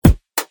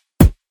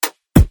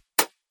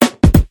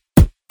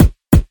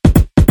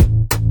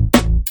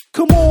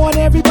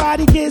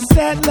everybody get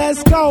set,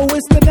 let's go.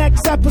 It's the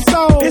next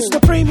episode. It's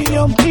the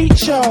Premium Pete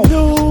Show.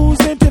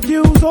 News,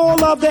 interviews,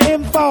 all of the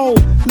info.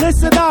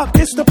 Listen up,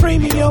 it's the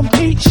Premium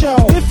Pete Show.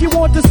 If you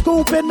want the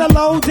scoop in the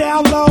low,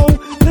 down low,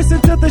 listen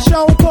to the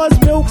show, cause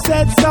Milk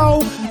said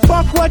so.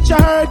 Fuck what you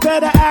heard,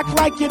 better act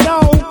like you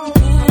know.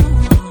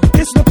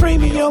 It's the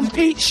Premium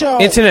Pete Show.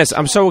 Internets,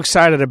 I'm so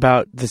excited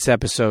about this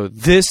episode.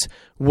 This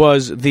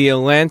was the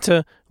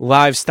Atlanta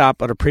live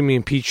stop of the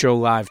Premium Pete Show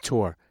live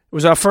tour. It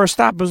was our first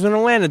stop. It was in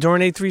Atlanta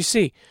during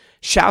A3C.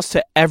 Shouts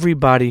to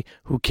everybody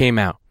who came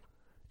out.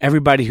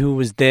 Everybody who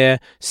was there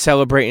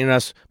celebrating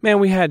us. Man,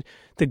 we had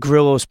the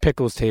Grillo's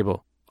Pickles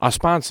table, our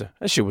sponsor.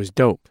 That shit was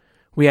dope.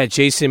 We had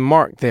Jason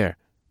Mark there,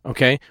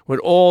 okay, with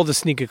all the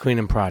sneaker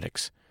cleaning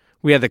products.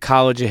 We had the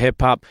College of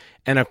Hip Hop.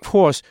 And, of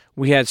course,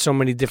 we had so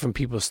many different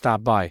people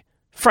stop by.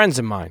 Friends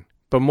of mine,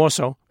 but more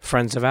so,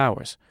 friends of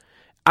ours.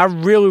 I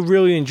really,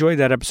 really enjoyed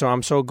that episode.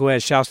 I'm so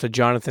glad. Shouts to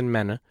Jonathan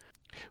Mena.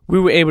 We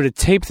were able to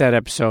tape that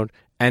episode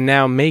and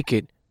now make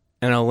it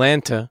an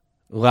Atlanta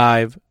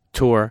live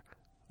tour,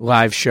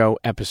 live show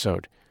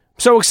episode. I'm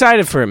so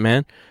excited for it,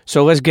 man.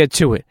 So let's get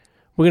to it.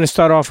 We're going to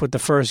start off with the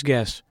first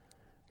guest,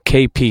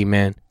 KP,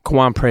 man,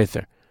 Kawan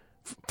Prather.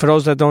 For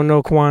those that don't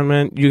know Kawan,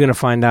 man, you're going to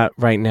find out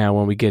right now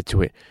when we get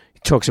to it. He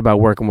talks about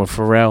working with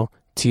Pharrell,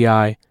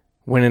 T.I.,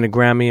 winning a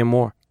Grammy, and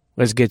more.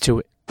 Let's get to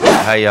it.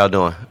 How y'all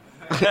doing?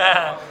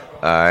 All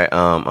right,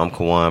 I'm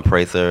Kawan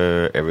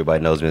Prather.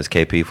 Everybody knows me as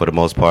KP for the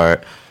most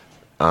part.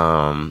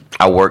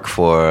 I work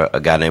for a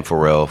guy named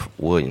Pharrell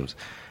Williams,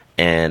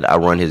 and I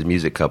run his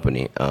music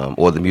company,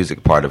 or the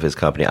music part of his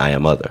company, I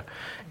Am Other.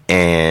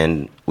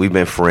 And we've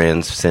been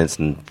friends since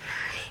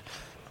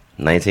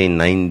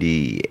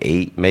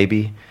 1998,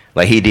 maybe.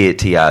 Like, he did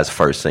T.I.'s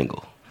first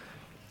single.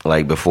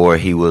 Like, before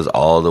he was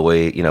all the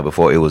way,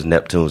 before it was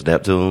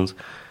Neptunes,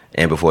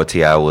 and before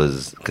T.I.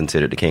 was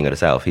considered the king of the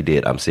South, he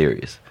did I'm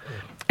Serious.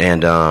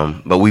 And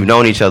but we've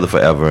known each other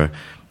forever.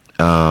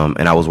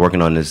 And I was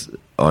working on this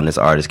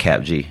artist,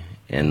 Cap G,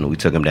 and we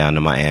took him down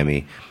to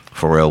Miami.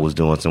 Pharrell was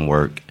doing some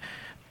work.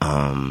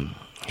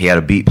 He had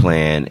a beat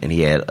plan, and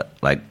he had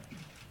like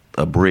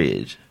a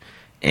bridge,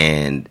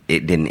 and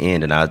it didn't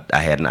end. And I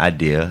had an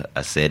idea.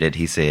 I said it.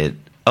 He said,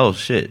 "Oh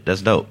shit,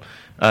 that's dope.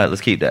 All right,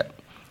 let's keep that."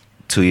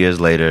 2 years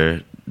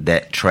later,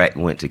 that track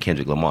went to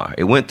Kendrick Lamar.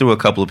 It went through a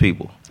couple of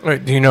people.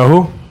 Wait, do you know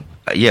who?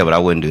 Yeah, but I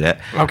wouldn't do that.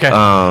 Okay.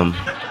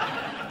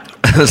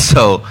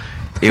 So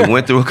it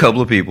went through a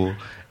couple of people,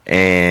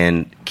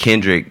 and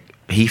Kendrick,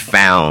 he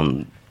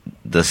found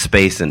the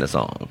space in the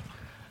song.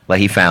 Like,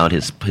 he found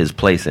his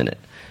place in it.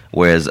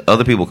 Whereas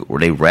other people,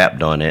 they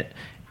rapped on it,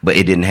 but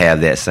it didn't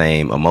have that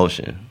same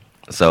emotion.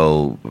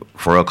 So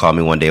Pharrell called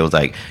me one day and was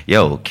like,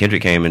 "Yo,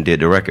 Kendrick came and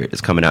did the record.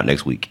 It's coming out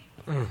next week."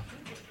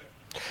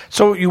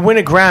 So you win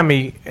a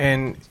Grammy,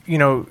 and,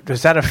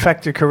 does that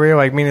affect your career?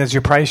 Like, does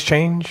your price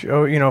change,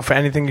 or, for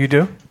anything you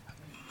do?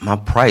 My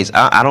price?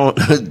 I don't...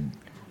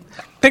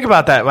 Think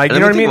about that. Like, you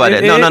know what I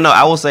mean? No.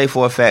 I will say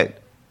for a fact,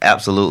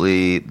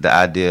 absolutely, the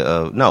idea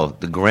of... No,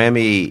 the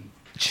Grammy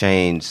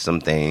changed some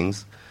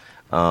things.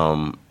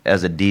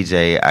 As a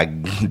DJ, I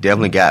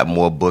definitely got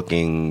more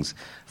bookings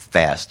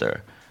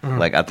faster. Mm-hmm.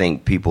 Like, I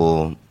think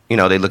people,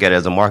 they look at it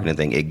as a marketing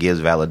thing. It gives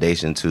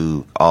validation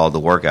to all the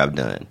work I've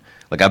done.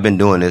 Like, I've been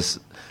doing this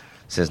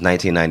since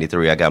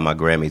 1993. I got my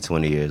Grammy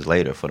 20 years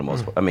later for the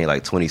most part.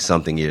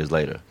 20-something years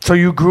later. So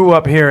you grew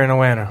up here in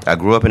Atlanta? I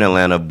grew up in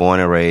Atlanta, born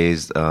and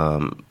raised,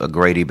 a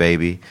Grady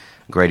baby,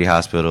 Grady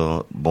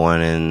Hospital,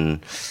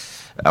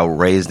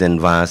 raised in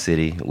Vine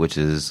City, which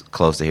is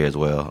close to here as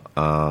well.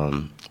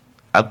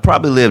 I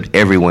probably lived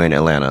everywhere in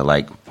Atlanta.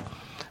 Like,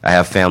 I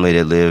have family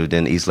that lived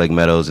in East Lake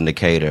Meadows and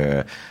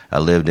Decatur. I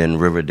lived in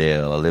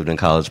Riverdale. I lived in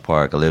College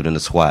Park. I lived in the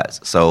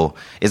Swats. So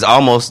it's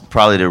almost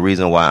probably the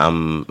reason why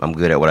I'm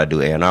good at what I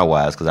do A&R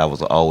wise, because I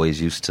was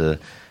always used to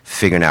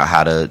figuring out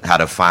how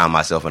to find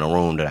myself in a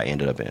room that I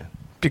ended up in.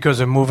 Because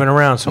of moving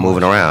around so much.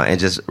 Moving around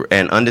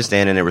and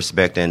understanding and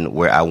respecting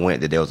where I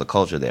went, that there was a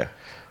culture there.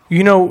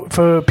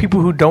 For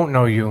people who don't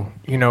know you,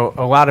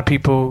 a lot of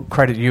people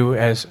credit you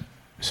as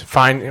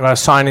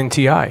signing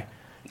T.I.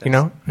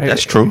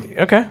 That's true.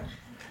 Okay.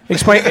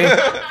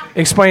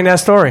 Explain that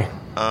story.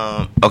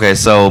 Okay,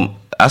 so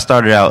I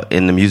started out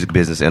in the music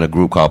business in a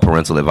group called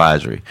Parental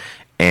Advisory,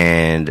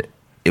 and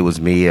it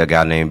was me, a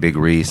guy named Big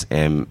Reese,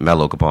 and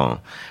Mello Capone.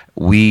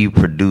 We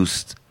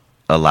produced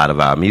a lot of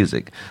our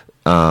music.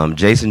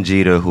 Jason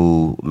Jeter,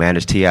 who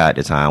managed T.I. at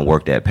the time,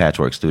 worked at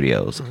Patchwork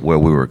Studios, where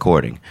we were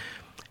recording.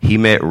 He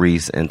met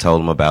Reese and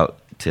told him about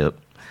Tip.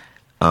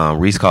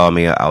 Reese called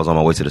me. I was on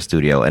my way to the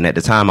studio, and at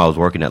the time I was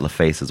working at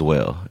LaFace as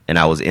well, and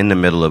I was in the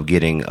middle of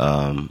getting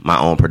my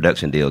own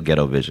production deal,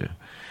 Ghetto Vision,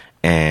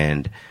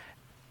 and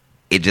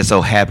it just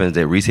so happens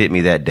that Reese hit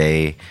me that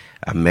day.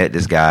 I met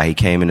this guy. He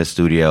came in the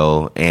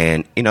studio,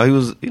 and he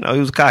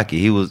was cocky.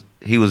 He was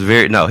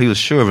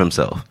sure of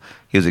himself.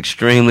 He was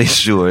extremely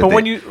sure. But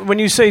when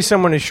you say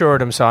someone is sure of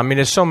themselves,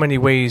 there's so many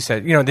ways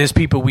that there's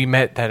people we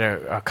met that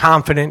are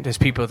confident. There's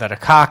people that are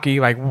cocky.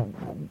 Like,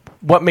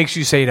 what makes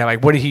you say that?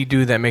 Like, what did he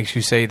do that makes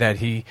you say that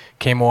he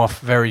came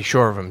off very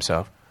sure of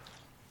himself?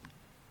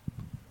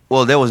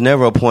 Well, there was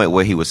never a point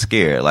where he was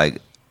scared.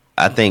 Like,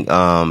 I think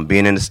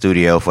being in the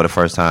studio for the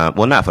first time,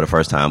 well, not for the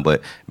first time,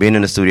 but being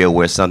in the studio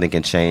where something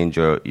can change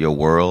your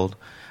world,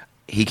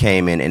 he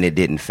came in and it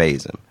didn't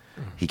faze him.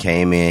 He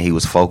came in, he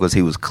was focused,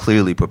 he was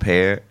clearly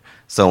prepared.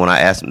 So when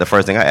I asked him, the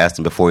first thing I asked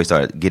him before he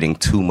started getting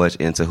too much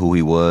into who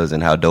he was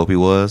and how dope he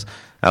was,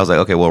 I was like,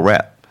 okay, well,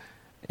 rap.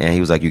 And he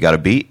was like, you got a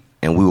beat?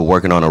 And we were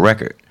working on a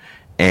record.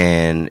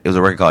 And it was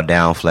a record called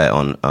Down Flat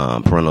on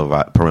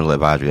Parental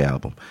Advisory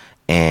album.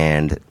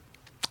 And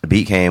the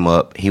beat came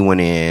up, he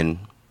went in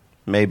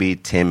maybe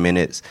 10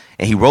 minutes,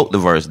 and he wrote the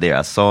verse there.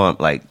 I saw him,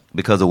 like,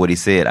 because of what he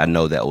said, I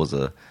know that was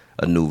a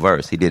new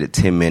verse. He did it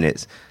 10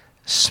 minutes,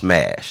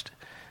 smashed.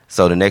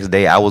 So the next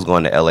day, I was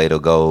going to L.A. to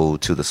go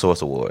to the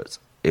Source Awards.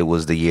 It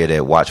was the year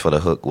that Watch for the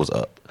Hook was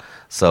up.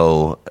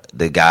 So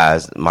the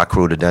guys, my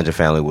crew, the Dungeon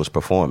Family, was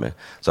performing.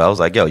 So I was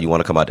like, yo, you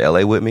want to come out to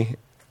L.A. with me?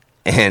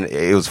 And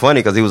it was funny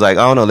because he was like,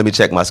 I don't know, let me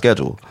check my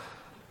schedule.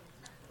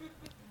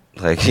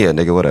 Like, yeah,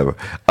 nigga, whatever.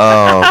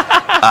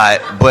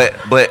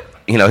 But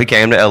you know, he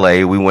came to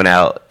L.A., we went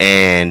out,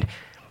 and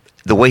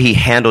the way he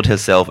handled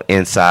himself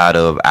inside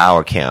of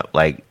our camp,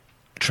 like,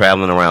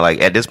 traveling around,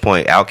 like, at this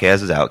point,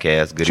 Outkast is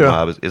Outkast, Goody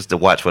Mob is the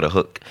Watch for the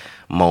Hook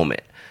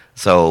moment.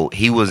 So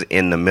he was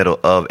in the middle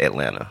of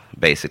Atlanta,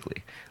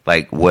 basically.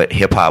 Like, what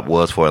hip-hop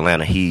was for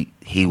Atlanta, he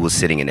was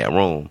sitting in that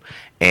room.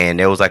 And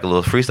there was, like, a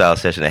little freestyle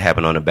session that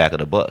happened on the back of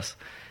the bus.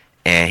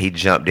 And he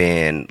jumped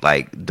in,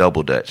 like,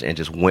 double dutch and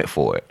just went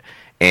for it.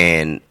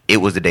 And it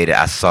was the day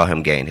that I saw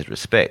him gain his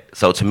respect.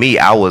 So to me,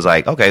 I was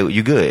like, okay,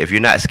 you good. If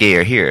you're not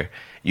scared here,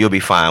 you'll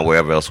be fine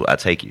wherever else I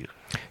take you.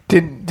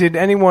 Did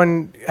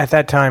anyone at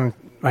that time,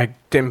 like,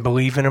 didn't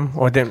believe in him?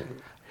 Or didn't,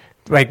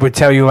 like, would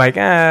tell you, like,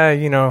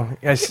 you know.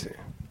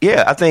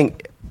 Yeah, I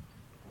think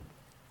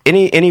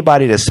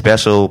anybody that's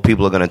special,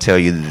 people are going to tell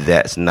you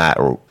that's not,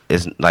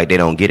 it's like they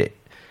don't get it.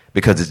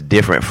 Because it's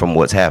different from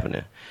what's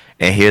happening.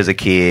 And here's a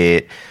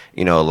kid,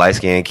 you know,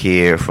 light-skinned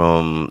kid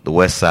from the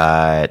West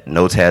Side,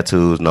 no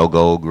tattoos, no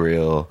gold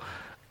grill,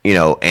 you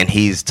know, and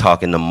he's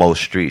talking the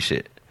most street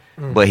shit.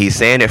 But he's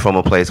saying it from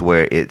a place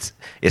where it's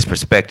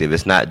perspective.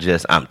 It's not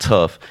just I'm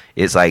tough.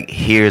 It's like,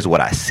 here's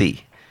what I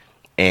see.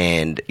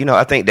 And, you know,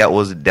 I think that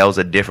was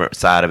a different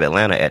side of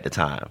Atlanta at the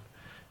time.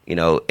 You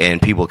know,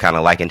 and people kind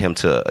of likened him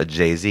to a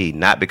Jay-Z,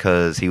 not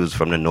because he was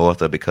from the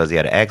North or because he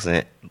had an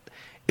accent.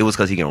 It was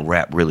because he can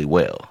rap really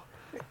well.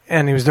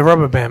 And he was the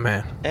rubber band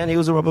man.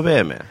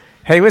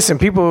 Hey, listen,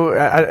 people,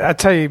 I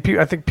tell you,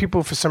 I think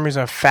people for some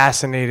reason are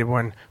fascinated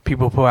when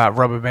people pull out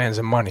rubber bands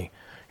and money.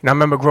 And I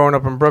remember growing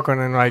up in Brooklyn,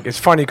 and, like, it's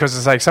funny because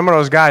it's like some of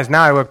those guys,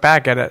 now I look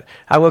back at it,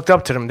 I looked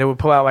up to them. They would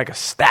pull out, like, a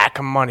stack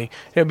of money.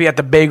 They would be at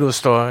the bagel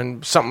store,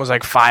 and something was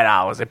like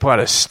 $5. They pull out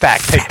a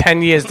stack. Take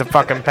 10 years to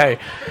fucking pay.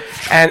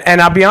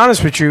 And I'll be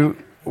honest with you,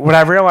 what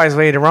I realized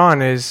later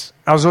on is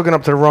I was looking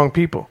up to the wrong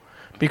people.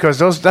 Because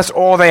that's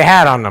all they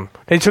had on them.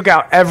 They took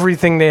out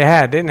everything they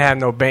had. They didn't have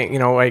no bank, you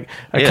know, like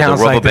accounts. Yeah, the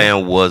rubber like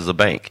band was a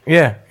bank.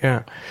 Yeah,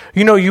 yeah.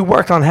 You know, you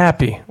worked on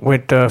Happy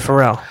with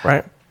Pharrell,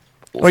 right?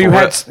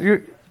 Well,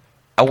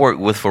 I worked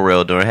with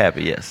Pharrell during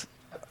Happy, yes.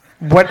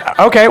 What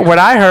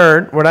I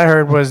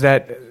heard was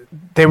that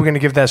they were going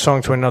to give that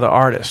song to another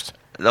artist.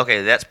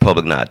 Okay, that's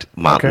public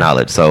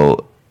knowledge.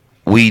 So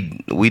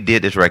we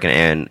did this record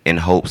in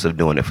hopes of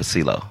doing it for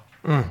CeeLo.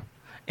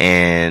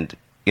 And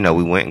you know,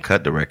 we went and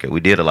cut the record. We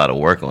did a lot of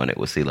work on it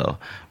with CeeLo.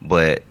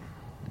 But,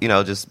 you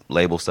know, just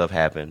label stuff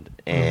happened.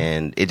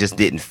 And it just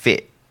didn't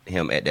fit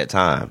him at that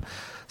time.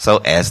 So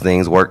as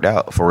things worked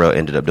out, Pharrell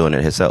ended up doing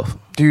it himself.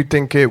 Do you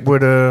think it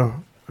would have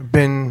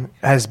been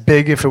as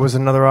big if it was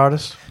another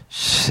artist?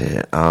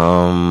 Shit.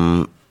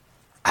 I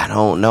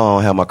don't know. I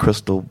don't have my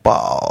crystal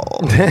ball.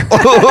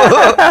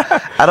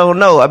 I don't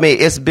know. I mean,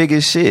 it's big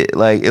as shit.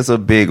 Like, it's a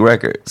big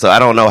record. So I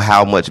don't know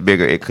how much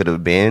bigger it could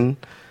have been.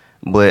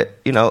 But,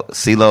 you know,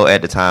 CeeLo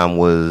at the time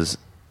was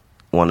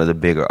one of the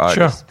bigger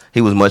artists. Sure. He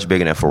was much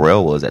bigger than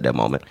Pharrell was at that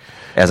moment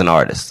as an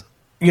artist.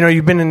 You know,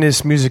 you've been in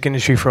this music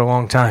industry for a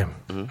long time.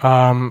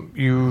 Mm-hmm.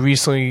 You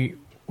recently,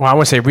 well, I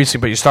wouldn't say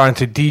recently, but you're starting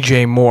to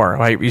DJ more.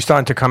 Like, you're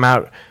starting to come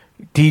out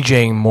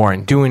DJing more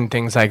and doing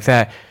things like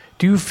that.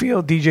 Do you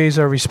feel DJs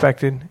are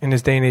respected in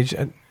this day and age?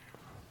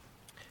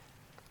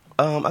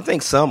 I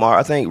think some are.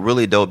 I think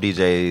really dope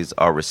DJs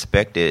are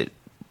respected,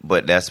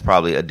 but that's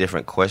probably a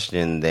different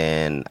question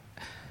than...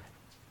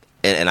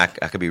 And I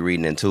could be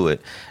reading into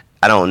it.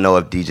 I don't know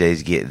if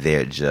DJs get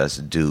their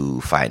just due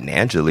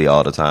financially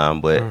all the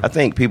time, but I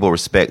think people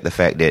respect the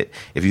fact that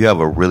if you have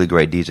a really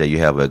great DJ, you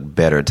have a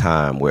better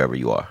time wherever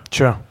you are.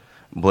 Sure.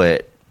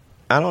 But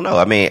I don't know.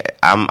 I mean,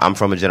 I'm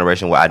from a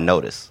generation where I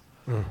notice.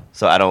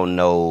 So I don't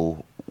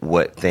know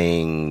what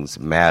things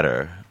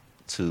matter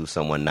to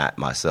someone not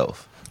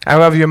myself. I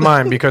love your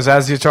mind because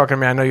as you're talking to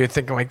me, I know you're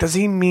thinking, like, does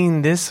he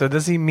mean this or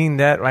does he mean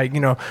that? Like,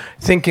 you know,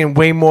 thinking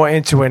way more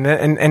into it.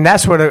 And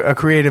that's what a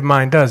creative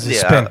mind does,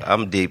 is spin.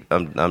 I'm deep.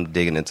 I'm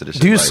digging into this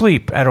shit. Do you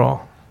sleep at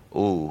all?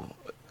 Ooh.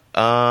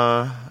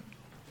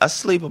 I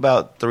sleep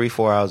about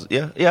 3-4 hours.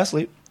 Yeah, I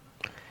sleep.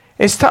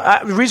 It's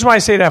the reason why I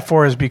say that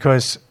for is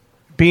because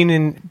being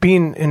in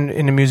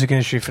the music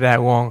industry for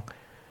that long,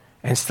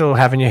 and still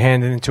having your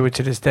hand into it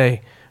to this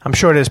day. I'm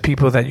sure there's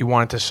people that you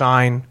wanted to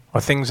sign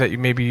or things that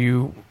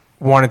you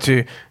wanted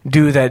to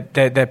do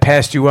that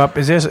passed you up.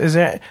 Is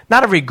there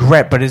not a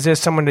regret, but is there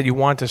someone that you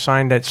want to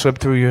sign that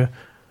slipped through you?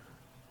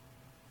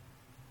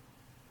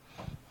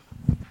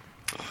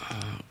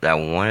 That I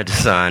wanted to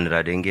sign that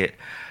I didn't get.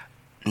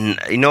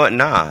 You know what?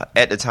 Nah.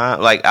 At the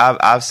time, like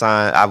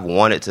I've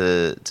wanted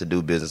to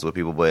do business with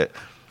people, but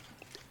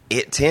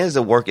it tends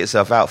to work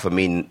itself out for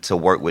me to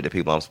work with the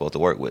people I'm supposed to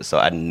work with. So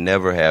I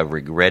never have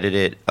regretted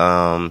it.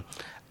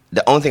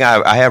 The only thing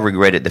I have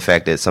regretted the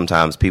fact that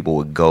sometimes people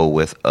would go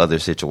with other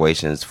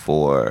situations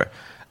for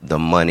the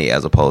money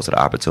as opposed to the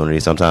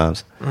opportunity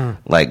sometimes.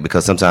 Like,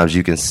 because sometimes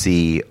you can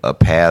see a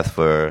path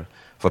for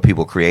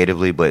people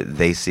creatively, but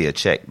they see a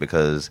check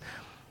because,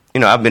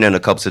 I've been in a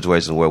couple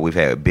situations where we've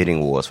had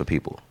bidding wars for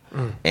people,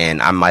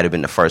 and I might have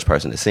been the first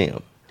person to see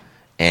them.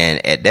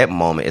 And at that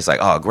moment, it's like,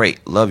 oh,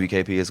 great, love you,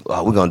 KP.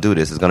 We're going to do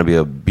this. It's going to be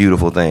a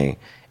beautiful thing.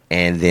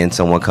 And then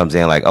someone comes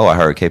in like, oh, I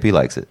heard KP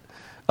likes it.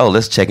 Oh,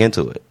 let's check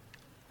into it.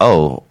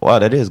 Oh, wow,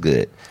 that is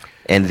good.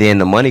 And then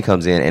the money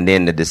comes in, and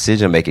then the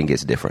decision-making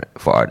gets different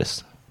for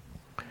artists.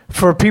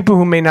 For people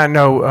who may not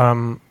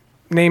know,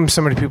 name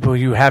some of the people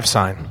you have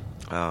signed.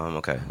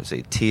 Okay, let's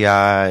see.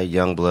 T.I.,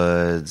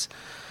 Youngbloods,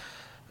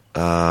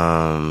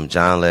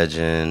 John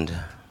Legend.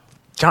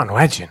 John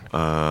Legend?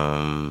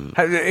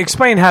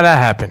 Explain how that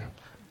happened.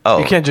 Oh.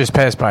 You can't just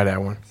pass by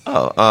that one.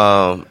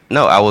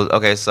 No, I was,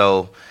 okay,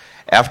 so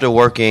after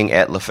working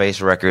at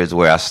LaFace Records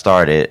where I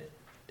started,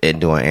 and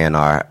doing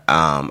A&R,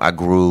 I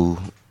grew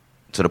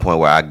to the point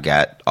where I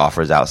got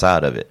offers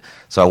outside of it.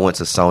 So I went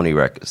to Sony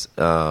Records.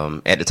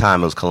 At the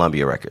time, it was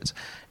Columbia Records.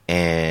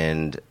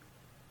 And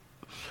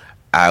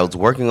I was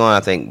working on, I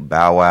think,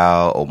 Bow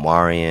Wow,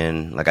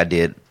 Omarion. Like, I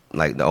did,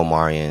 like, the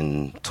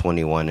Omarion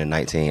 21 and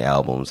 19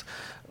 albums,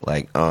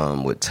 like,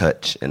 with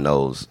Touch and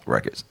those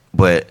records.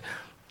 But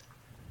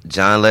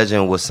John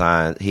Legend was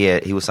signed.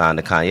 He was signed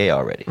to Kanye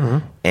already.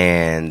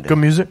 And good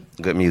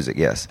music,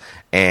 yes.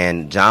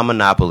 And John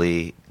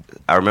Monopoly,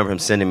 I remember him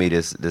sending me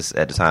this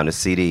at the time, the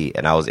CD,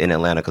 and I was in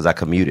Atlanta because I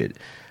commuted.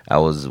 I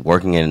was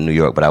working in New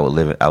York, but I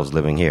was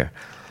living here.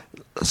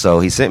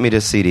 So he sent me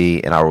this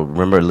CD, and I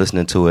remember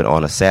listening to it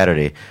on a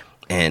Saturday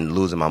and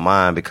losing my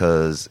mind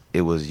because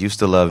it was "Used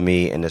to Love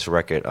Me" and this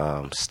record,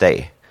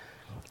 "Stay."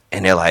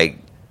 And they're like,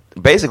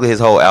 basically his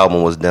whole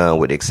album was done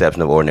with the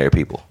exception of "Ordinary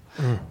People."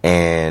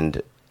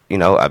 And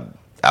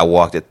I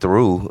walked it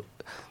through,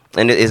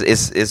 and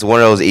it's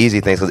one of those easy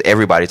things because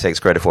everybody takes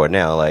credit for it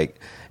now. Like,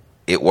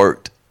 it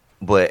worked.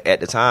 But at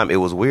the time, it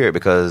was weird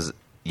because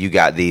you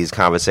got these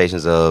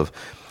conversations of,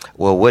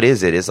 well, what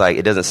is it? It's like,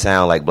 it doesn't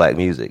sound like black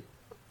music.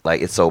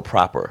 Like, it's so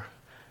proper.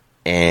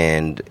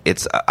 And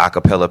it's a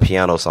cappella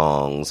piano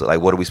songs.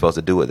 Like, what are we supposed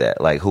to do with that?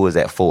 Like, who is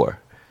that for?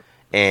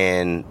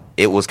 And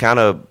it was kind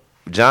of,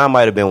 John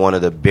might have been one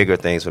of the bigger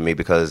things for me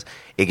because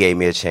it gave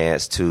me a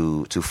chance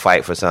to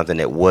fight for something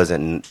that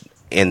wasn't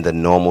in the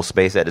normal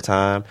space at the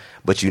time.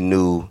 But you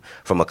knew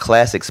from a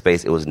classic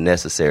space, it was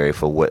necessary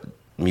for what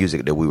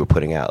music that we were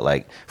putting out,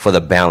 like for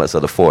the balance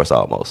of the force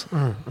almost.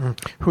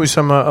 Who's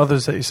some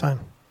others that you signed?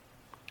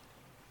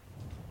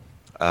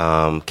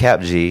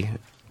 Cap G.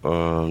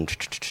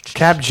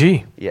 Cap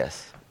G?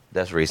 Yes,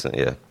 that's recent,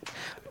 yeah.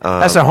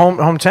 That's a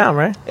hometown,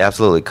 right?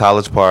 Absolutely.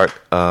 College Park.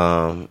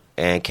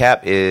 And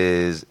Cap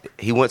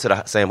he went to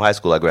the same high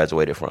school I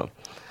graduated from.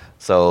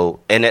 So,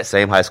 and that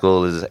same high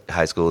school is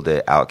high school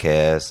that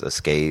Outkast,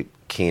 Escape,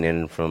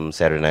 Keenan from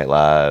Saturday Night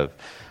Live,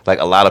 like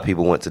a lot of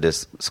people went to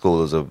this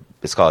school.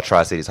 It's called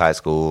Tri-Cities High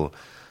School,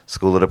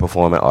 School of the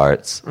Performing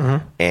Arts,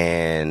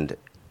 and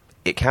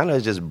it kind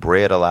of just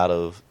bred a lot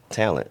of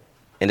talent.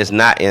 And it's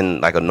not in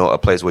like a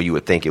place where you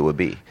would think it would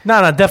be.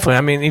 No, definitely.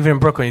 I mean, even in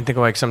Brooklyn, you think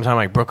of like sometime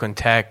like Brooklyn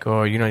Tech,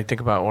 or you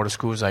think about all the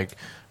schools like,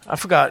 I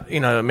forgot,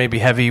 maybe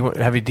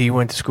Heavy D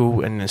went to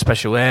school in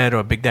special ed,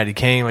 or Big Daddy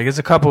Kane. Like, there's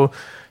a couple.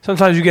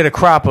 Sometimes you get a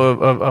crop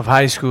of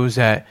high schools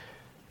that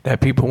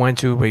people went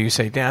to where you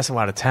say, damn, that's a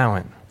lot of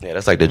talent. Yeah,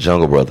 that's like the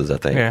Jungle Brothers, I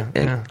think,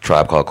 and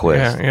Tribe Called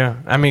Quest. Yeah.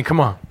 I mean, come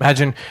on,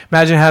 imagine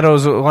how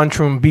those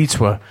lunchroom beats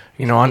were,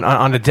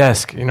 on the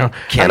desk.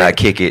 Can I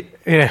kick it?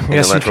 Yeah,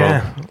 yes, you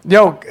can.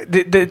 Yo,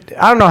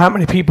 I don't know how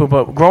many people,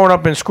 but growing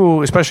up in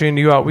school, especially in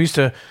New York, we used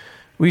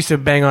to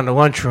bang on the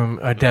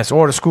lunchroom desk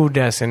or the school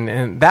desk,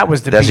 and that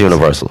was the. That's beats.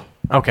 Universal.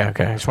 Okay. I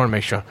just want to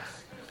make sure.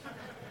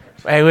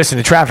 Hey, listen,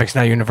 the traffic's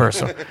not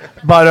universal,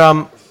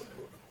 but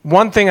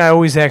one thing I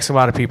always ask a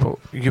lot of people: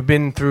 you've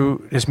been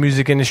through this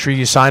music industry,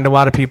 you signed a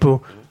lot of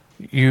people,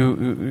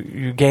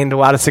 you gained a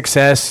lot of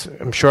success.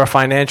 I'm sure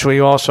financially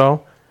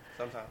also.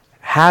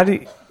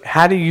 Sometimes.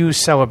 How do you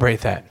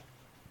celebrate that?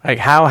 Like,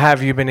 how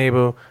have you been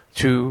able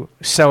to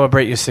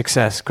celebrate your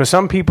success? Because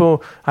some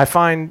people, I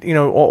find,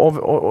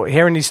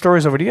 hearing these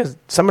stories over the years,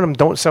 some of them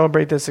don't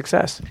celebrate their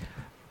success.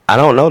 I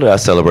don't know that I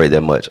celebrate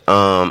that much.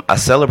 I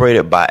celebrate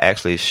it by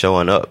actually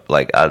showing up.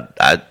 Like,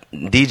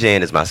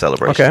 DJing is my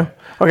celebration.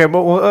 Okay,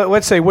 well,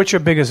 let's say, what's your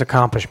biggest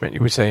accomplishment,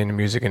 you would say, in the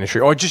music industry?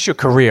 Or just your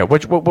career?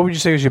 What would you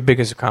say is your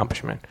biggest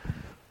accomplishment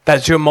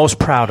that you're most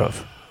proud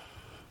of?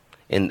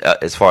 in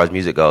as far as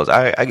music goes.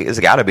 It's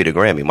got to be the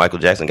Grammy. Michael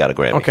Jackson got a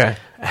Grammy. Okay.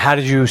 How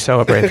did you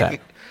celebrate that?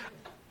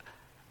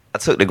 I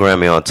took the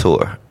Grammy on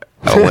tour.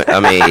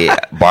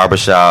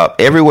 Barbershop,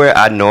 everywhere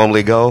I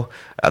normally go,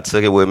 I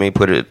took it with me,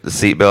 put the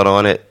seatbelt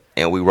on it,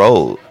 and we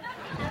rode.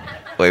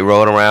 We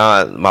rode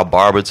around. My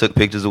barber took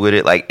pictures with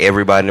it. Like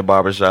everybody in the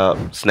barbershop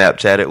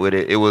Snapchatted with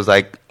it. It was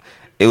like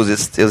it was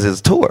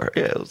his tour.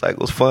 Yeah, it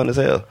was fun as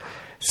hell.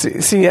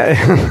 See, you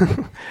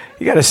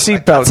got a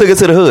seatbelt. I took it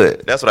to the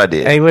hood. That's what I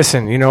did. Hey,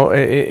 listen,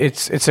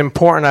 it's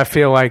important. I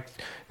feel like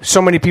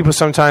so many people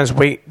sometimes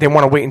wait. They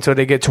want to wait until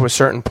they get to a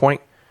certain point,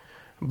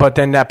 but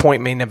then that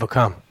point may never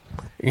come.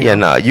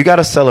 You got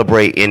to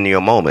celebrate in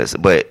your moments.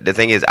 But the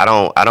thing is,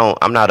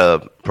 I'm not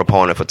a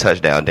proponent for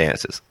touchdown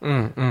dances.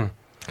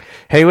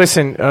 Hey,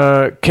 listen,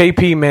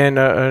 KP, man,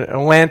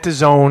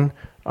 Atlanta's own,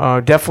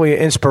 definitely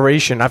an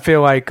inspiration. I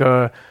feel like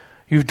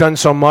you've done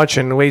so much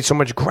and laid so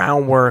much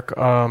groundwork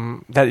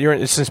that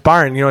it's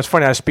inspiring. It's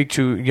funny. I speak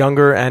to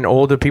younger and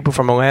older people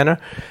from Atlanta,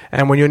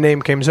 and when your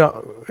name comes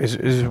up,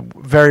 is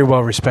very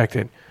well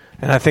respected.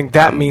 And I think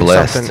that means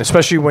something,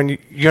 especially when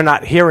you're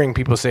not hearing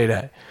people say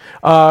that.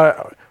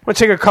 We'll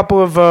take a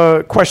couple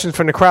of questions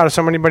from the crowd if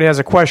anybody has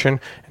a question,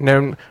 and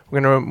then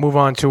we're going to move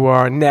on to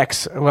our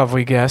next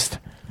lovely guest.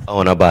 Oh,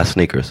 and I buy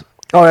sneakers.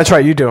 Oh, that's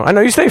right, you do. I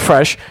know you stay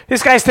fresh.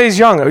 This guy stays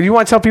young. You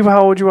want to tell people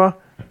how old you are?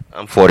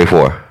 I'm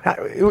 44.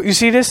 You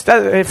see this?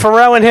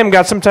 Pharrell and him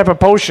got some type of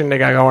potion they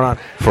got going on.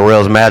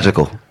 Pharrell's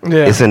magical.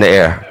 Yeah. It's in the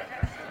air.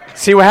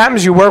 See what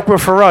happens? You work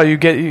with Pharrell, you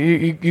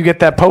get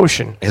that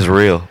potion. It's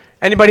real.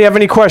 Anybody have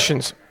any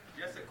questions?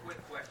 Just a quick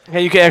question.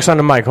 Hey, you can ask on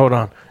the mic. Hold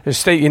on.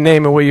 Just state your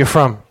name and where you're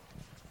from.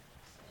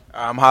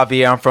 I'm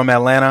Javier. I'm from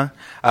Atlanta.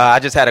 I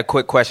just had a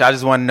quick question. I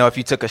just want to know if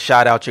you took a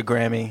shot out your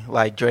Grammy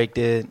like Drake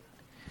did.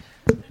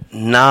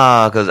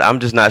 Nah, because I'm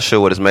just not sure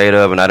what it's made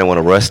of, and I didn't want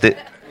to rust it.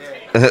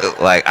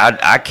 Like,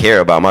 I care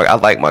about I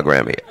like my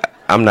Grammy.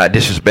 I'm not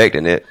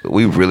disrespecting it.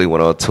 We really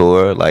went on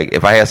tour. Like,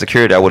 if I had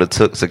security, I would have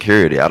took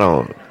security. I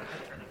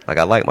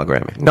like my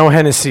Grammy. No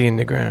Hennessy in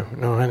the Grammy.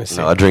 No Hennessy.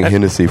 No, I drink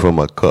Hennessy from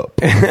my cup.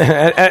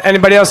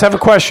 Anybody else have a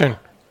question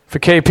for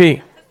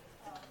KP?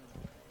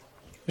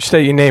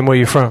 State your name, where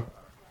you're from.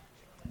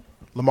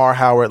 Lamar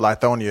Howard,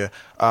 Lithonia.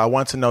 I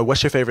want to know,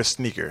 what's your favorite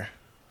sneaker?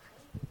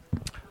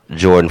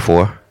 Jordan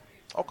 4.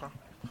 Okay.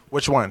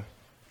 Which one?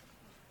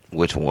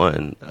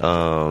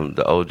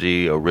 The OG,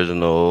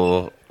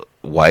 original,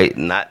 white,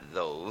 not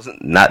those,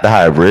 not the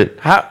hybrid.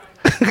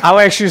 I'll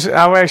ask you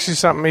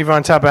something even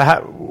on top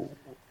of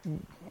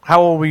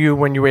how old were you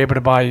when you were able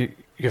to buy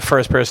your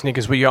first pair of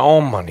sneakers with your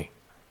own money?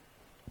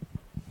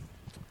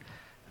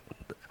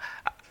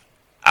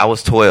 I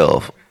was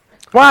 12.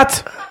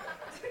 What?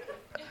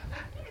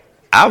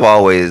 I've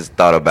always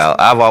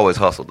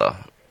hustled though.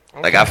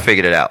 Okay. Like I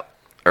figured it out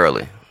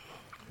early.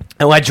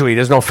 Allegedly,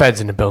 there's no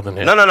feds in the building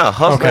here. No.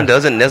 Hustling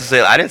doesn't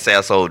necessarily. I didn't say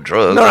I sold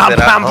drugs. No,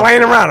 I'm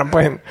playing around. I'm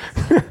playing.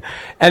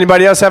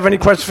 Anybody else have any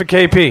questions for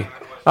KP?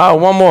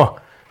 One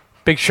more.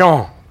 Big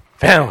Sean.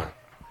 Fallon.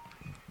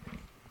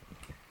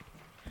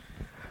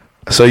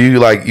 So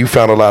you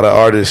found a lot of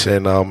artists,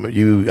 and I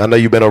know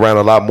you've been around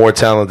a lot more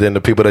talent than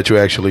the people that you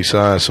actually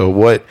signed. So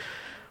what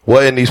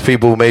in these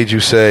people made you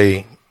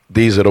say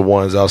these are the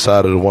ones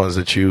outside of the ones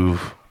that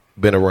you've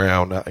been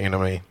around? You know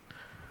what I mean?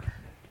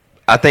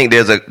 I think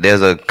there's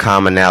a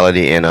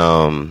commonality in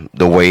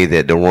the way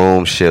that the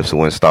room shifts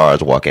when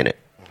stars walk in it.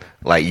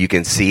 Like you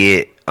can see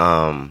it.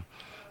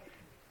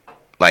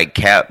 Like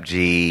Cap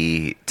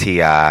G,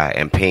 T.I.,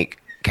 and Pink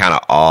kind of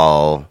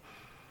all.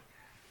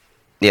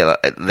 Yeah,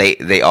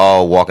 they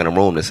all walk in the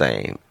room the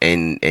same,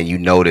 and you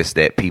notice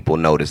that people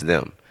notice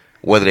them,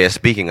 whether they're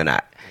speaking or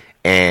not.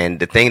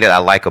 And the thing that I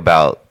like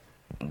about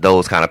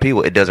those kind of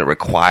people, it doesn't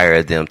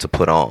require them to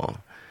put on.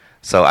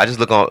 So I just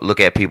look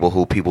at people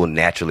who people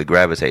naturally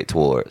gravitate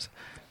towards.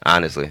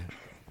 Honestly,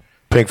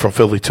 Pink from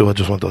Philly too. I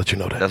just wanted to let you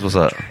know that. That's what's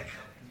up.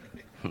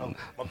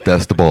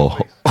 That's the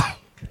ball.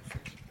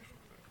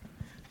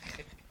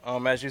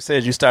 As you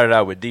said, you started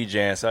out with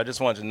DJing, so I just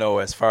wanted to know,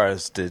 as far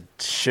as the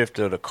shift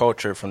of the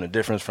culture from the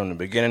difference from the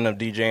beginning of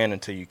DJing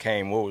until you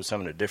came, what was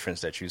some of the difference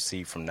that you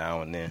see from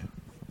now and then?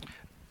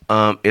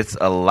 It's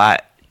a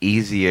lot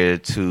easier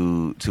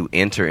to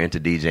enter into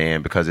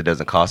DJing because it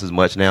doesn't cost as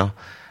much now.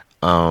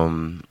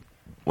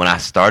 When I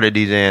started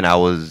DJing, I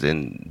was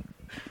in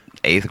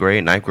 8th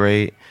grade, 9th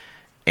grade,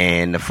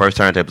 and the first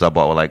turntables I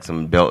bought were like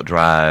some belt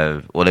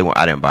drive. Well,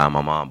 I didn't buy them.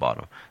 My mom bought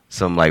them.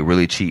 Some like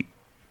really cheap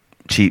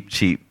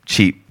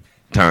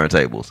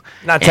turntables.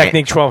 Not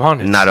Technique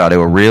 1200. Not at all. They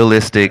were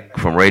realistic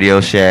from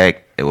Radio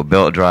Shack. They were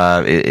belt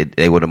drive.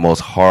 They were the most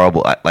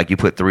horrible. Like you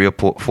put 3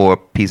 or 4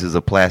 pieces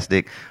of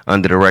plastic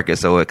under the record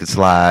so it could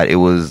slide. It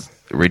was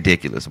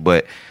ridiculous.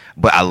 But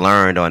I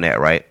learned on that,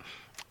 right?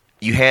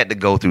 You had to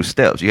go through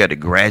steps. You had to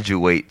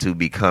graduate to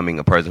becoming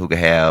a person who could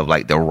have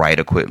like the right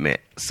equipment.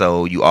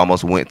 So you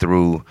almost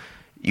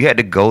you had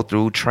to go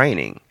through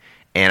training.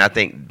 And I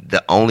think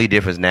the only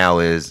difference now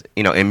is,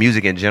 in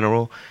music in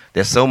general,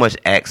 there's so much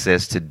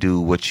access to do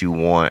what you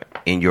want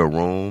in your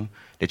room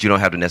that you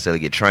don't have to necessarily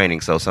get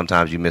training. So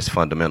sometimes you miss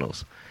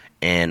fundamentals.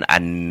 And I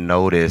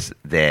noticed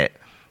that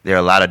there are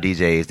a lot of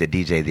DJs that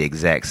DJ the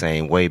exact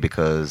same way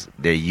because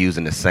they're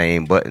using the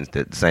same buttons,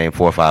 the same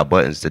 4 or 5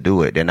 buttons to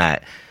do it. They're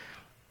not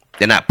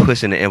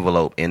pushing the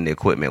envelope in the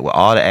equipment. With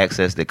all the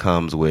access that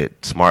comes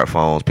with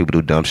smartphones, people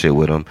do dumb shit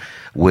with them.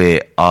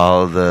 With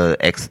all the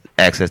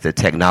access that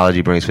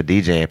technology brings for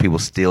DJing, people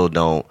still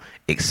don't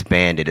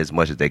expand it as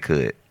much as they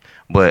could.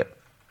 But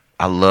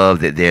I love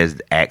that there's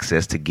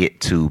access to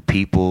get to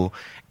people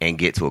and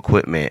get to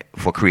equipment.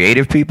 For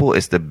creative people,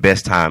 it's the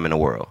best time in the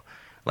world.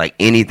 Like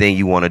anything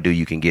you want to do,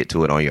 you can get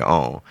to it on your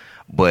own.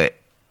 But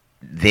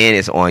then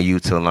it's on you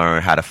to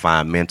learn how to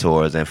find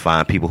mentors and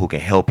find people who can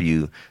help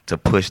you to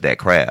push that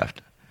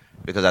craft.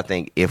 Because I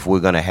think if we're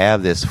gonna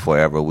have this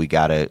forever, we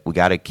gotta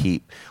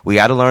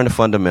learn the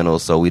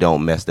fundamentals so we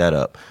don't mess that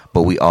up.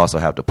 But we also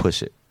have to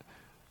push it.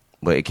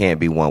 But it can't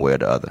be one way or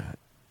the other.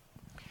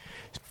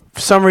 For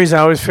some reason,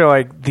 I always feel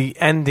like the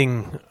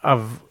ending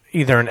of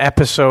either an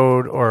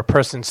episode or a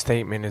person's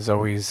statement is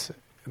always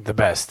the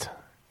best.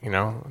 You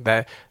know,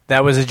 that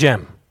was a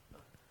gem.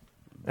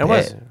 It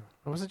was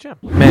a gem.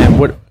 Man,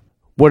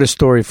 what a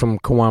story from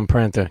Kawan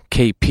Prather,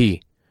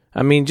 KP.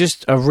 I mean,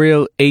 just a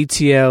real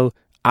ATL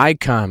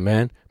icon,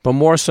 man. But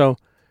more so,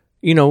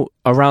 you know,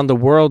 around the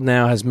world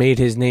now has made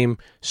his name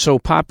so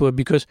popular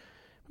because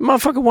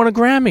motherfucker won a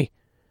Grammy.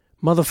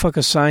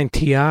 Motherfucker signed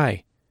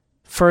T.I.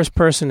 First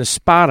person to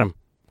spot him.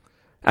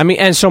 I mean,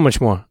 and so much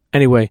more.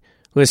 Anyway,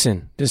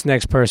 listen, this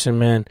next person,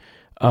 man,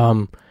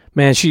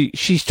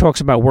 she talks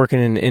about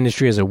working in the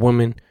industry as a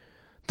woman,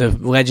 the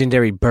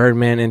legendary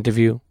Birdman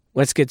interview.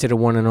 Let's get to the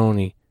one and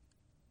only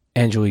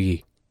Angela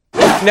Yee.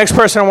 Next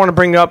person I want to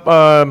bring up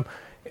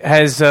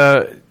has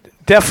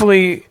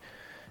definitely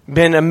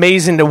been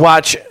amazing to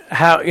watch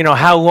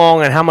how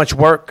long and how much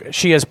work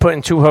she has put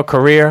into her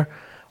career.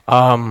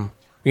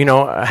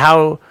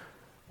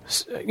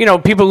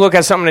 People look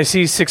at something, they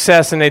see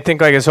success, and they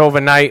think like it's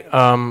overnight.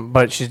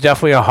 But she's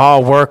definitely a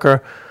hard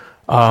worker,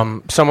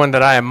 someone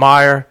that I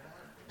admire,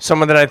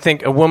 someone that I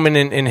think a woman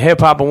in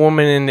hip-hop, a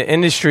woman in the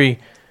industry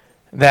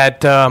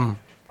that I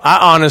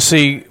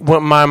honestly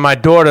want my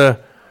daughter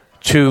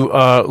to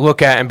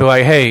look at and be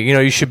like, hey,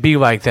 you should be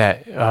like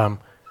that.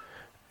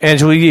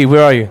 Angela Yee,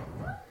 where are you?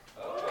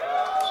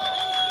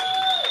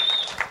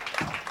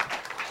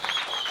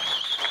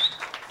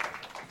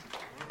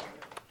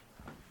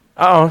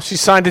 Uh-oh, she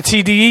signed to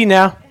TDE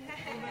now.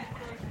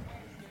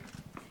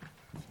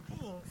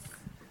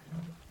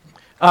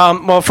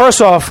 Well,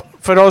 first off,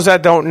 for those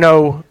that don't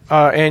know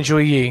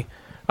Angela Yee,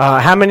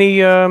 how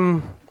many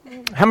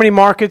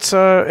markets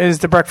is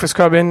the Breakfast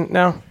Club in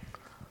now?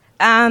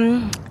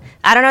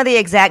 I don't know the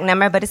exact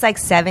number, but it's like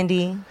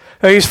 70.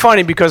 It's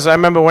funny because I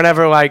remember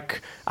whenever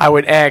like I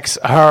would ask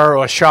her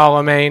or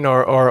Charlemagne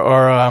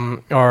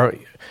or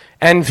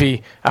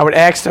Envy, I would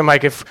ask them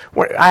like if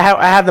I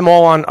had them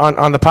all on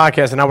the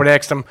podcast, and I would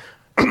ask them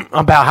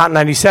about Hot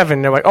 97.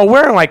 And they're like, "Oh,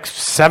 we're in like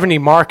 70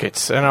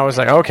 markets," and I was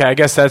like, "Okay, I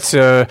guess that's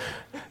the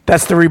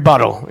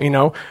rebuttal, you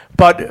know."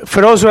 But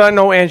for those who don't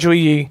know Angela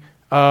Yee,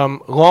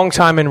 long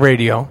time in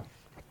radio,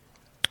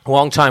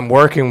 long time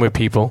working with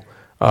people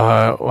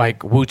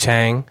like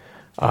Wu-Tang,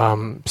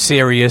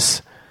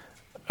 Sirius,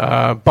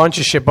 bunch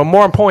of shit. But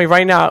more importantly,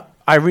 right now,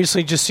 I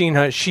recently just seen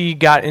her. She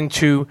got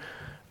into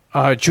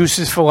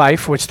Juices for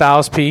Life with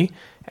Styles P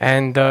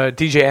and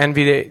DJ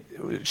Envy.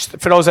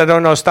 For those that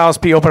don't know, Styles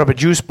P opened up a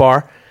juice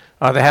bar.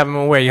 They have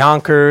them where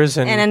Yonkers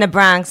and in the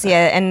Bronx,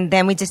 yeah. And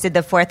then we just did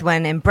the 4th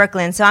one in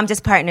Brooklyn. So I'm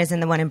just partners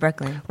in the one in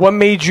Brooklyn. What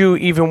made you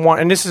even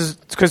want? And this is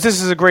because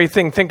this is a great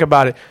thing. Think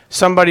about it.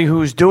 Somebody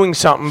who's doing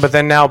something, but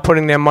then now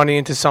putting their money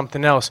into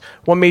something else.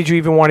 What made you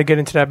even want to get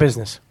into that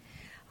business?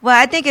 Well,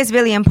 I think it's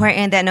really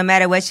important that no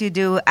matter what you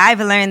do, I've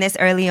learned this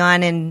early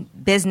on in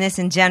business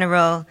in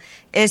general,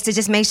 is to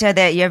just make sure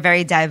that you're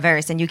very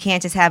diverse and you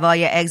can't just have all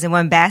your eggs in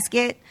one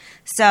basket.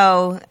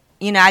 So,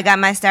 I got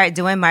my start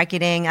doing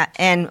marketing.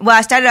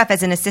 I started off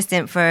as an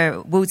assistant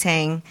for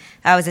Wu-Tang.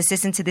 I was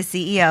assistant to the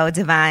CEO,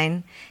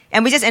 Divine.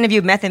 And we just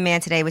interviewed Method Man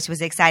today, which was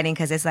exciting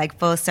because it's like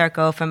full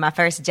circle from my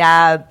first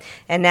job.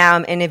 And now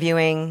I'm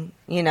interviewing,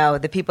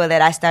 the people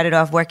that I started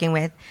off working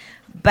with.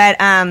 But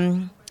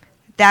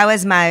that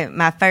was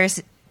my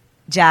first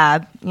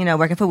job,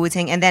 working for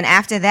Wu-Tang. And then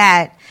after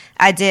that,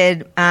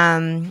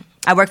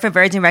 I worked for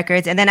Virgin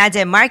Records, and then I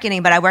did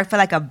marketing, but I worked for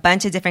like a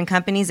bunch of different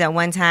companies at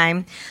one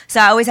time. So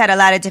I always had a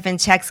lot of different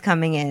checks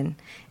coming in.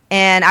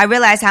 And I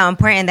realized how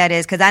important that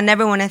is because I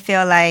never want to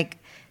feel like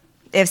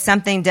if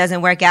something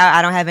doesn't work out,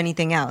 I don't have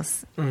anything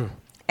else. Mm.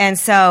 And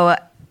so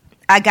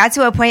I got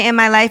to a point in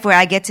my life where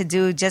I get to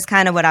do just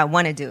kind of what I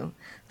want to do.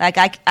 Like,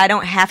 I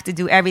don't have to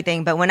do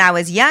everything. But when I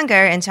was younger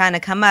and trying to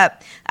come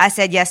up, I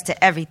said yes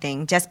to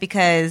everything just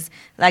because,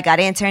 like, I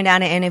didn't turn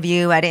down an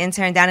interview. I didn't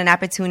turn down an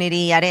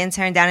opportunity. I didn't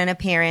turn down an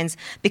appearance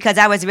because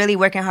I was really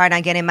working hard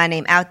on getting my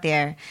name out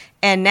there.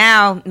 And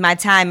now my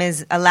time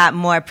is a lot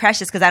more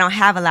precious because I don't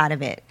have a lot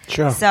of it.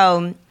 Sure.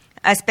 So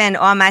I spend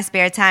all my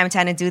spare time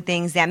trying to do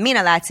things that mean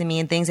a lot to me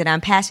and things that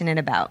I'm passionate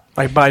about.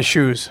 Like buy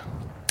shoes.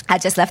 I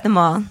just left them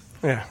all.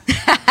 Yeah.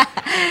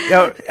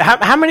 Yo,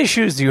 how many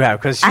shoes do you have?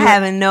 'Cause I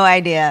have no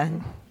idea.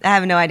 I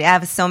have no idea. I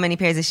have so many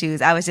pairs of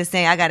shoes. I was just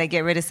saying I got to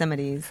get rid of some of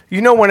these.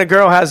 You know, when a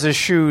girl has a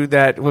shoe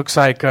that looks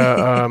like,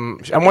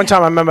 and one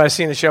time I remember I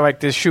seen a show like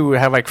this shoe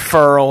had like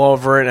fur all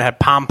over it and it had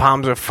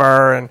pom-poms of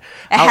fur. And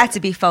it had to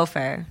be faux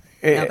fur.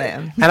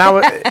 And I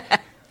was,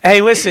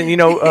 hey, listen, you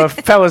know,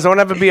 fellas, don't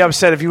ever be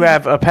upset if you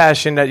have a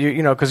passion that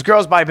you know, because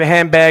girls buy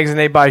handbags and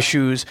they buy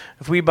shoes.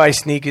 If we buy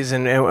sneakers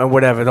and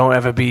whatever, don't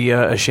ever be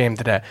ashamed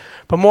of that.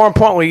 But more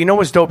importantly, you know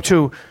what's dope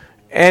too?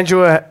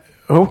 Angela,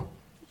 who?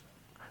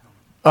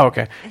 Oh,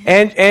 okay.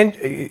 And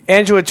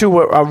Angela, too,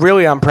 what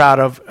I'm proud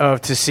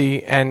of to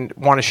see and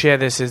want to share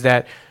this is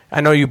that I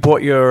know you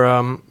bought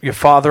your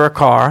father a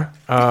car,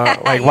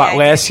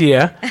 last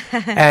year.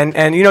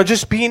 and you know,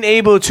 just being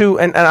able to,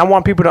 and I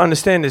want people to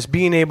understand this,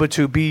 being able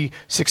to be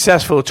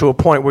successful to a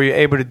point where you're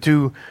able to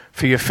do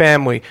for your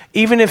family,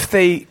 even if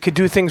they could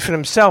do things for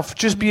themselves,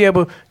 just be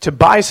able to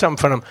buy something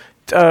for them.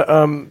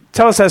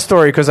 Tell us that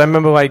story, because I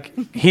remember like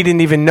he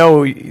didn't even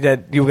know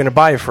that you were going to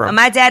buy it for him.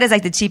 My dad is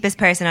like the cheapest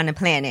person on the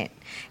planet.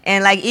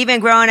 And like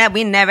even growing up,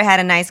 we never had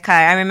a nice car.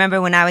 I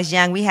remember when I was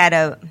young, we had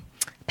a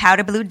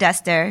powder blue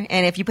Duster,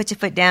 and if you put your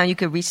foot down, you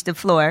could reach the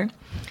floor.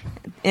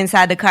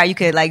 Inside the car, you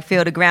could like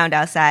feel the ground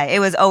outside. It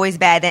was always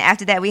bad. Then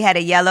after that, we had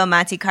a yellow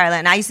Monte Carlo,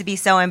 and I used to be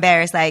so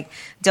embarrassed. Like,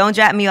 don't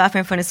drop me off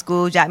in front of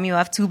school. Drop me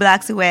off 2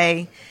 blocks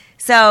away.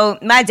 So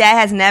my dad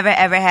has never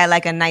ever had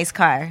like a nice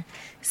car.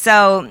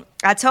 So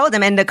I told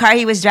him, and the car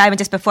he was driving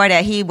just before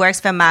that, he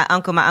works for my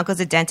uncle. My uncle's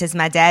a dentist.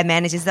 My dad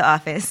manages the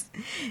office,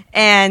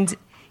 and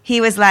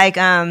he was like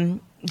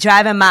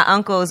driving my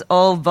uncle's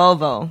old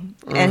Volvo,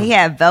 and he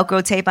had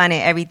Velcro tape on it,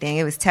 everything.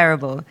 It was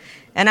terrible.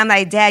 And I'm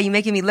like, Dad, you're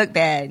making me look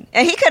bad.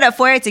 And he could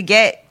afford to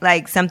get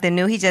like something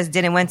new. He just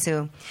didn't want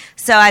to.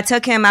 So I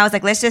took him. I was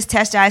like, let's just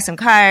test drive some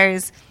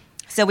cars.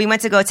 So we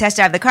went to go test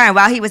drive the car. And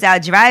while he was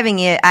out driving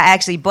it, I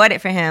actually bought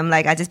it for him.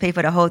 Like, I just paid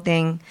for the whole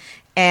thing.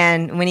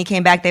 And when he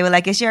came back, they were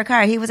like, it's your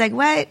car. He was like,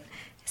 what?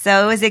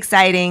 So it was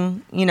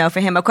exciting, you know, for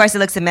him. Of course, it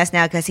looks a mess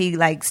now because he,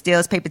 like,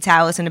 steals paper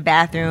towels from the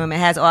bathroom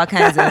and has all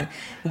kinds of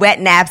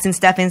wet naps and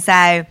stuff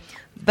inside.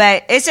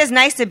 But it's just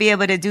nice to be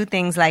able to do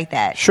things like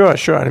that. Sure.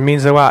 It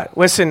means a lot.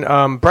 Listen,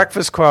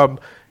 Breakfast Club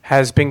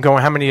has been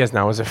going how many years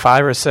now? Was it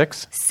 5 or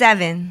 6?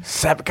 7.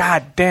 7.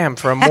 God damn,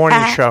 for a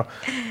morning show.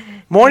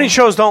 Morning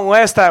shows don't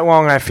last that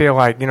long, I feel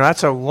like. You know,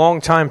 that's a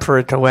long time for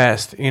it to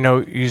last. You know,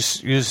 you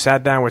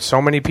sat down with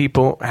so many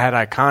people, had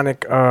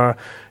iconic,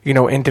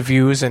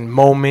 interviews and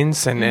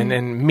moments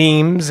and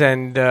memes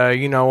and,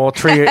 all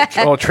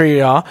three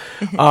of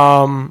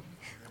y'all.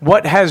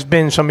 What has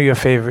been some of your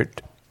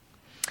favorite?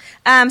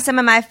 Some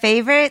of my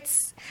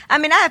favorites? I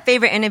mean, I have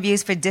favorite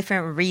interviews for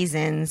different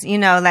reasons. You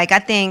know, like I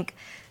think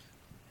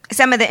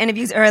some of the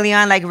interviews early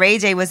on, like Ray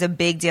J was a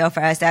big deal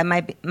for us. That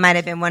might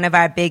have been one of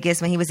our biggest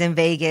when he was in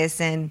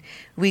Vegas, and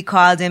we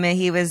called him and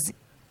he was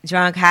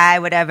drunk, high,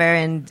 whatever,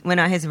 and went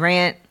on his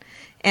rant.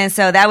 And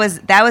so that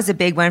was a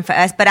big one for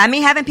us. But I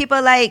mean, having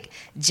people like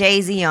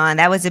Jay-Z on,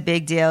 that was a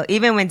big deal.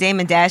 Even when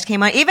Damon Dash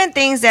came on, even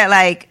things that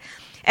like,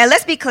 and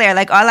let's be clear,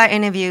 like all our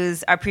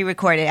interviews are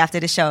pre-recorded after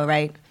the show,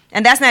 right?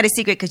 And that's not a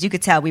secret because you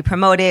could tell. We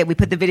promote it. We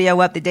put the video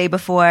up the day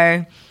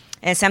before.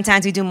 And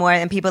sometimes we do more,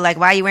 and people are like,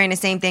 why are you wearing the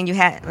same thing you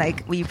had,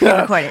 like, we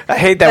pre-recorded? I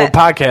hate that with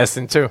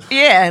podcasting, too.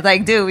 Yeah,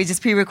 like, dude, we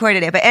just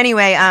pre-recorded it. But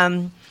anyway,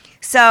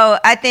 so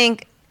I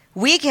think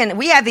we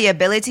have the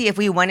ability, if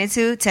we wanted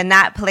to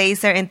not play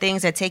certain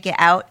things or take it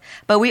out.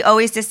 But we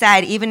always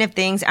decide, even if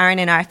things aren't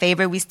in our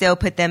favor, we still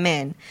put them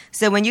in.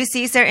 So when you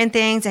see certain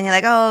things and you're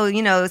like, oh,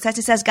 you know, such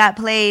and such got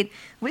played,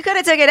 we could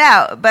have took it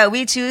out. But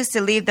we choose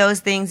to leave those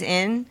things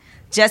in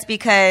just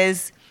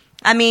because...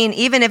 I mean,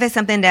 even if it's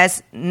something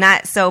that's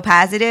not so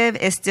positive,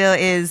 it still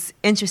is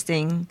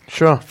interesting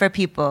for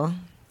people.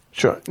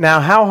 Sure.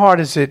 Now, how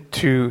hard is it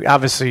to,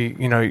 obviously,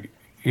 you know,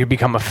 you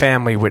become a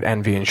family with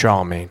Envy and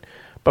Charlamagne,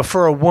 but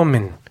for a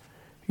woman,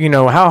 you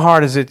know, how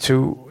hard is it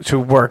to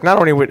work, not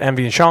only with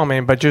Envy and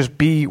Charlamagne, but just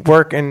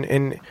work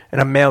in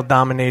a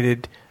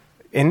male-dominated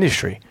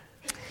industry?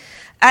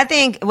 I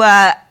think,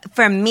 well,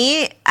 for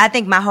me, I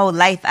think my whole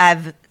life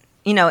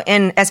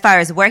as far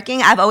as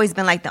working, I've always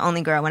been like the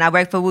only girl. When I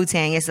worked for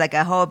Wu-Tang, it's like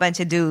a whole bunch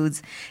of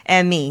dudes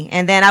and me.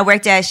 And then I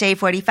worked at Shade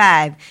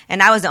 45,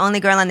 and I was the only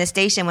girl on the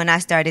station when I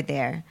started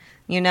there,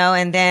 you know.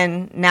 And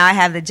then now I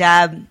have the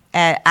job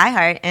at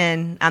iHeart,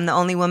 and I'm the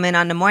only woman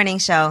on the morning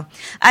show.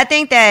 I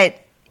think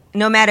that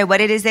no matter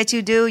what it is that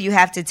you do, you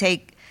have to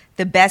take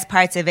the best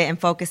parts of it and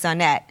focus on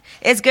that.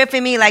 It's good for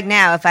me, like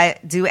now, if I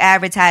do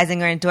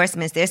advertising or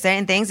endorsements, there's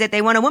certain things that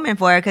they want a woman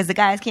for because the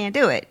guys can't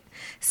do it.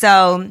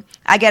 So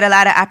I get a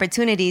lot of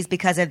opportunities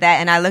because of that,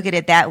 and I look at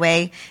it that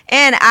way.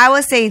 And I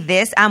will say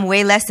this, I'm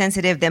way less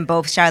sensitive than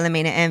both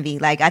Charlamagne and Envy.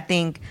 Like, I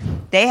think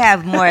they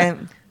have more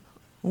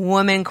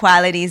woman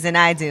qualities than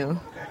I do.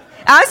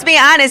 I'll just be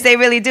honest, they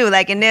really do.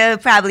 Like, and they'll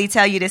probably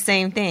tell you the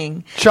same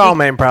thing.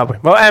 Charlamagne probably.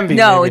 Well, Envy.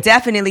 No, maybe.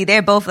 Definitely.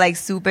 They're both like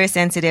super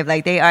sensitive.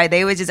 Like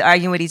they were just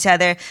arguing with each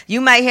other.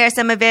 You might hear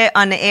some of it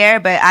on the air,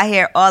 but I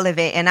hear all of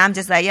it. And I'm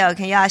just like, yo,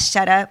 can y'all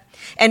shut up?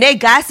 And they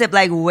gossip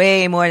like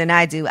way more than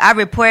I do. I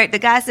report the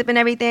gossip and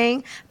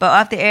everything, but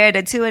off the air,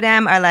 the two of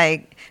them are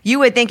like, you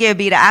would think it would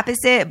be the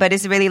opposite, but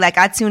it's really like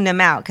I tune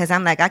them out because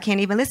I'm like, I can't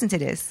even listen to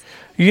this.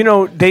 You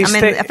know,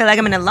 I feel like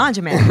I'm in a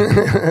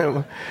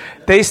laundromat.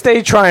 They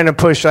stay trying to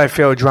push, I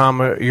feel,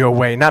 drama your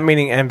way. Not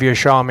meaning Envy or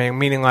Charlamagne,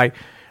 meaning like,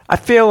 I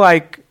feel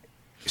like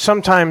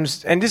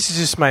sometimes, and this is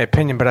just my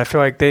opinion, but I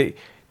feel like they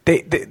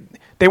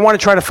want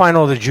to try to find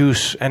all the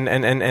juice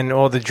and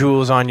all the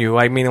jewels on you.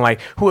 Like, meaning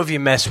like, who have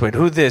you messed with?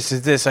 Who this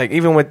is this? Like,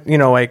 even with, you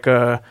know, like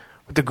with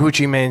the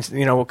Gucci Mane,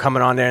 you know,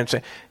 coming on there and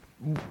say,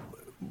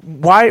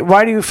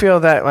 why do you feel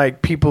that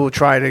like people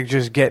try to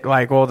just get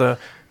like all the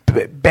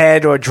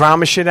bad or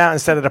drama shit out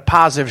instead of the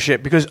positive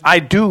shit? Because I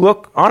do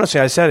look, honestly,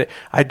 I said it,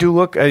 I do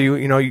look at you,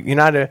 you know, you're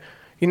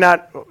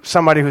not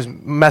somebody who's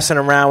messing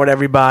around with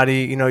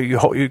everybody. You know,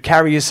 you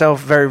carry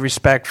yourself very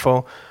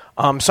respectful.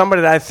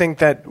 Somebody that I think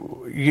that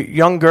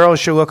young girls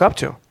should look up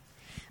to.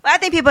 Well, I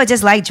think people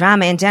just like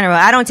drama in general.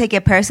 I don't take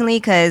it personally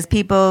because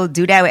people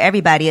do that with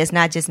everybody. It's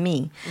not just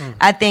me.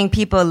 I think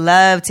people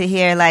love to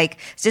hear, like,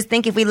 just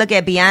think if we look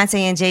at Beyonce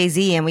and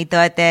Jay-Z and we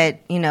thought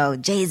that, you know,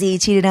 Jay-Z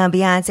cheated on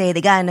Beyonce,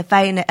 they got in a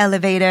fight in the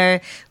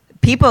elevator.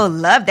 People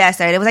loved that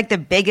story. It was like the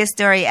biggest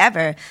story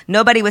ever.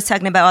 Nobody was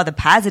talking about all the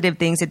positive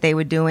things that they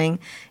were doing.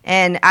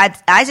 And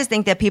I just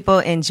think that people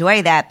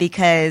enjoy that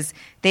because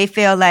they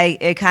feel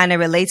like it kind of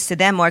relates to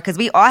them more because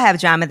we all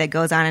have drama that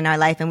goes on in our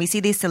life and we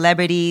see these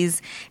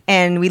celebrities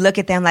and we look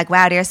at them like,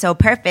 wow, they're so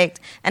perfect.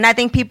 And I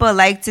think people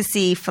like to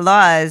see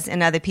flaws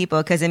in other people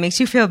because it makes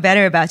you feel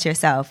better about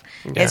yourself.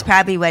 Yeah. It's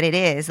probably what it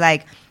is.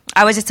 Like,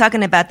 I was just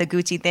talking about the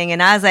Gucci thing,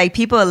 and I was like,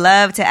 people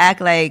love to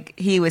act like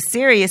he was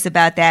serious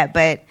about that.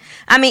 But,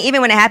 I mean, even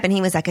when it happened,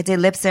 he was like, I did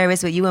lip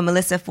service with you and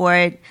Melissa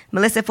Ford.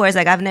 Melissa Ford's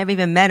like, I've never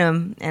even met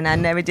him, and I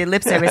never did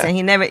lip service, and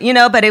he never, you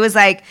know, but it was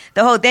like,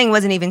 the whole thing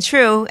wasn't even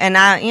true. And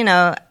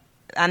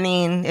I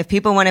mean, if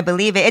people want to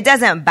believe it, it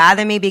doesn't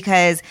bother me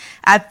because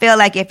I feel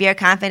like if you're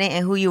confident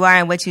in who you are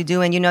and what you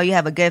do and you know you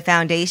have a good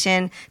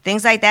foundation,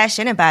 things like that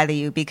shouldn't bother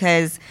you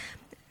because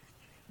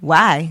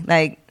why?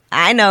 Like,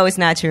 I know it's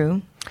not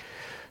true.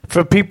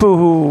 For people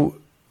who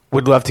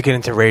would love to get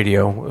into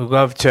radio, would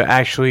love to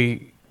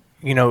actually,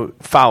 you know,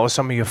 follow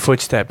some of your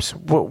footsteps,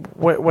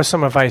 what's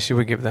some advice you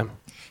would give them?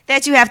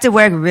 That you have to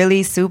work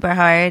really super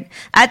hard.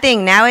 I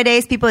think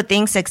nowadays people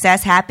think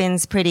success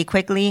happens pretty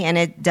quickly, and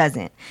it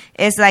doesn't.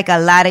 It's like a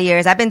lot of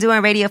years. I've been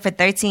doing radio for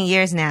 13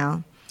 years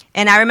now.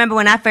 And I remember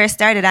when I first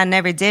started, I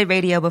never did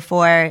radio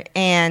before,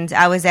 and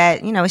I was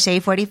at, you know,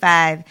 Shade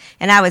 45,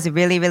 and I was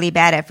really, really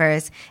bad at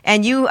first.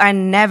 And you are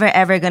never,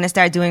 ever going to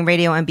start doing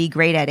radio and be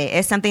great at it.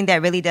 It's something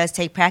that really does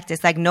take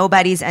practice. Like,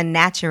 nobody's a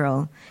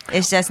natural.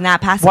 It's just not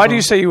possible. Why do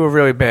you say you were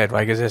really bad?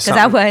 Like, is there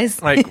something? Because I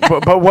was. Like,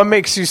 but what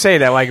makes you say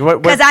that? Like,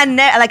 what? Because I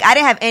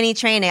didn't have any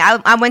training.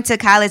 I went to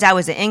college. I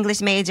was an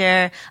English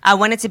major. I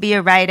wanted to be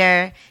a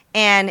writer.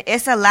 And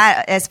it's a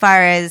lot as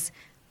far as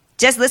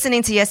just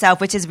listening to yourself,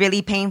 which is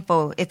really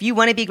painful. If you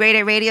want to be great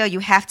at radio, you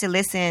have to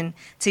listen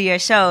to your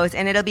shows,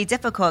 and it'll be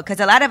difficult because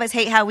a lot of us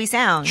hate how we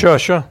sound. Sure.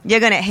 You're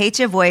going to hate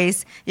your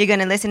voice. You're going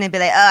to listen and be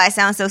like, oh, I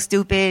sound so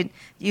stupid.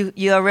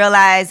 You'll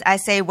realize I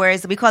say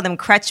words, we call them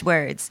crutch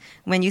words,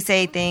 when you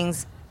say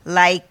things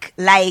like,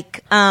 you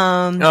know what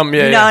I'm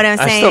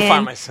saying? I still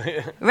find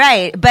myself.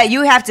 Right, but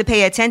you have to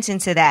pay attention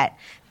to that.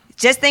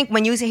 Just think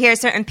when you hear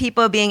certain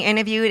people being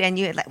interviewed and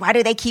you're like, why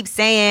do they keep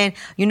saying,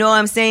 you know what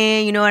I'm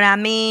saying, you know what I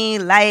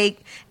mean,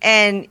 like,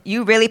 and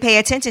you really pay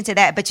attention to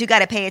that, but you got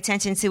to pay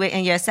attention to it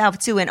in yourself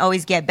too and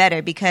always get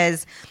better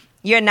because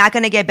you're not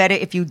going to get better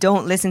if you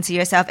don't listen to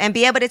yourself and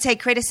be able to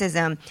take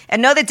criticism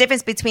and know the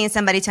difference between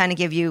somebody trying to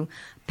give you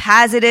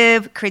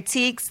positive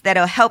critiques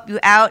that'll help you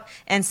out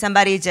and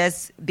somebody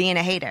just being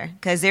a hater,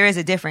 because there is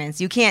a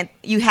difference.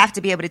 You have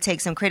to be able to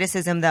take some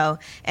criticism though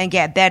and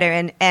get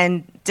better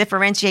and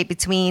differentiate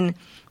between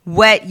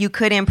what you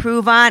could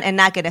improve on and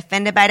not get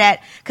offended by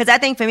that. Because I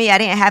think for me, I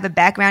didn't have a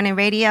background in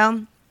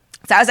radio,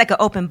 so I was like an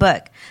open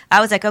book.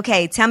 I was like,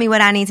 okay, tell me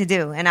what I need to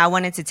do, and I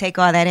wanted to take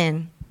all that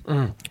in.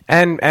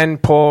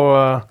 And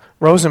Paul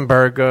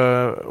Rosenberg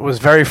was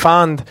very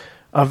fond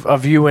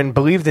of you and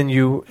believed in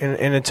you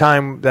in a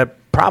time that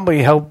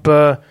probably helped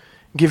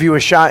give you a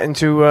shot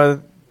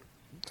into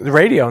the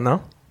radio,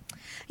 no?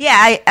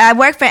 Yeah, I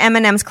worked for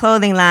Eminem's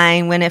clothing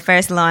line when it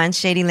first launched,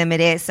 Shady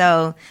Limited.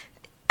 So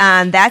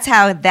that's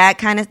how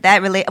that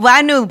relate. Well,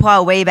 I knew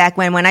Paul way back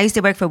when I used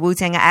to work for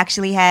Wu-Tang. I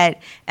actually had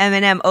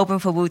Eminem open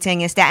for Wu-Tang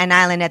in Staten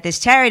Island at this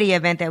charity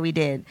event that we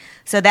did.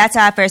 So that's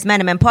how I first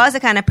met him. And Paul's the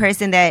kind of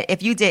person that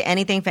if you did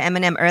anything for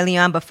Eminem early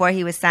on before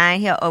he was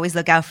signed, he'll always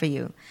look out for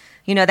you.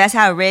 You know, that's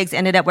how Riggs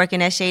ended up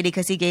working at Shady,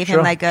 because he gave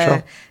him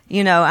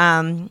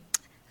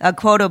a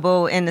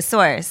quotable in the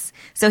source.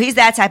 So he's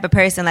that type of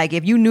person. Like,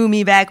 if you knew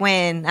me back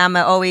when, I'm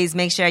going to always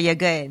make sure you're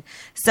good.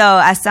 So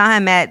I saw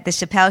him at the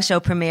Chappelle Show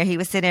premiere. He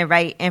was sitting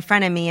right in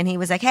front of me, and he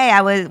was like, hey,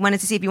 wanted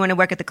to see if you want to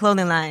work at the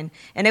clothing line.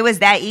 And it was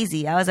that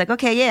easy. I was like,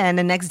 okay, yeah. And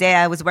the next day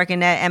I was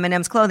working at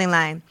Eminem's clothing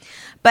line.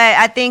 But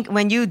I think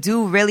when you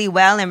do really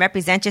well and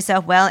represent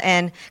yourself well,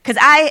 and because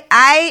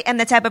I am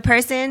the type of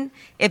person,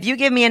 if you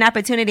give me an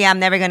opportunity, I'm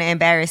never going to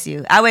embarrass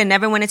you. I would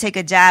never want to take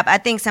a job. I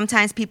think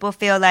sometimes people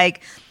feel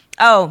like,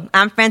 oh,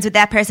 I'm friends with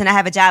that person, I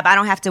have a job, I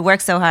don't have to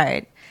work so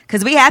hard.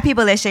 Because we have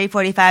people at Shade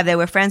 45 that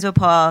were friends with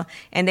Paul,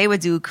 and they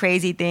would do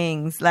crazy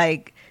things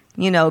like,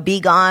 be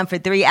gone for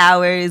 3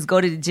 hours, go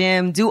to the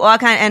gym, do all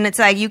kind. And it's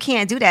like, you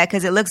can't do that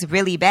because it looks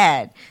really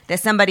bad that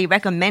somebody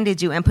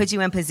recommended you and put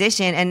you in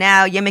position, and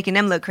now you're making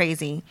them look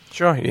crazy.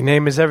 Sure, your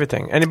name is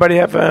everything. Anybody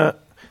have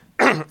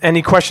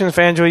any questions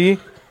for Angela Yee?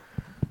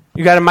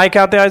 You got a mic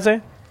out there,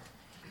 Isaiah?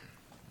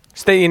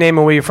 State your name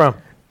and where you're from.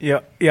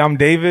 Yeah, I'm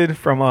David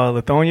from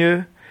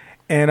Lithonia,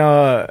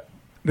 and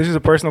this is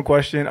a personal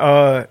question.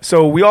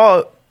 So we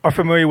all are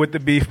familiar with the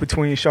beef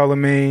between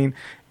Charlamagne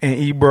and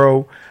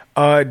Ebro.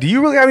 Do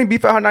you really have any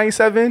beef at Hot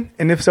 97?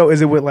 And if so,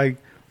 is it with like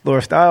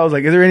Laura Styles?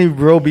 Like, is there any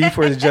real beef,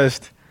 or is it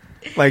just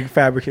like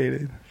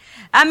fabricated?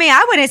 I mean,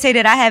 I wouldn't say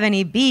that I have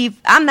any beef.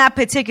 I'm not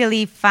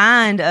particularly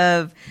fond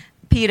of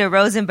Peter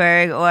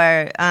Rosenberg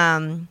or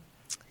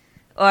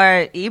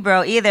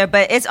Ebro either,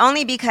 but it's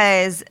only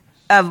because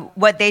of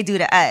what they do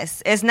to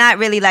us. It's not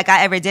really like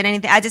I ever did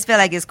anything. I just feel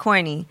like it's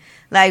corny.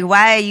 Like,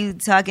 why are you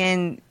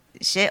talking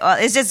shit?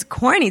 It's just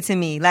corny to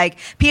me. Like,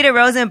 Peter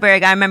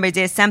Rosenberg, I remember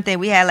did something.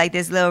 We had like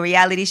this little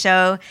reality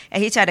show,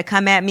 and he tried to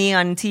come at me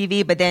on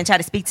TV, but then tried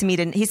to speak to me.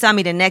 He saw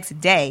me the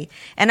next day,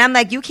 and I'm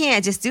like, you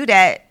can't just do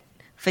that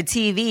for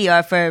TV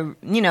or for,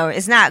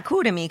 it's not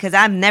cool to me because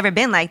I've never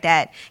been like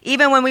that.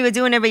 Even when we were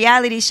doing a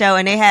reality show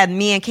and they had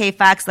me and Kay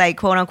Fox like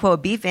quote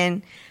unquote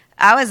beefing,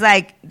 I was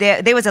like,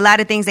 there was a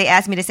lot of things they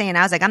asked me to say, and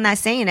I was like, I'm not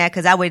saying that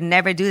because I would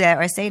never do that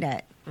or say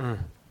that.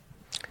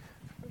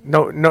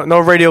 No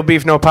radio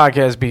beef, no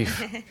podcast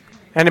beef.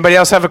 Anybody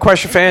else have a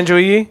question for Angela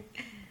Yee?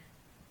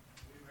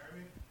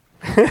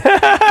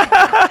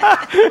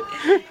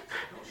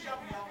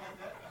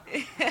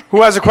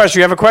 Who has a question?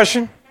 You have a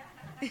question?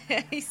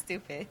 He's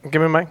stupid. Give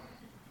me a mic.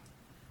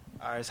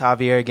 All right, it's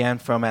Javier again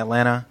from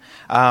Atlanta.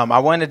 I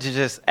wanted to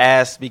just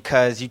ask,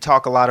 because you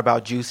talk a lot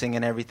about juicing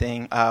and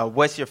everything,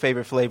 what's your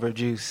favorite flavor of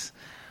juice?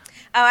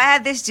 Oh, I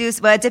have this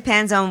juice, but it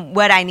depends on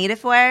what I need it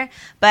for.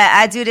 But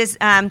I do this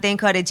thing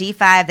called a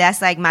G5.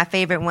 That's like my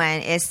favorite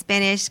one. It's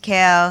spinach,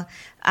 kale,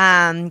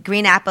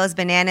 green apples,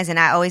 bananas, and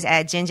I always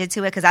add ginger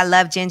to it because I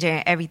love ginger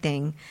and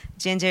everything.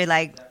 Ginger's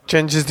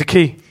the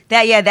key.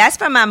 That's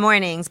for my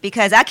mornings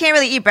because I can't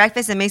really eat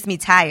breakfast. It makes me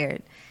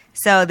tired.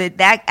 So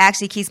that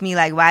actually keeps me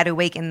like wide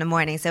awake in the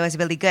morning. So it's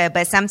really good.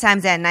 But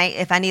sometimes at night,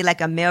 if I need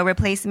like a meal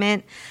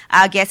replacement,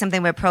 I'll get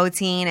something with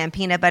protein and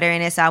peanut butter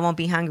in it so I won't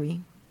be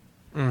hungry.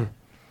 Right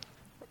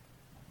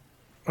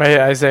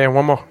here, Isaiah.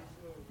 One more.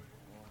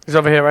 He's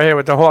over here, right here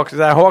with the Hawks. Is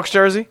that a Hawks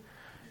jersey?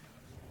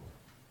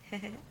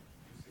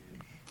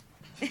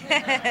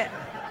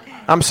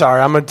 I'm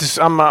sorry. I'm an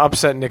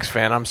upset Knicks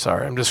fan. I'm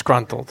sorry. I'm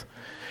disgruntled.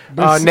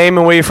 Name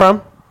and where you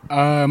from?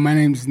 My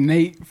name's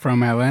Nate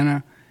from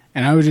Atlanta.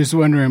 And I was just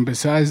wondering,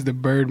 besides the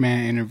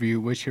Birdman interview,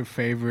 what's your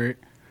favorite,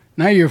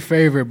 not your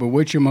favorite, but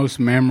what's your most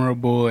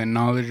memorable and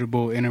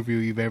knowledgeable interview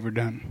you've ever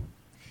done?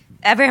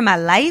 Ever in my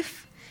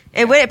life?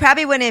 It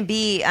probably wouldn't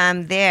be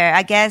there.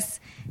 I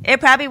guess it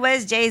probably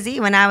was Jay-Z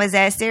when I was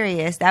at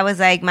Sirius. That was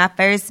like my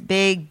first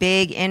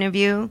big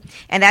interview.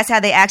 And that's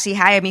how they actually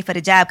hired me for the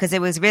job because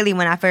it was really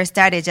when I first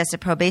started, just a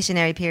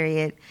probationary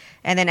period.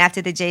 And then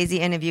after the Jay-Z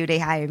interview, they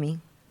hired me.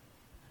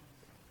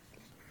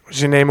 What's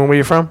your name and where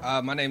you from?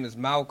 My name is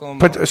Malcolm.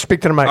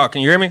 Speak to the mic. Oh,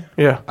 can you hear me?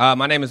 Yeah.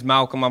 My name is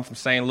Malcolm. I'm from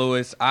St.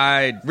 Louis.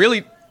 I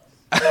really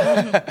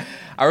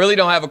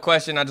don't have a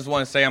question. I just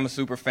want to say I'm a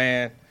super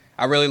fan.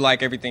 I really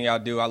like everything y'all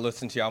do. I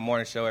listen to y'all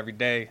morning show every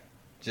day.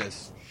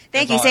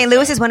 Thank you. St.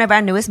 Louis is one of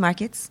our newest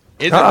markets.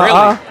 Is it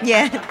really?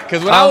 Yeah.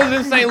 Because when I was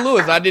in St.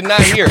 Louis, I did not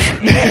hear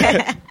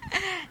it.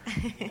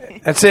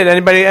 That's it.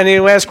 Anybody? Any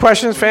last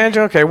questions for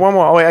Angela? Okay, one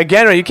more. Oh, wait,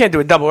 again, or you can't do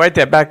a double. Right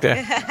there, back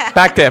there.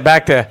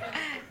 back there.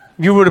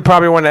 You would have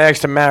probably wanted to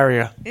ask to marry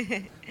her.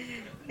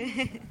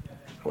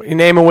 Your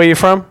name and where you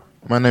from?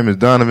 My name is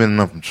Donovan,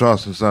 and I'm from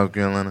Charleston, South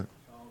Carolina.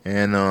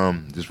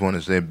 And just want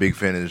to say, big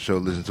fan of the show,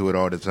 listen to it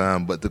all the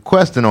time. But the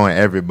question on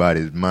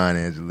everybody's mind,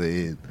 Angela,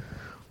 is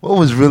what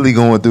was really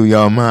going through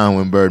y'all mind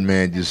when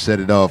Birdman just set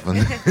it off? I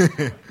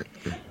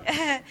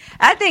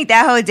think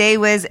that whole day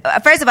was,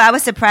 first of all, I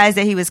was surprised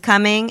that he was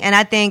coming. And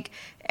I think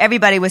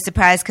everybody was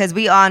surprised because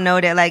we all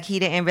know that like he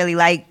didn't really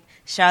like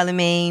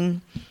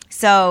Charlamagne.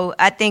 So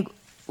I think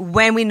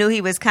when we knew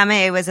he was coming,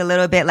 it was a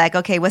little bit like,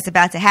 okay, what's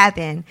about to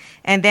happen?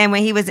 And then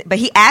but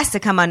he asked to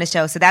come on the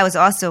show, so that was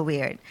also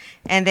weird.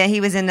 And then he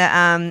was in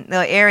the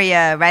little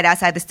area right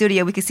outside the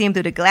studio. We could see him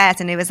through the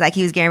glass, and it was like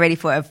he was getting ready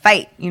for a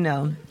fight,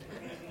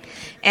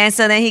 And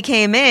so then he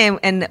came in,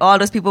 and all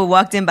those people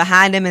walked in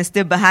behind him and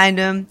stood behind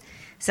him.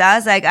 So I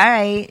was like, all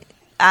right.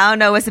 I don't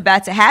know what's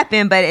about to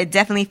happen, but it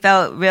definitely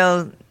felt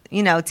real,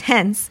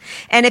 tense.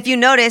 And if you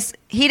notice,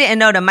 he didn't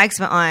know the mics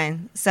were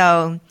on.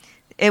 So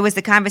it was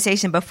the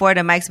conversation before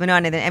the mics went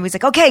on, and then everybody's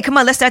like, okay, come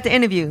on, let's start the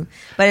interview.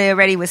 But it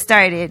already was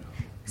started.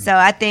 So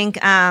I think,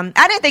 I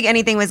didn't think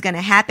anything was going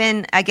to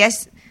happen. I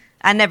guess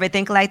I never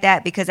think like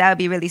that because that would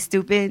be really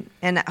stupid.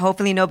 And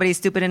hopefully nobody's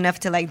stupid enough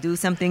to like do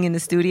something in the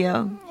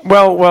studio.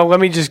 Well, let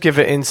me just give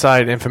it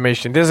inside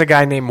information. There's a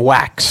guy named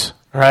Wax,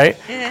 right?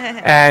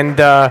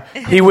 And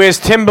he wears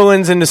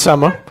Timberlands in the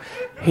summer.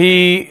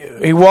 He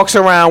walks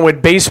around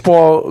with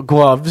baseball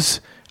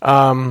gloves.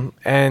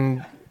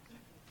 And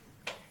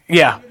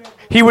yeah,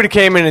 he would have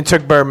came in and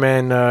took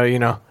Birdman,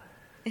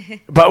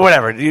 But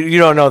whatever, you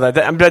don't know that.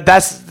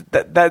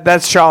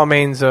 That's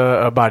Charlemagne's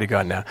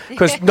bodyguard now,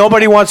 because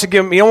nobody wants to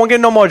give him. You don't want to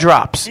get no more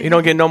drops. You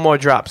don't get no more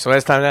drops. So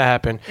last time that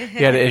happened,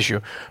 he had an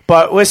issue.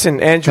 But listen,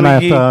 Angela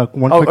Yee.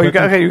 You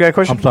got a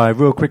question? I'm sorry,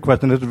 real quick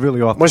question. This is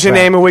really off. What's your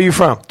name and where you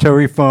from?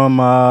 Terry from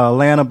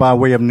Atlanta by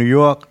way of New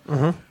York.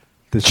 Mm-hmm.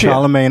 Did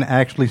Charlemagne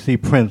actually see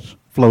Prince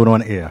float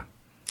on air?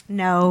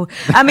 No,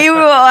 I mean we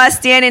were all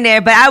standing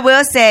there, but I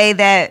will say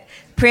that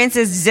Prince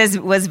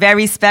was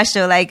very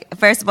special. Like,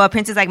 first of all,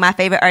 Prince is like my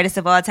favorite artist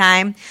of all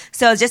time.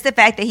 So just the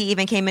fact that he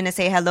even came in to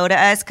say hello to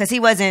us, because he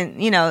wasn't,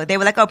 they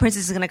were like, oh, Prince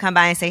is going to come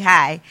by and say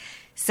hi.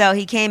 So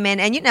he came in,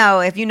 and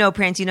if you know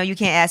Prince, you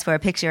can't ask for a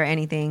picture or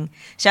anything.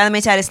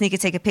 Charlemagne tried to sneak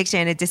and take a picture,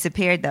 and it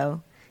disappeared,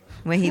 though,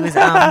 when he was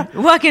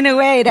walking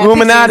away. That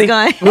Illuminati.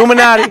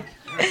 Illuminati.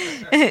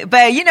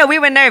 But, we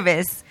were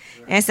nervous.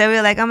 And so we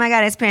were like, oh, my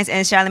God, it's Prince.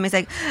 And Charlemagne's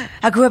like,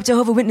 I grew up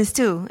Jehovah's Witness,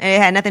 too. And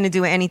it had nothing to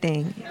do with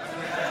anything.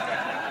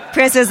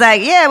 Prince was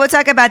like, yeah, we'll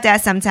talk about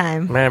that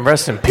sometime. Man,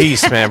 rest in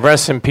peace, man.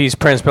 Rest in peace,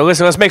 Prince. But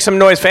listen, let's make some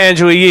noise for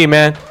Angela Yee,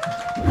 man.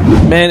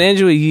 Man,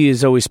 Angela Yee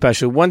is always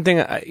special. One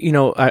thing,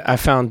 I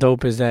found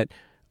dope is that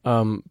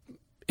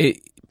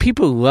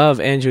people love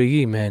Angela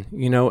Yee, man,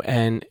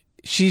 and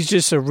she's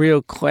just a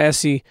real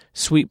classy,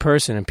 sweet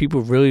person, and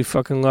people really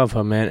fucking love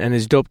her, man. And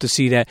it's dope to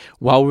see that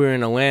while we were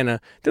in Atlanta,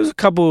 there was a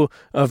couple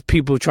of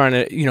people trying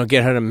to,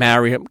 get her to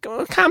marry him.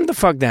 Calm the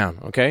fuck down,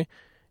 okay?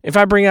 If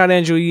I bring out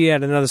Angela Yee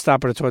at another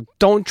stop at the tour,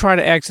 don't try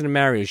to ask her to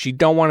marry her. She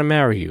don't want to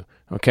marry you,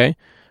 okay?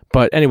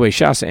 But anyway,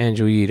 shouts to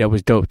Angela Yee. That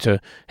was dope to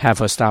have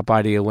her stop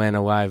by the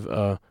Atlanta Live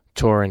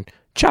tour and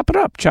chop it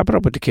up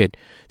with the kid.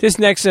 This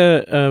next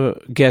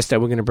guest that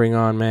we're going to bring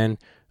on, man,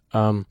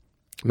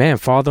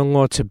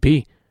 father-in-law to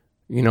be,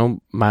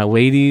 my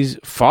lady's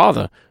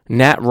father,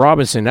 Nat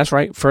Robinson. That's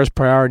right, First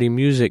Priority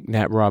Music,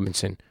 Nat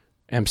Robinson.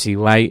 MC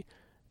Light,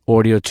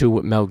 Audio 2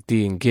 with Melk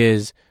D and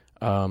Giz.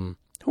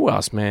 Who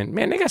else, man?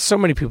 Man, they got so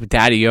many people.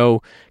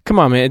 Daddy-O. Come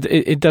on, man.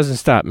 It doesn't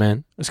stop,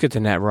 man. Let's get to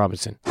Nat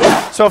Robinson.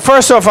 So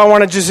first off, I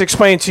want to just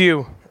explain to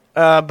you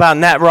about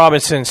Nat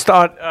Robinson.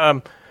 Started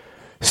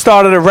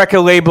a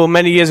record label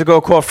many years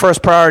ago called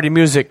First Priority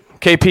Music.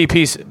 KP,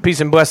 peace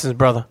and blessings,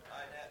 brother.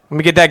 Let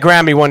me get that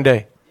Grammy one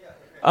day.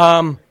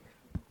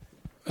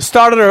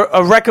 Started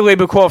a record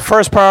label called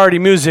First Priority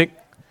Music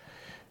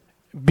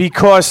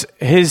because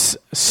his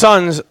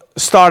sons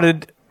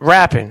started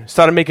rapping,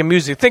 started making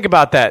music. Think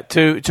about that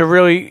to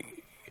really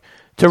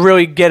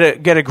get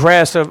a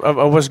grasp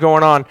of what's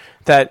going on.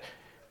 That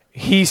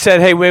he said,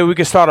 hey, maybe we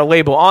could start a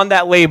label. On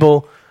that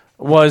label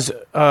was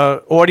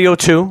Audio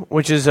 2,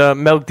 which is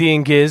Melk D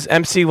and Giz,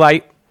 MC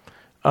Light.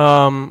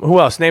 Who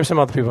else? Name some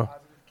other people.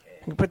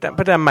 Put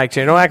that mic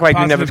here. Don't act like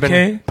you've never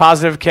been.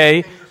 Positive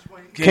K.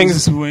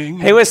 King's Swing.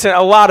 Hey, listen,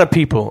 a lot of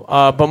people.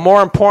 But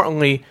more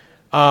importantly,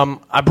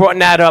 I brought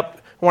Nat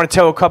up. I want to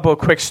tell a couple of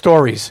quick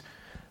stories.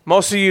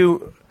 Most of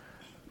you,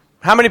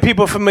 how many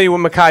people are familiar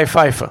with Mekhi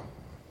Phifer?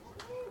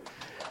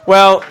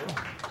 Well,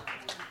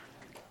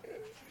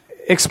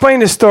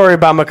 explain the story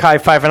about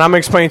Mekhi Phifer, and I'm going to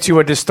explain to you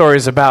what this story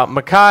is about.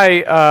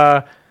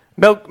 Mekhi,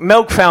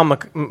 Melk found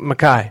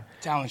Mekhi.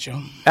 Talent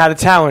show. At a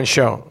talent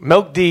show.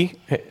 Melk D,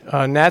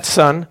 Nat's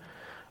son,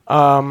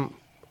 found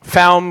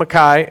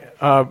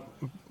Mekhi,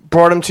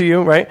 brought him to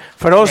you, right?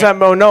 For those that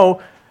don't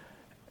know,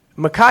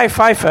 Mekhi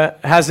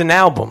Phifer has an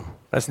album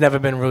that's never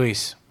been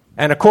released.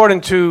 And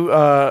according to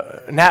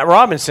Nat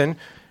Robinson,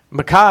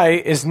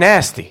 Mekhi is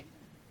nasty.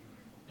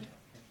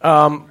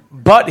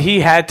 But he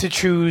had to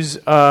choose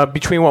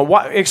between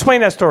what?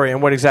 Explain that story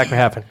and what exactly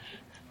happened.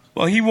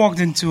 Well, he walked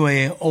into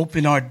an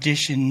open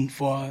audition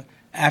for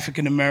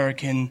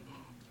African-American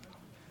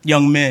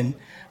young men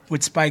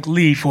with Spike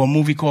Lee for a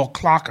movie called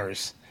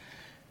Clockers.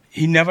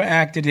 He never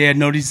acted. He had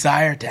no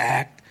desire to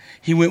act.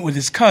 He went with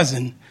his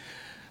cousin.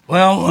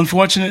 Well,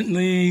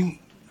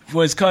 unfortunately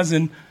for his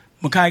cousin,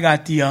 Mekhi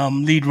got the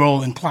lead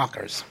role in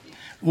Clockers.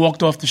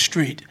 Walked off the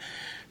street.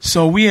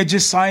 So we had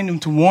just signed him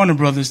to Warner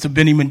Brothers, to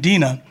Benny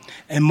Medina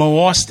and Mo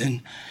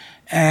Austin.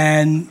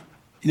 And,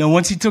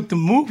 once he took the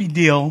movie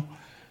deal,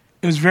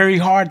 it was very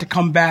hard to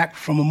come back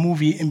from a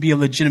movie and be a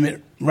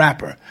legitimate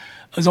rapper.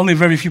 There's only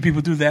very few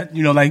people do that.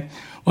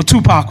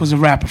 Tupac was a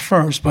rapper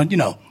first, but, So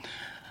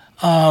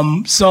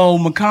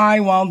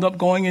Mekhi wound up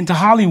going into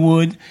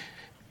Hollywood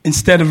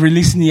instead of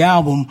releasing the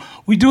album,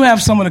 we do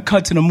have some of the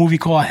cuts in a movie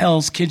called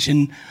Hell's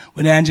Kitchen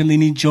with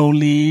Angelina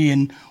Jolie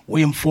and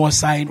William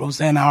Forsythe,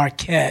 Rosanna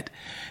Arquette,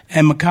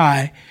 and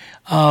Mackay.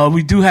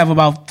 We do have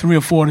about 3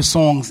 or 4 of the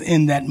songs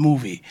in that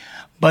movie.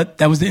 But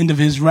that was the end of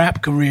his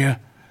rap career.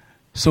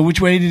 So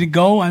which way did it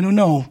go? I don't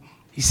know.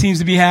 He seems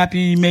to be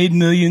happy. He made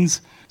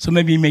millions. So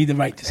maybe he made the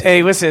right decision.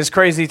 Hey, listen, it's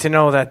crazy to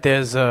know that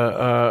there's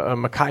a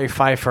Mackay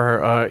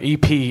Pfeiffer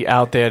EP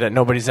out there that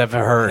nobody's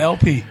ever heard.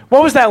 LP.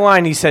 What was that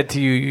line he said to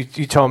you?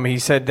 You told me. He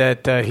said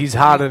that he's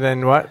hotter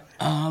than what?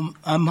 I'm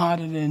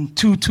hotter than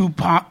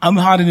Tupac. I'm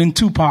hotter than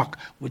Tupac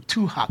with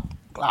 2 hot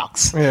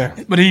Glocks.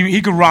 Yeah. But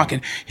he could rock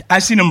it. I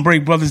seen him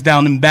break brothers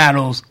down in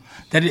battles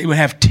that it would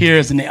have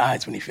tears in their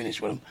eyes when he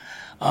finished with them.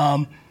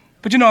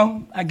 But,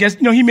 I guess,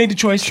 he made the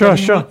choice. Sure.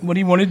 What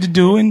he wanted to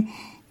do, and,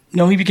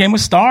 he became a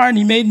star and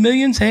he made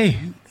millions. Hey,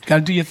 got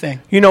to do your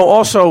thing.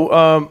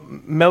 Also,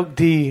 Milk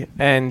D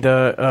and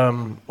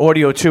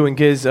Audio 2 and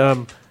Giz,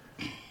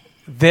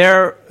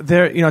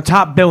 they're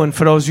Top Billin',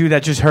 for those of you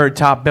that just heard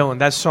Top Billin',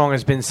 that song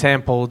has been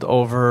sampled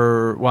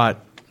over,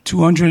 what?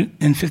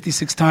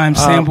 256 times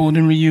sampled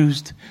and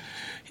reused.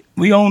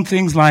 We own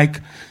things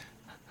like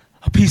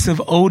a piece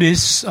of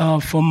Otis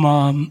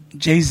from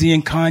Jay-Z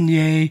and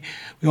Kanye.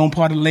 We own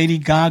part of Lady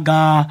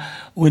Gaga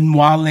with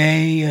Wale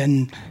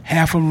and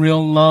half of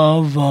Real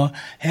Love,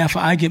 half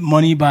of I Get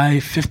Money by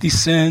 50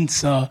 Cent,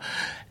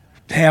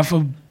 half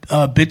of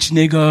Bitch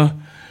Nigga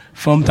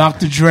from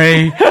Dr.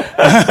 Dre.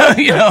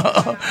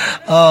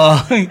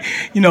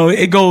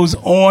 It goes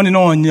on and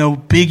on.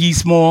 Biggie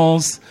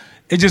Smalls.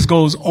 It just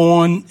goes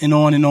on and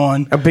on and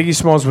on. Biggie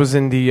Smalls was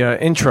in the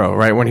intro,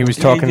 right, when he was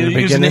talking in the beginning?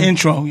 He was in the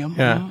intro,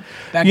 yeah.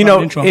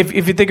 Intro.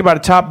 If you think about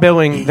it, Top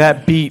Billing,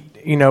 that beat,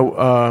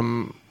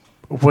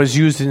 was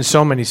used in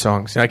so many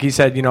songs. Like he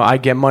said, I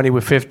Get Money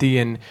with 50,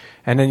 and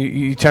then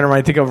you turn around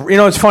and think of,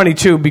 it's funny,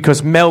 too,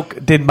 because Milk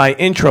did my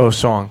intro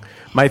song.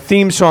 My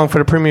theme song for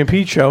the Premium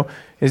Pete Show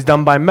is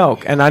done by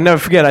Milk. And I never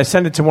forget, I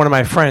sent it to one of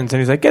my friends, and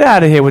he's like, get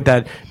out of here with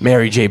that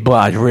Mary J.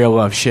 Blige, Real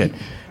Love shit.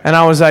 And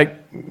I was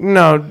like,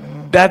 no,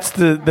 that's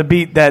the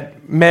beat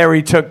that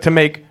Mary took to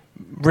make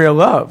Real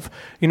Love.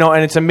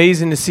 And it's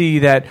amazing to see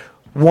that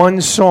one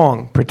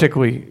song,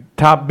 particularly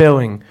Top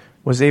Billing,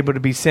 was able to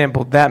be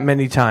sampled that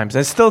many times.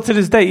 And still to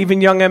this day,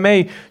 even Young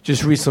M.A.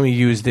 just recently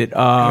used it.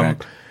 I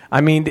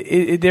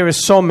mean, there are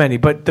so many,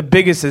 but the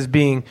biggest is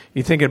being,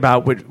 you're thinking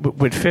about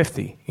with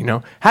 50,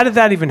 How did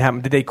that even happen?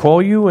 Did they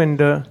call you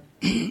and...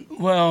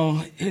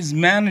 Well, his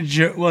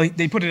manager,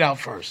 they put it out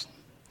first.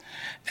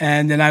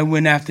 And then I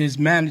went after his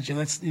manager.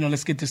 Let's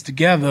get this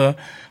together.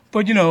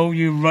 But,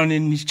 you're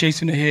running, he's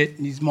chasing a hit,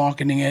 and he's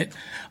marketing it.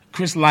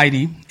 Chris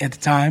Lighty at the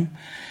time.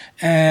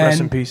 And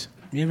rest in peace.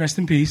 Yeah, rest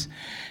in peace.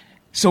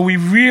 So we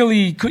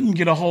really couldn't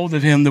get a hold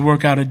of him to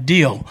work out a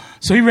deal.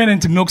 So he ran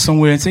into Milk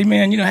somewhere and said,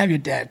 man, have your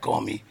dad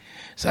call me.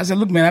 So I said,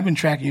 look, man, I've been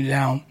tracking you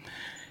down.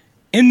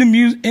 In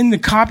the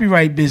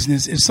copyright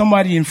business, if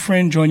somebody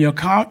infringe on your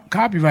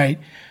copyright,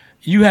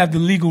 you have the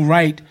legal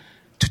right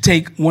to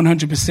take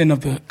 100%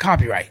 of the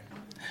copyright.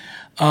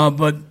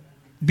 But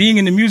being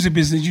in the music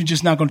business, you're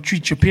just not going to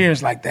treat your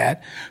peers like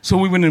that. So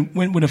we went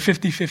with a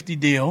 50-50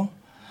 deal.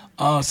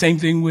 Same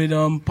thing with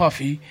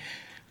Puffy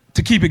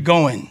to keep it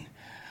going.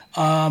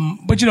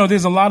 But,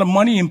 there's a lot of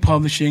money in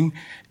publishing,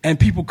 and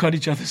people cut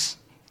each other's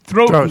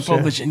throat in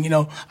publishing.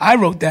 Yeah. I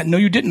wrote that. No,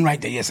 you didn't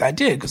write that. Yes, I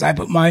did, because I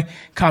put my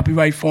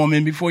copyright form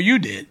in before you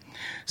did.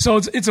 So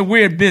it's a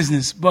weird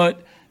business,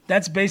 but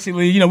that's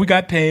basically, we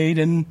got paid,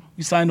 and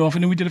we signed off,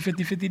 and then we did a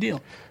 50-50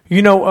 deal.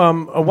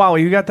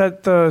 Wally, you got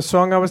that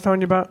song I was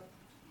telling you about?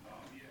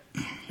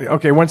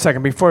 Okay, 1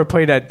 second. Before I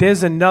play that,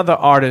 there's another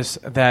artist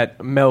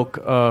that Milk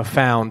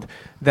found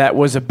that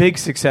was a big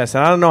success.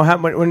 And I don't know how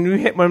much,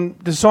 when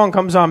the song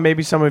comes on,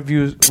 maybe some of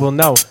you will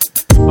know.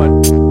 But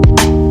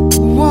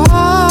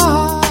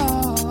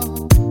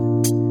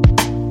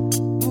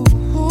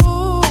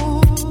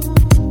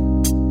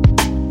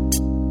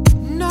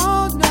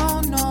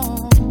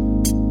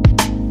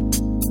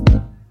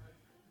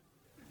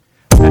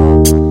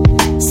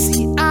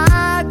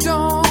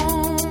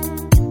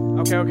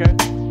Okay.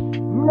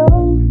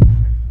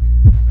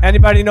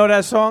 Anybody know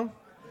that song?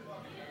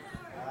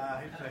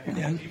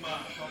 Yeah.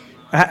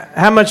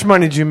 How much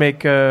money did you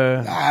make?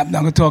 I'm not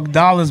gonna talk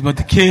dollars, but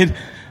the kid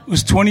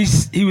was 20.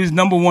 He was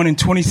number one in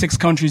 26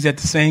 countries at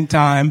the same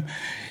time.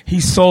 He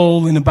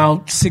sold in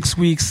about 6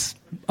 weeks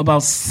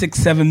about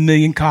 6-7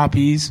 million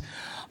copies.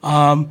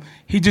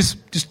 He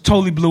just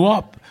totally blew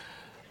up.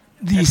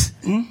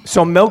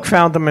 So Milk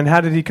found him, and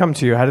how did he come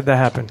to you? How did that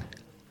happen?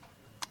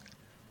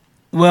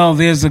 Well,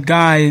 there's a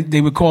guy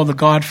they would call the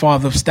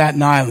Godfather of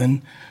Staten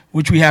Island,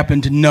 which we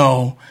happen to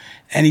know,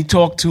 and he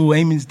talked to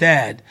Eamon's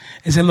dad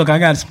and said, look, I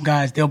got some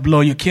guys, they'll blow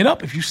your kid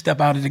up if you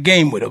step out of the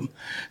game with them.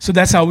 So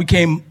that's how we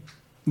came up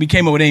with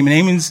Eamon.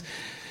 Eamon's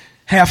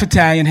half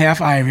Italian, half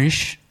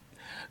Irish,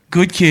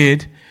 good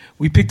kid.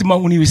 We picked him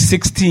up when he was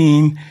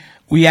 16.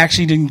 We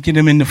actually didn't get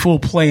him into full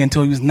play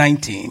until he was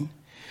 19.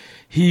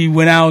 He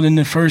went out in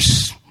the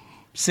first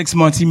 6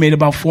 months, he made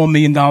about $4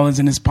 million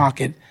in his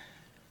pocket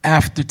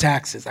after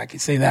taxes, I can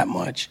say that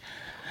much.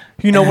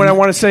 You know, what I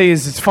want to say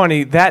is it's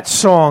funny. That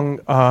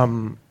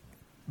song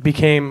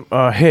became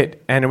a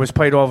hit, and it was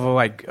played all over,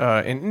 like,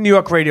 in New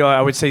York radio,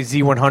 I would say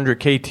Z100,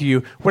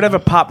 KTU, whatever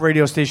pop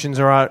radio stations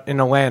are out in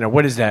Atlanta.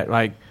 What is that?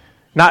 Like,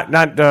 not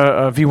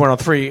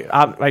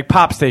V103, like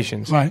pop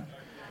stations. Right.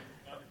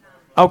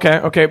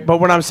 Okay. But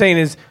what I'm saying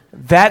is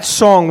that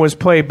song was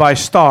played by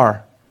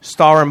Star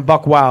and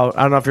Buck Wild.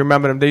 I don't know if you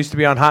remember them. They used to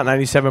be on Hot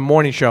 97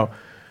 morning show.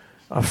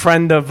 A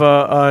friend of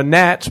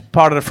Nat's,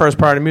 part of the first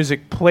part of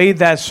music, played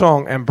that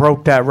song and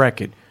broke that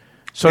record.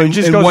 So it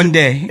just goes one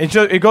day.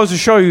 It goes to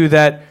show you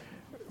that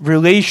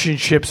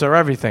relationships are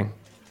everything.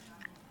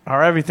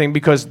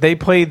 Because they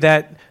played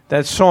that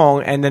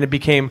song and then it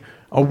became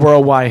a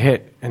worldwide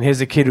hit. And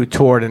here's a kid who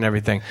toured and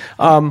everything.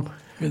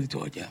 Really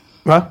toured, yeah.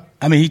 What?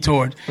 I mean, he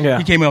toured. Yeah.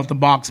 He came out the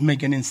box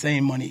making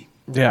insane money.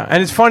 Yeah,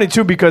 and it's funny,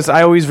 too, because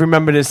I always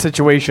remember this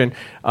situation.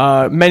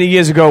 Many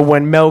years ago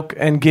when Milk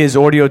and Giz,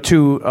 Audio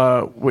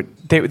 2,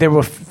 they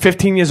were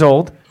 15 years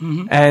old,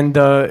 and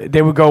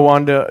they would go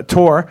on the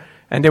tour,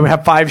 and they would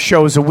have 5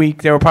 shows a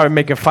week. They were probably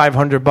making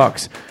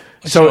 $500.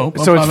 So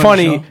it's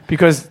funny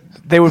because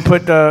they would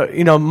put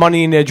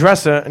money in their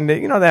dresser, and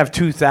they have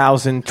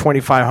 $2,000,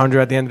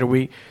 $2,500 at the end of the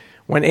week.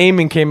 When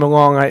Eamon came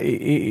along,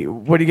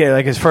 what did he get?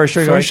 Like his first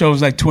show? First show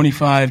was like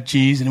 25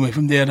 G's, and it went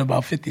from there to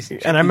about 50.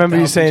 And I remember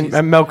you saying,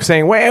 and Milk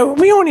saying, "Well,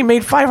 we only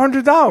made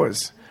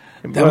 $500."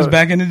 That was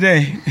back in the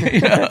day.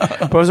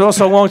 But it was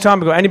also a long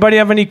time ago. Anybody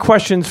have any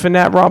questions for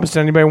Nat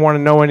Robinson? Anybody want to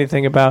know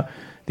anything about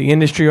the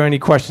industry or any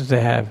questions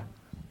they have?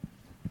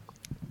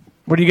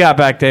 What do you got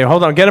back there?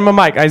 Hold on, get him a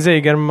mic,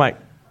 Isaiah. Get him a mic.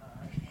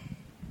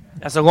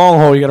 That's a long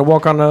haul. You got to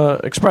walk on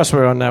the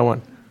expressway on that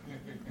one.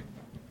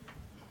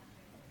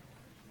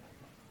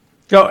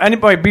 Yo,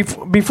 anybody,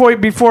 before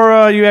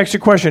you ask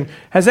your question,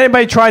 has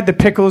anybody tried the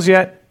pickles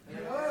yet?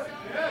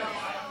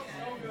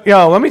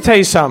 Yo, let me tell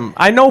you something.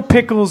 I know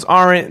pickles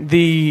aren't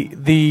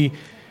the.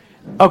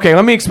 Okay,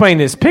 let me explain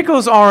this.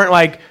 Pickles aren't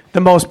like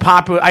the most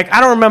popular. Like,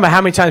 I don't remember how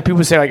many times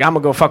people say like, "I'm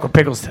gonna go fuck with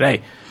pickles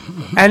today,"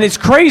 and it's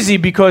crazy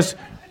because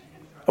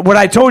what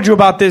I told you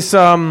about this.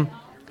 What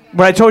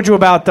I told you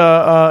about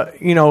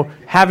the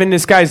having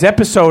this guy's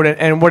episode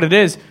and what it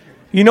is.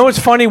 You know, it's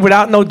funny.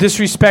 Without no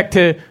disrespect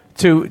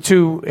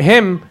to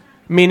him,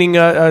 meaning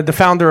the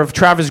founder of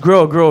Travis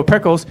Grill of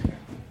Pickles,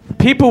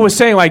 people were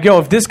saying like, yo,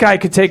 if this guy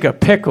could take a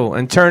pickle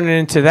and turn it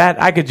into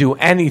that, I could do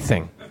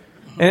anything.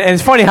 And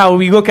it's funny how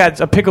we look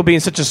at a pickle being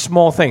such a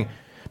small thing.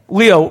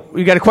 Leo,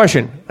 you got a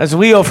question? That's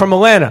Leo from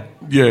Atlanta.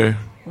 Yeah.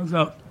 What's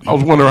up? I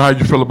was wondering how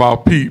you feel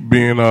about Pete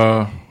being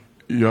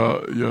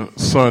your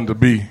son to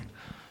be.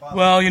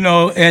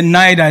 Well, at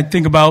night I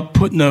think about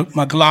putting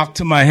my Glock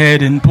to my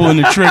head and pulling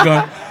the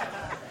trigger.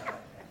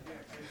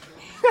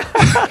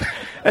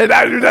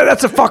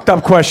 That's a fucked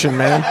up question,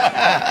 man.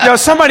 Yo,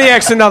 somebody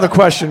asked another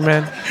question,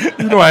 man.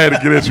 You know I had to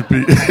get at you,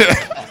 Pete.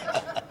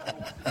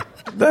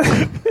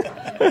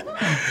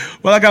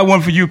 Well, I got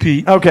one for you,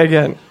 Pete. Okay,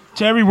 again.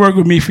 Terry worked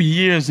with me for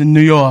years in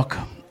New York.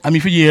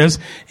 For years.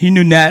 He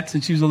knew Nat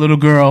since she was a little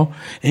girl.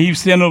 And he was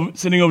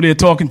sitting over there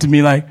talking to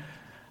me like,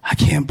 I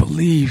can't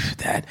believe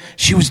that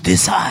she was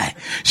this high.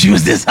 She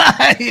was this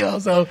high.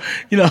 So,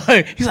 he's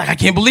like, I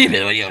can't believe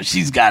it.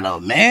 She's got a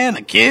man,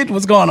 a kid.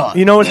 What's going on?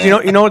 You know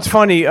what's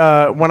funny?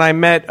 When I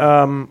met,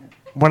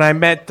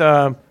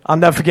 I'll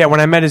never forget, when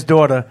I met his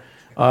daughter,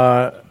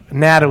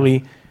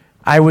 Natalie,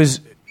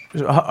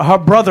 her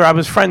brother I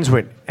was friends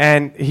with,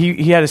 and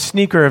he had a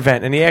sneaker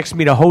event, and he asked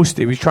me to host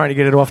it. He was trying to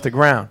get it off the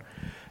ground.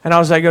 And I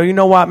was like, you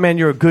know what, man,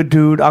 you're a good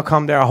dude. I'll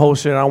come there, I'll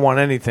host it, I don't want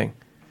anything.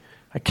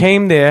 I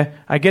came there,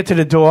 I get to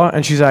the door,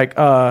 and she's like,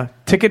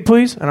 ticket,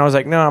 please? And I was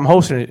like, no, I'm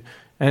hosting it.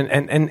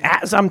 And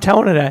as I'm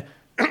telling her that,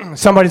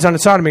 somebody's on the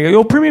side of me,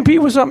 yo, Premium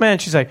Pete, what's up, man?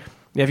 She's like,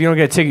 yeah, if you don't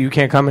get a ticket, you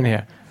can't come in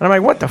here. And I'm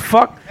like, what the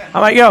fuck? I'm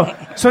like, yo.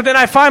 So then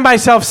I find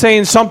myself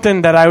saying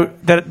something that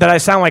I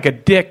sound like a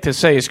dick to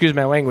say, excuse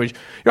my language.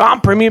 Yo, I'm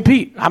Premium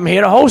Pete. I'm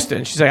here to host it.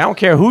 And she's like, I don't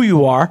care who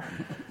you are.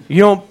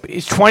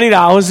 It's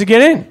 $20 to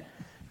get in.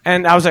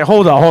 And I was like,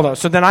 hold on.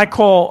 So then I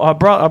call a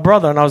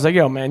brother, and I was like,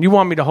 yo, man, you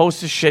want me to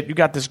host this shit? You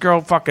got this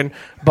girl fucking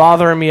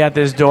bothering me at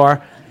this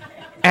door.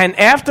 And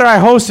after I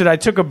hosted, I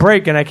took a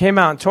break, and I came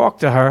out and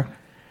talked to her.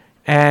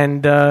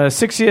 And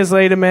 6 years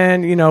later,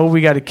 man,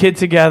 we got a kid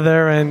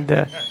together. And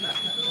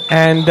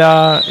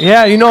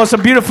it's a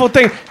beautiful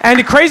thing. And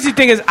the crazy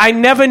thing is I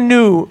never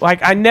knew,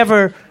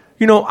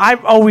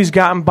 I've always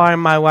gotten by in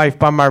my life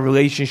by my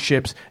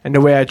relationships and the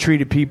way I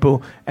treated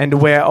people and the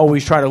way I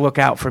always try to look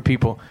out for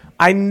people.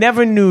 I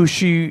never knew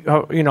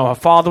her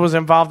father was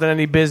involved in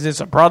any business.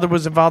 Her brother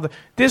was involved.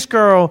 This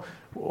girl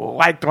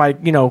liked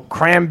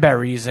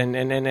cranberries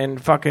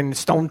and fucking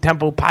Stone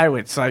Temple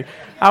Pilots. Like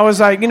I was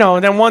like,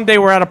 and then one day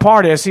we're at a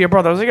party. I see her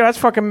brother. I was like, that's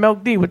fucking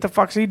Milk D. What the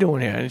fuck's he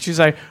doing here? And she's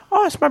like,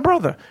 oh, it's my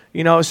brother.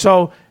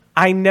 So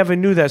I never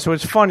knew that. So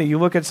it's funny. You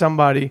look at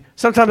somebody.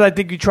 Sometimes I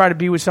think you try to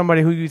be with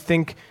somebody who you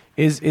think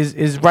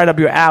is right up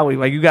your alley.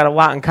 Like you got a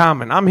lot in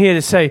common. I'm here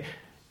to say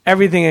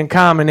everything in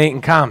common ain't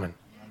in common.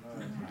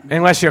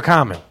 Unless you're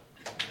common.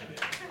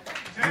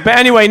 But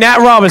anyway, Nat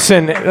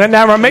Robinson.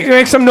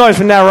 Make some noise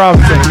for Nat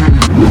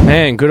Robinson.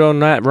 Man, good old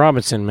Nat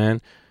Robinson, man.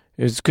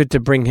 It was good to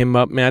bring him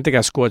up, man. I think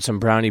I scored some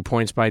brownie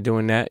points by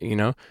doing that, you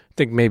know. I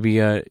think maybe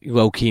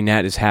low-key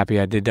Nat is happy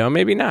I did that, or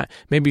maybe not.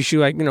 Maybe she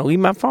leave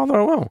my father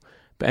alone.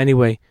 But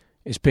anyway,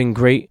 it's been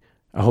great.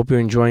 I hope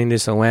you're enjoying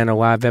this Atlanta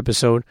Live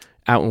episode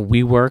out in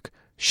WeWork.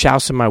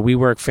 Shouts to my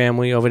WeWork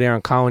family over there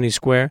on Colony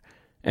Square.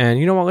 And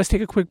you know what? Let's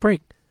take a quick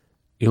break.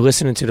 You're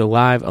listening to the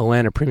live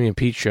Atlanta Premium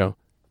Pete Show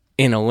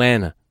in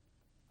Atlanta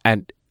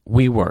at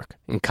WeWork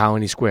in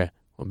Colony Square.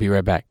 We'll be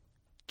right back.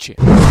 Cheers.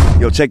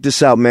 Yo, check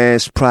this out, man.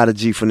 It's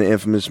Prodigy from the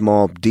infamous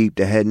Mobb Deep,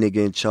 the head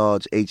nigga in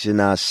charge,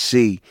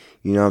 HNIC.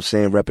 You know what I'm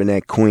saying? Repping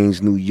that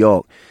Queens, New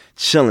York.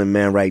 Chilling,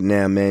 man, right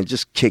now, man.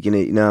 Just kicking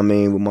it, you know what I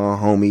mean, with my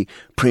homie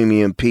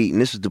Premium Pete.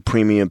 And this is the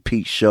Premium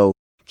Pete Show.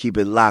 Keep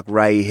it locked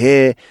right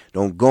here.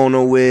 Don't go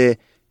nowhere.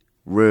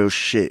 Real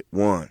shit.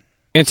 One.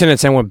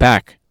 Internets, and we're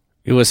back.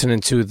 You're listening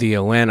to the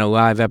Atlanta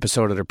Live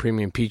episode of the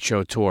Premium Pete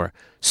Show tour.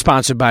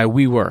 Sponsored by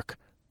WeWork.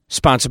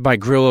 Sponsored by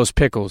Grillo's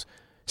Pickles.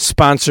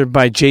 Sponsored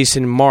by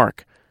Jason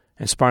Mark.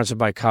 And sponsored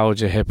by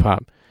College of Hip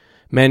Hop.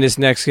 Man, this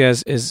next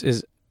guest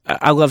is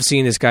I love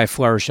seeing this guy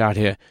flourish out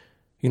here.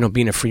 You know,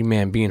 being a free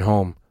man, being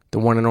home. The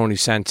one and only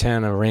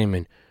Santana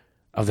Raymond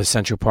of the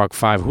Central Park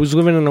Five, who's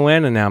living in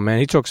Atlanta now, man.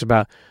 He talks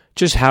about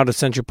just how the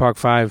Central Park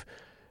Five,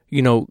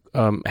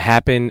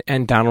 happened,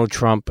 and Donald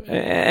Trump,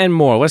 and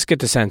more. Let's get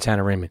to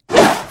Santana Raymond.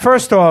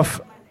 First off,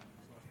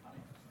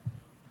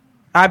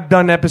 I've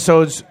done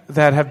episodes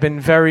that have been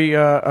very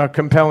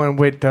compelling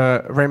with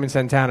Raymond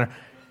Santana.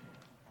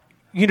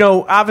 You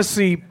know,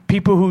 obviously,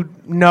 people who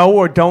know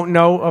or don't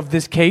know of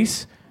this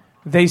case,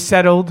 they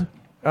settled,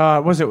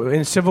 was it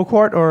in civil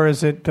court, or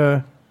is it...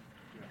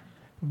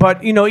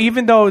 But, you know,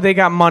 even though they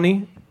got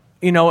money,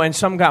 you know, and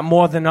some got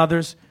more than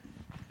others,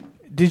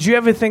 did you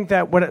ever think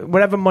that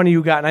whatever money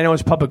you got, and I know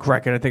it's public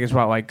record, I think it's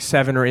about like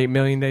 7 or 8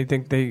 million they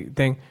think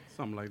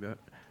something like that.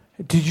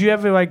 Did you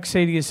ever like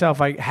say to yourself,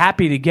 like,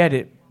 happy to get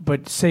it,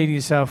 but say to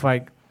yourself,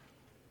 like,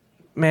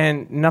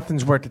 man,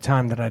 nothing's worth the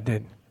time that I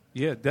did?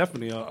 Yeah,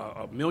 definitely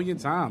a million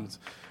times,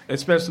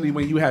 especially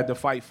when you had to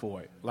fight for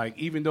it. Like,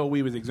 even though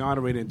we was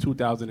exonerated in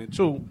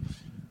 2002.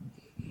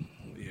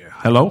 Yeah.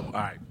 Hello? All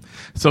right.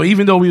 So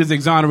even though we was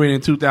exonerated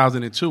in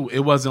 2002, it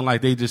wasn't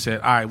like they just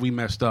said, all right, we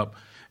messed up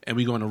and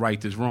we're going to right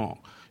this wrong.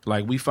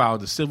 Like, we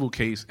filed a civil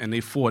case and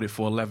they fought it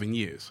for 11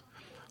 years.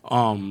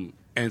 And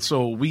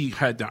so we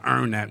had to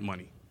earn that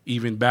money,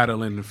 even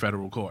battling in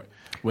federal court,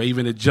 where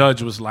even the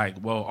judge was like,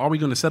 well, are we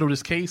going to settle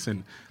this case?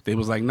 And they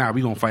was like, nah,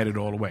 we're going to fight it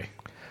all the way.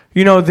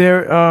 You know,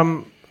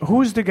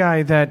 who's the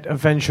guy that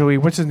eventually,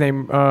 what's his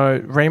name?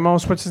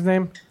 Ramos, what's his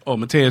name? Oh,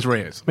 Mateus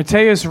Reyes.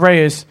 Mateus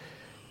Reyes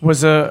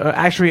was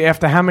actually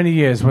after how many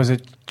years was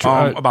it?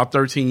 About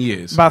 13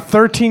 years. About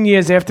 13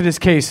 years after this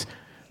case.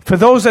 For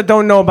those that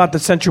don't know about the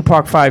Central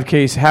Park 5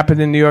 case,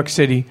 happened in New York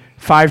City.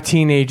 5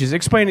 teenagers.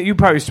 Explain it. You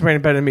probably explain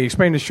it better than me.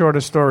 Explain the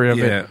shorter story of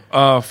it.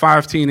 Yeah.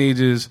 5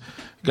 teenagers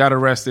got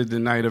arrested the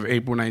night of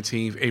April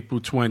 19th, April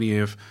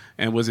 20th,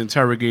 and was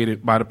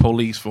interrogated by the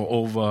police for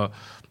over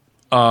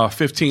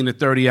 15 to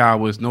 30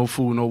 hours. No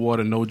food, no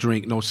water, no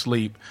drink, no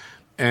sleep.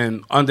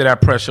 And under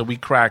that pressure, we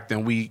cracked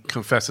and we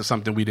confessed to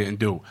something we didn't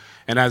do.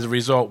 And as a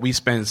result, we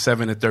spent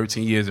 7 to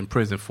 13 years in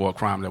prison for a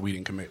crime that we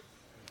didn't commit.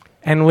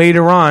 And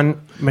later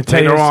on,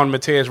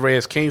 Mateus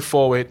Reyes came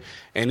forward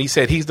and he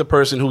said he's the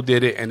person who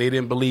did it, and they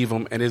didn't believe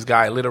him. And this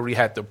guy literally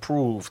had to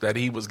prove that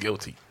he was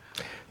guilty.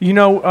 You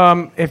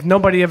know, if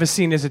nobody ever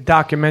seen, there's a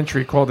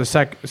documentary called the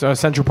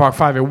Central Park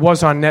 5. It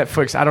was on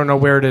Netflix. I don't know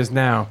where it is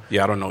now.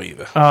 Yeah, I don't know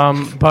either.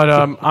 But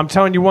I'm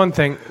telling you one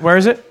thing. Where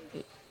is it?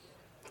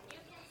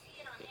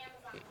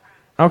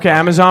 Okay,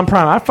 Amazon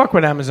Prime. I fuck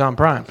with Amazon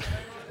Prime.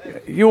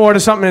 You order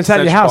something, it's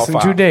at your house in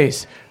 2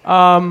 days.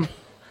 Let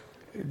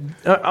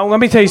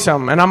me tell you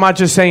something, and I'm not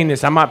just saying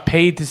this. I'm not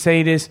paid to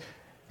say this.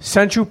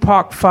 Central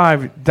Park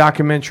 5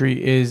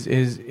 documentary is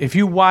if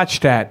you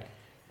watch that,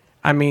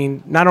 I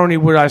mean, not only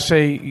would I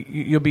say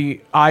you'll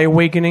be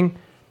eye-awakening,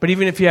 but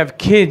even if you have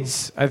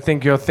kids, I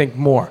think you'll think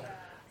more.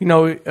 You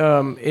know,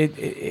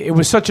 it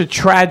was such a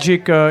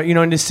tragic,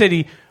 in the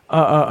city,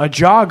 a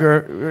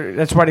jogger,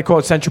 that's why they call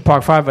it Central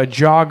Park 5, a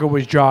jogger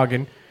was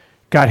jogging,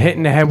 got hit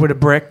in the head with a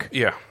brick,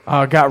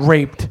 got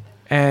raped,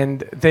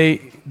 and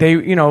they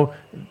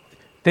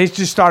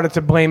just started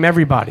to blame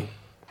everybody.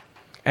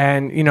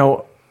 And,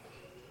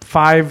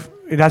 5,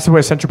 that's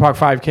where Central Park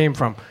 5 came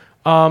from.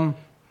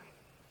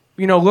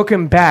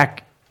 Looking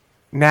back,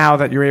 now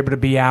that you're able to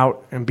be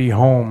out and be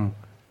home,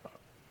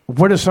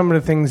 what are some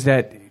of the things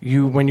that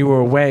you, when you were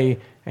away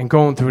and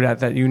going through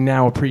that you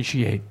now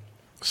appreciate?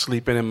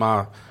 Sleeping in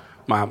my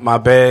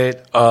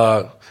bed,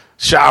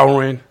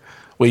 showering,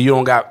 where you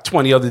don't got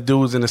 20 other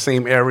dudes in the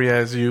same area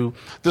as you.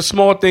 The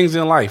small things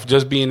in life,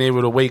 just being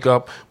able to wake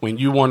up when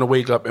you want to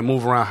wake up and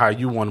move around how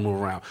you want to move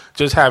around.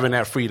 Just having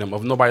that freedom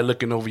of nobody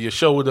looking over your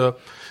shoulder,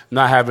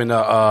 not having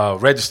to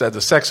register as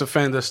a sex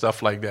offender,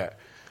 stuff like that.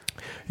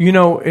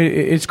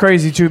 It's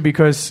crazy too,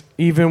 because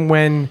even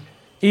when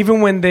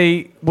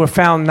they were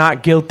found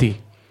not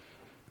guilty,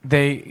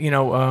 they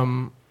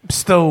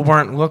still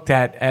weren't looked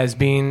at as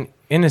being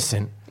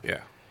innocent. Yeah.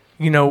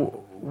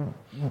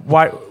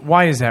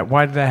 Why is that?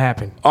 Why did that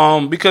happen?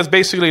 Because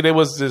basically there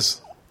was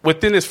this,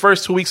 within this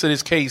first 2 weeks of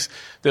this case,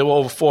 there were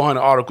over 400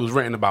 articles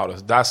written about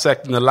us,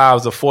 dissecting the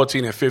lives of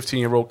 14 and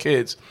 15-year-old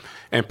kids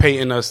and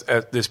painting us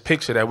as this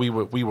picture that we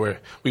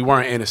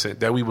weren't innocent,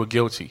 that we were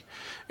guilty,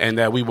 and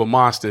that we were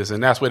monsters.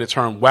 And that's where the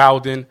term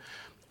wilding,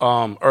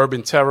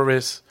 urban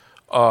terrorists,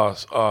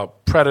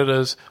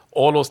 predators,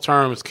 all those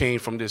terms came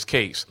from this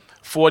case.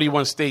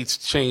 41 states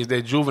changed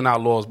their juvenile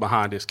laws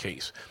behind this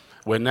case,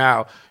 where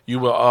now you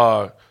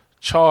were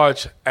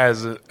charged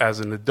as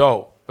an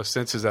adult, but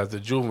sentenced as a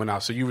juvenile,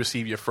 so you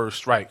receive your first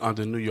strike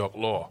under New York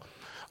law.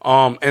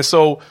 And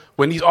so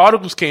when these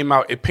articles came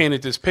out, it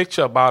painted this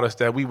picture about us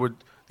that we were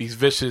these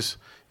vicious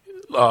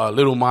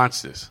little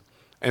monsters.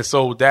 And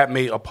so that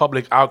made a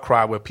public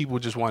outcry where people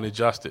just wanted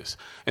justice.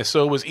 And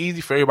so it was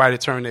easy for everybody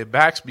to turn their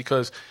backs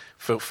because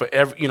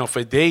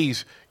for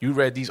days you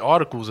read these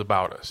articles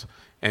about us.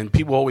 And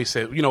people always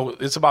said,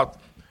 it's about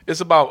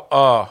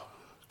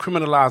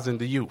criminalizing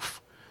the youth.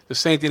 The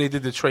same thing they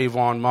did to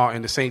Trayvon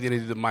Martin, the same thing they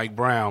did to Mike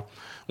Brown.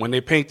 When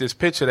they paint this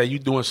picture that you're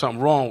doing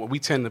something wrong, we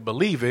tend to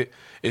believe it.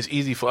 It's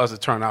easy for us to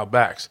turn our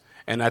backs.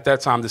 And at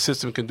that time, the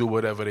system can do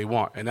whatever they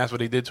want. And that's what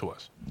they did to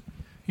us.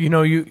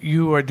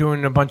 You are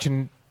doing a bunch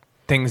of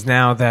things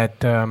now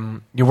that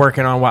you're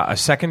working on, a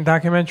second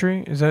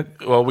documentary? Is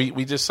that? Well,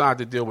 we just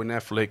signed a deal with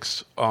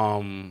Netflix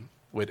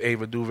with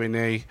Ava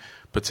DuVernay,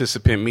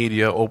 Participant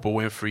Media, Oprah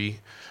Winfrey.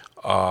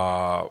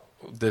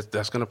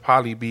 That's going to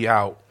probably be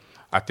out,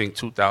 I think,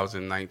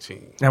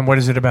 2019. And what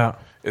is it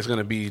about? It's going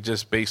to be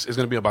it's going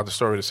to be about the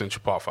story of the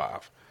Central Park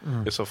 5.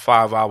 It's a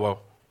 5-hour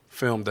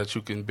film that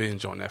you can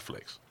binge on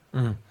Netflix.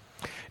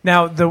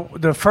 Now,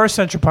 the first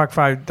Central Park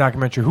 5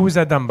 documentary, who was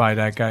that done by,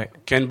 that guy?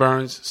 Ken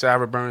Burns,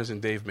 Sarah Burns,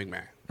 and Dave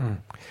McMahon.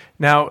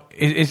 Now,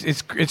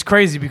 it's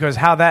crazy because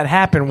how that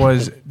happened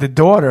was the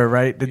daughter,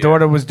 right? The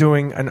daughter was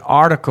doing an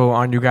article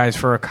on you guys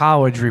for a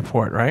college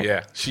report, right?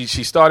 Yeah. She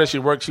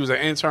was an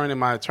intern in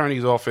my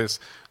attorney's office,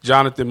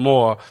 Jonathan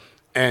Moore,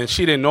 and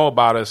she didn't know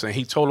about us, and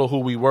he told her who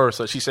we were,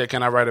 so she said,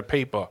 can I write a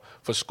paper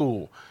for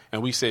school?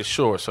 And we said,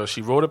 sure. So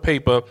she wrote a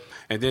paper,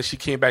 and then she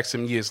came back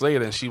some years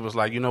later, and she was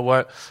like, you know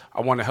what?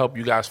 I want to help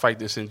you guys fight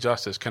this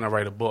injustice. Can I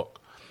write a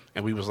book?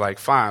 And we was like,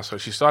 fine. So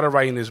she started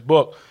writing this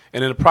book,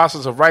 and in the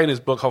process of writing this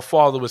book, her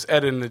father was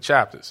editing the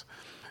chapters.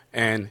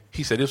 And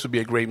he said, this would be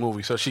a great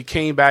movie. So she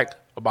came back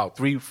about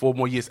 3-4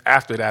 more years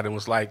after that and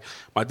was like,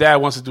 my dad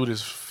wants to do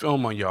this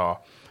film on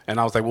y'all. And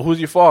I was like, well, who's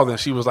your father? And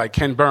she was like,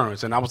 Ken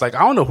Burns. And I was like, I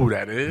don't know who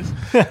that is,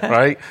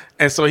 right?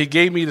 And so he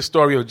gave me the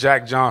story of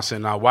Jack Johnson,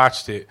 and I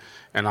watched it,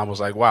 and I was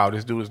like, wow,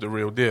 this dude is the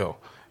real deal.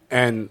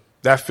 And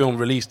that film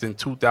released in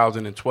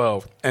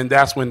 2012, and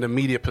that's when the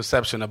media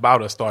perception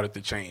about us started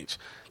to change.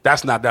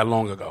 That's not that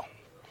long ago.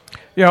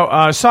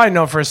 Side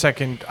note for a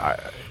second.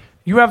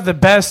 You have the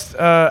best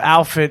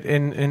outfit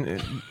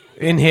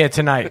in here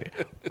tonight.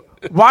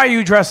 Why are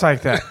you dressed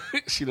like that?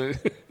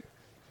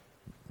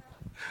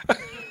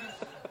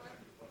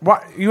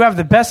 Why, you have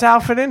the best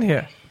outfit in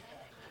here.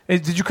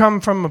 Did you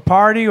come from a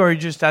party, or you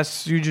just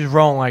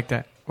rolling like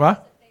that?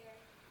 What?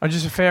 Or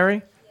just a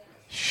fairy?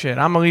 Shit,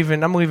 I'm leaving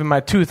my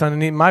tooth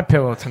underneath my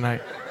pillow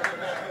tonight.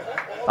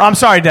 I'm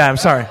sorry, Dad. I'm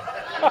sorry.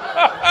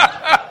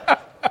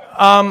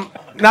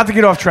 Not to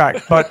get off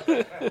track, but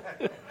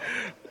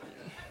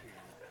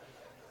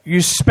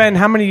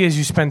how many years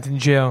you spent in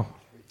jail?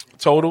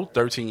 Total,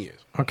 13 years.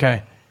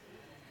 Okay.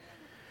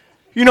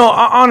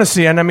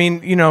 Honestly, and I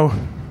mean,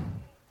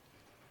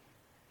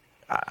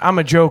 I'm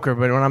a joker,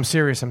 but when I'm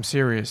serious, I'm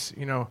serious.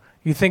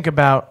 You think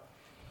about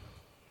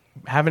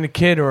having a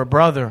kid or a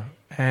brother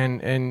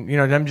and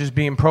them just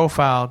being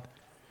profiled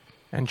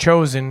and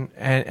chosen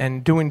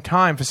and doing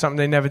time for something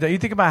they never did. You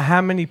think about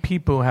how many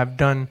people have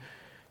done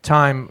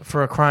time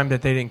for a crime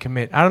that they didn't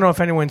commit. I don't know if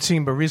anyone's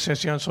seen, but recently I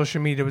see on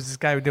social media there was this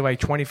guy who did like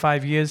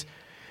 25 years,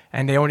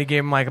 and they only gave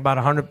him like about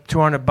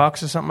 $200 or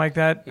something like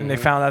that, and they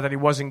found out that he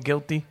wasn't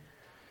guilty.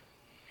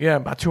 Yeah,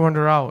 about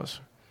 $200.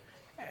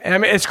 I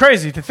mean, it's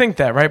crazy to think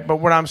that, right? But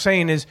what I'm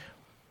saying is,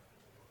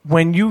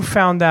 when you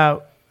found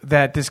out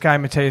that this guy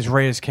Mateus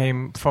Reyes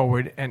came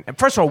forward, and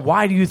first of all,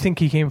 why do you think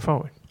he came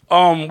forward?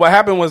 What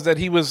happened was that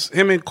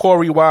him and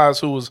Corey Wise,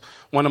 who was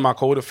one of my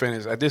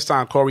co-defendants. At this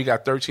time, Corey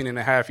got 13 and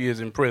a half years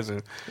in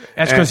prison.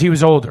 That's because he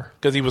was older.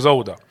 Because he was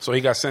older. So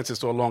he got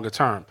sentenced to a longer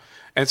term.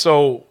 And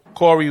so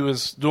Corey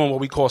was doing what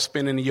we call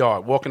spinning the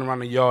yard, walking around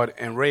the yard,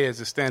 and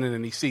Reyes is standing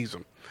and he sees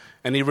him.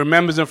 And he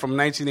remembers him from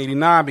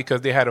 1989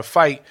 because they had a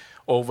fight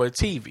over a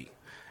TV.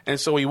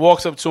 And so he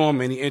walks up to him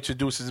and he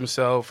introduces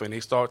himself and they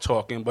start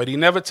talking. But he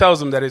never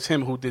tells him that it's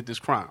him who did this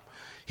crime.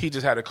 He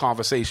just had a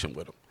conversation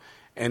with him.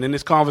 And in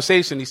this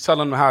conversation, he's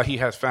telling him how he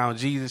has found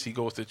Jesus. He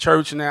goes to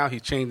church now.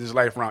 He changed his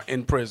life around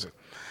in prison.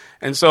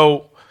 And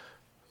so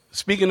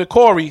speaking to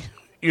Corey,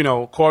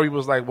 Corey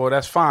was like, well,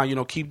 that's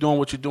fine. Keep doing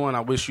what you're doing.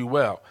 I wish you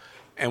well.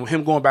 And with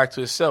him going back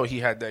to his cell, he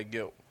had that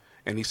guilt.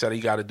 And he said he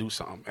got to do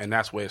something. And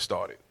that's where it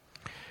started.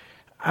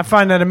 I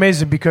find that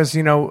amazing because,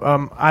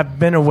 I've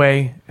been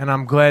away and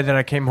I'm glad that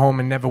I came home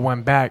and never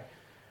went back.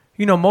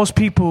 Most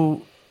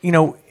people,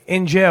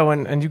 in jail,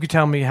 and you could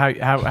tell me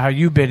how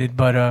you bid it,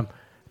 but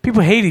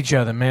people hate each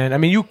other, man. I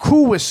mean, you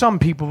cool with some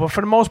people, but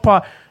for the most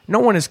part, no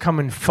one is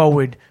coming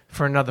forward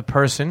for another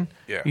person.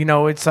 Yeah.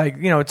 It's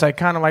like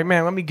kind of like,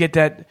 man, let me get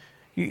that.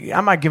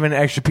 I'm not giving an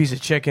extra piece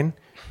of chicken.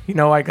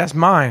 Like that's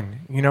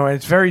mine.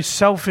 It's very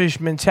selfish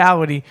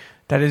mentality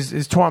that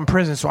is taught in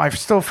prison. So I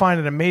still find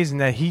it amazing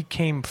that he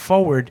came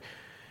forward.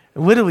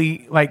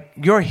 Literally, like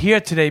you're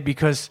here today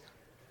because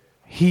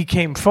he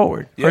came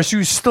forward, or else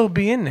you'd still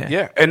be in there.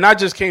 Yeah, and not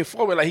just came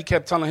forward, like he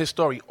kept telling his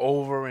story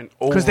over and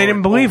over. Because they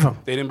didn't believe him.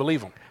 They didn't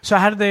believe him. So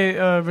how did they?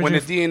 When the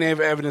DNA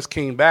evidence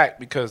came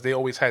back, because they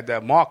always had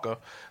that marker,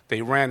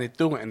 they ran it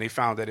through it and they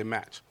found that it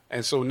matched.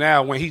 And so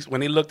now, when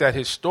they looked at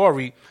his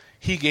story,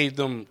 he gave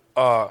them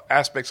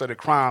aspects of the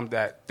crime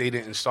that they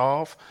didn't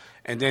solve,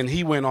 and then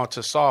he went on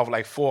to solve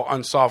like 4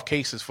 unsolved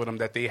cases for them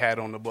that they had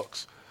on the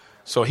books.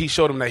 So he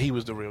showed them that he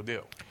was the real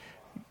deal.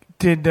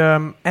 Did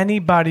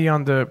anybody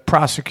on the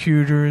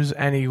prosecutors,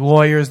 any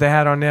lawyers they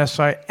had on their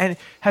side, and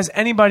has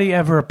anybody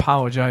ever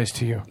apologized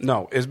to you?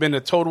 No, it's been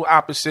the total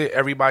opposite.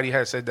 Everybody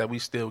has said that we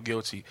still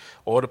guilty.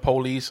 Or the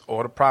police,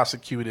 or the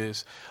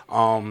prosecutors.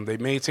 They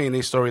maintain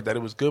their story that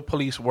it was good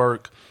police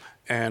work,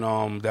 and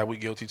that we're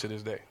guilty to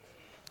this day.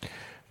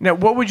 Now,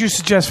 what would you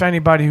suggest for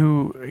anybody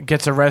who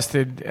gets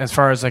arrested as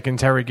far as like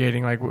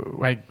interrogating? Like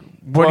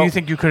what do you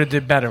think you could have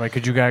did better? Like,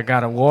 could you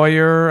got a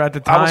lawyer at the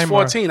time? I was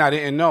 14. I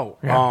didn't know.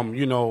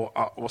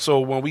 Yeah. So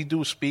when we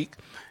do speak,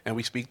 and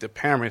we speak to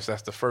parents,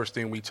 that's the first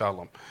thing we tell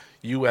them.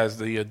 You as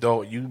the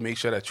adult, you make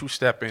sure that you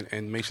step in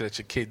and make sure that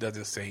your kid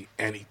doesn't say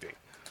anything.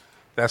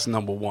 That's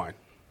number one.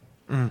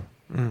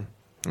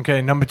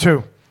 Okay, number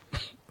 2.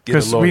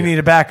 Because we need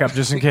a backup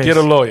just in case. Get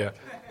a lawyer.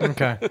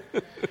 Okay.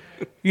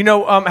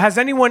 Has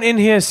anyone in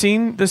here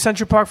seen the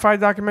Central Park 5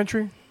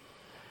 documentary?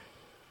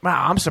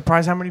 Wow, I'm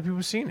surprised how many people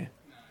have seen it.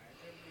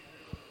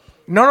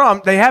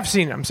 No, they have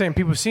seen it. I'm saying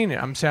people have seen it.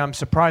 I'm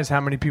surprised how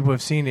many people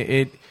have seen it.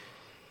 It,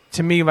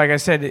 to me, like I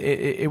said,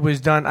 it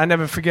was done. I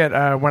never forget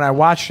when I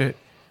watched it.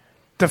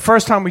 The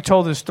first time we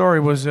told this story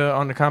was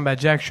on the Combat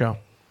Jack show,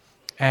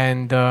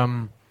 and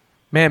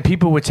man,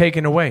 people were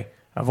taken away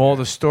of all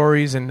the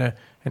stories and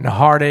the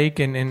heartache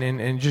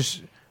and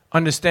just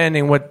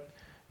understanding what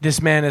this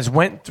man has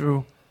went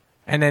through,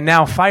 and then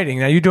now fighting.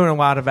 Now you're doing a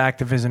lot of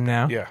activism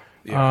now. Yeah.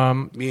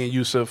 Me and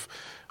Yusuf,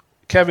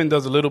 Kevin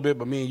does a little bit,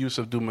 but me and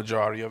Yusuf do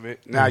majority of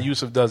it. Now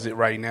Yusuf does it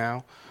right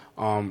now.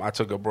 I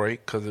took a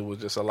break because it was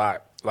just a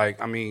lot.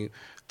 Like, I mean,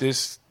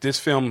 this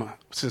film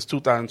since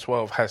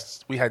 2012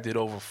 we did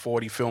over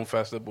 40 film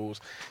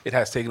festivals. It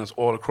has taken us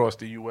all across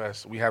the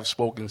U.S. We have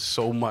spoken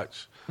so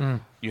much. I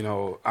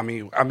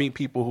meet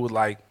people who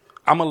like,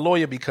 I'm a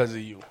lawyer because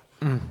of you.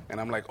 And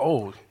I'm like,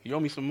 oh, you owe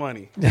me some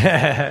money.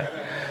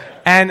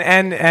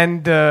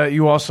 and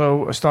you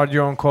also started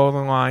your own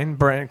clothing line,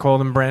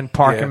 clothing brand,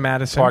 Park and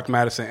Madison. Park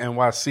Madison,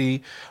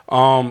 NYC.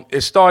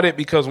 It started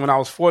because when I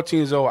was 14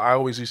 years old, I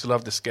always used to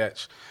love to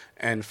sketch.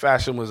 And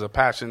fashion was a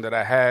passion that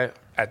I had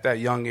at that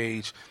young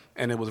age,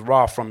 and it was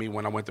raw from me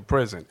when I went to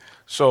prison.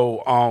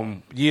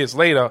 So years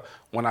later,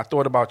 when I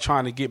thought about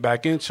trying to get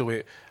back into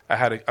it,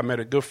 I met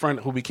a good friend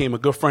who became a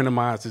good friend of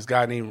mine. This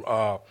guy named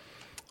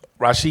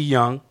Rashid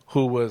Young,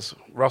 who was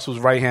Russell's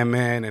right-hand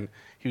man, and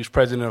he was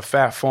president of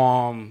Fat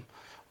Farm,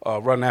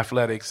 Run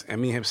Athletics,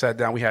 and me and him sat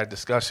down. We had a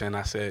discussion, and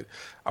I said,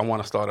 I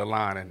want to start a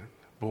line, and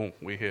boom,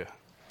 we're here.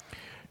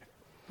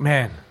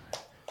 Man,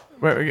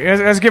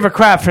 let's give a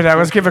clap for that.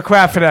 Let's give a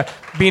clap for that,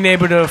 being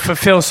able to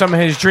fulfill some of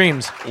his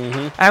dreams.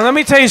 And let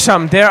me tell you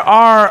something. There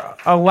are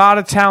a lot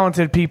of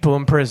talented people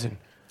in prison.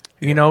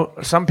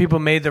 Some people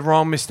made the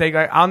wrong mistake.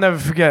 I'll never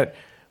forget,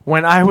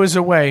 when I was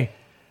away,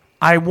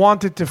 I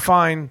wanted to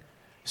find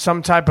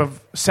some type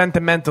of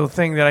sentimental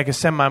thing that I could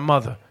send my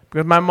mother,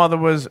 because my mother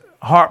was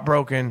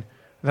heartbroken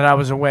that I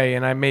was away,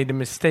 and I made the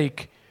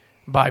mistake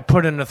by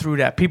putting her through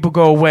that. People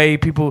go away,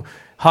 people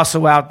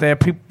hustle out there,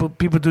 people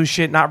do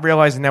shit, not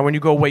realizing that when you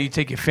go away, you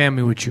take your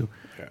family with you.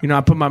 Yeah.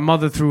 I put my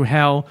mother through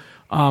hell.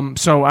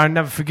 So I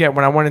never forget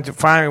when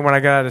when I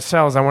got out of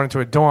cells, I went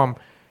into a dorm.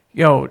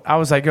 I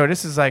was like,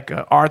 this is like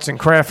arts and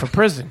craft for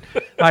prison.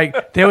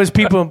 Like, there was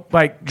people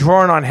like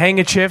drawing on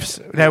handkerchiefs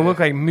that looked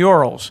like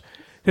murals.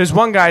 There's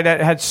one guy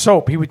that had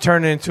soap. He would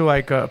turn it into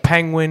like a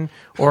penguin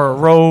or a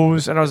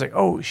rose. And I was like,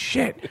 oh,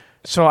 shit.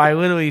 So I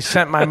literally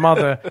sent my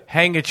mother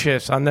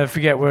handkerchiefs. I'll never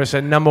forget where it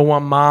said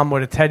 "#1 Mom"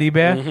 with a teddy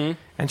bear.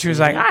 And she was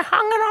like, I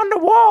hung it on the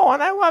wall,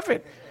 and I love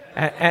it.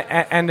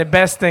 And the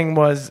best thing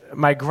was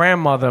my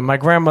grandmother. My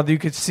grandmother, you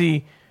could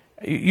see,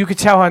 you could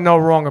tell her no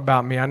wrong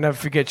about me. I'll never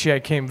forget, she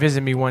came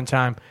visit me one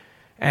time.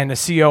 And the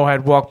CO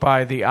had walked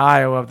by the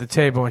aisle of the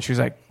table, and she was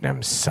like,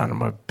 them son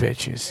of a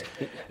bitches.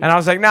 And I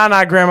was like,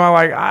 nah, Grandma.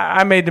 Like,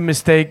 I made the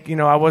mistake.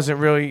 I wasn't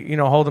really,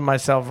 holding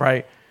myself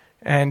right.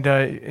 And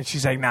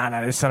she's like,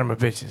 nah, this son of a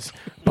bitches.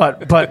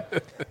 But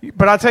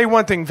I'll tell you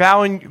one thing.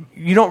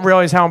 You don't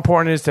realize how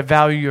important it is to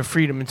value your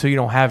freedom until you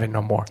don't have it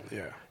no more.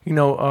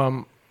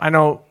 Yeah. I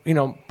know,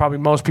 probably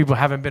most people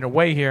haven't been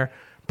away here,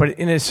 but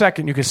in a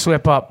second you could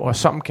slip up or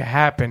something could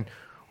happen.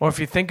 Or if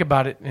you think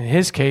about it, in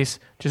his case,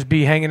 just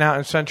be hanging out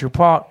in Central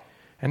Park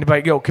and they're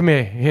like, yo, come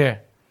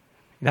here.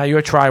 Now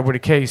you're tried with a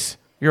case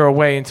you're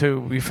away until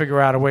we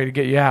figure out a way to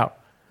get you out.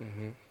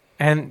 Mm-hmm.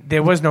 And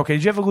there was no case.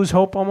 Did you ever lose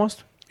hope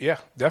almost? Yeah,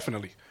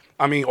 definitely.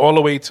 I mean, all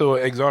the way to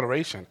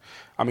exoneration.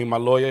 I mean, my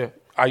lawyer,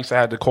 I used to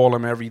have to call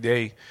him every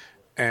day,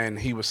 and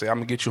he would say, I'm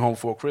going to get you home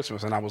for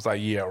Christmas. And I was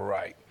like, yeah,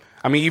 right.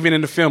 I mean, even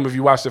in the film, if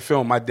you watch the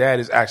film, my dad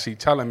is actually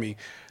telling me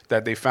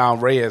that they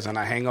found Reyes, and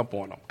I hang up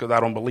on him because I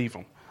don't believe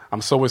him.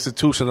 I'm so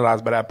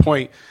institutionalized by that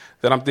point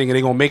that I'm thinking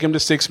they're going to make him the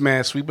sixth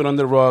man, sweep it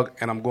under the rug,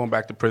 and I'm going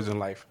back to prison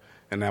life.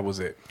 And that was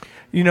it.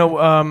 You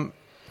know,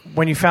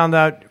 when you found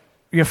out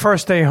your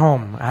first day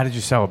home, how did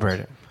you celebrate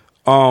it?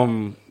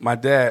 My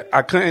dad,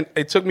 I couldn't.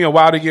 It took me a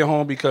while to get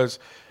home because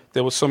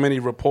there was so many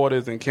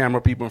reporters and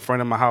camera people in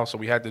front of my house, so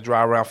we had to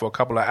drive around for a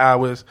couple of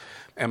hours.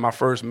 And my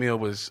first meal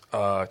was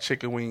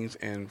chicken wings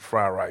and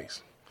fried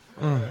rice.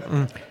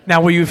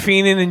 Now, were you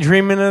fiending and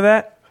dreaming of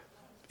that?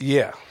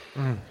 Yeah.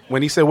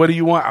 When he said, "What do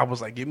you want?" I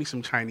was like, "Give me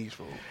some Chinese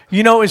food."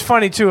 You know, it's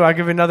funny too. I'll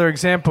give you another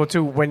example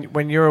too.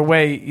 When you're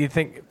away, you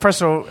think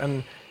first of all,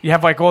 and you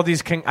have like all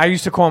these. I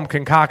used to call them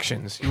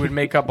concoctions. You would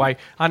make up like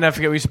I'll never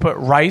forget. We used to put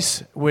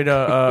rice with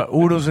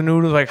oodles and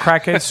noodles, like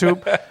crackhead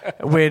soup,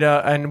 with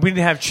and we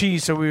didn't have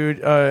cheese, so we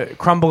would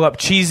crumble up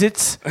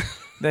Cheez-Its.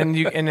 Then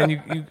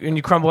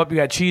you crumble up. You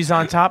got cheese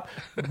on top.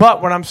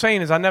 But what I'm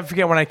saying is, I'll never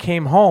forget when I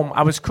came home.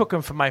 I was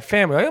cooking for my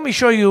family. Like, let me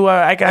show you.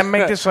 I can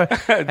make this. And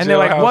they're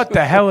like, "What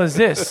the hell is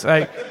this?"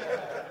 Like,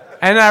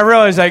 and I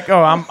realized, like,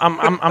 oh,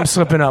 I'm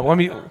slipping up. Let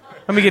me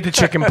get the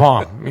chicken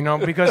palm. You know,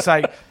 because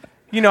I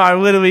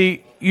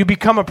literally you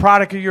become a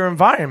product of your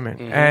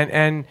environment,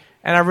 and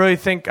I really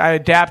think I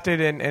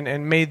adapted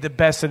and made the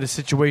best of the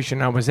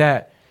situation I was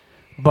at.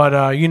 But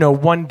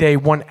 1 day,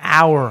 1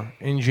 hour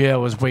in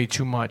jail is way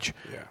too much.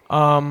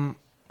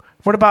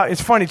 What about?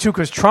 It's funny too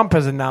because Trump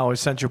has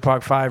acknowledged Central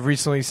Park 5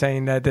 recently,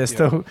 saying that they're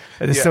still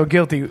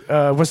guilty.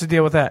 What's the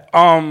deal with that?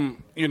 I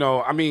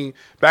mean,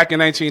 back in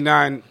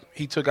 1999,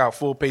 he took out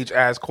full-page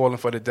ads calling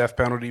for the death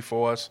penalty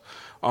for us.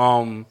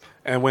 And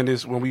when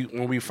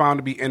we found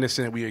to be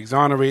innocent, we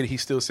exonerated. He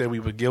still said we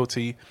were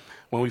guilty.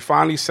 When we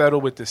finally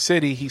settled with the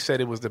city, he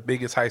said it was the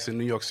biggest heist in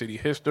New York City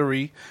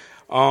history.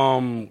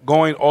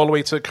 Going all the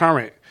way to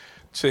current.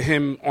 To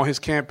him on his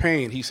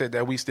campaign, he said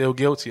that we still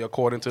guilty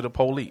according to the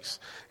police,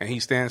 and he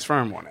stands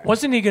firm on that.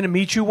 Wasn't he going to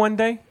meet you one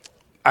day?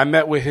 I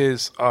met with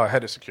his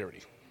head of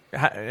security.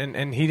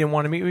 And he didn't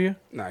want to meet with you?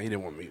 No, he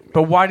didn't want to meet with me.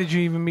 But why did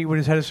you even meet with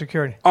his head of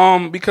security?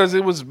 Because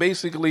it was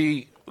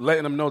basically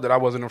letting him know that I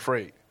wasn't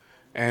afraid.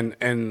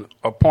 And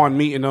upon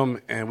meeting him,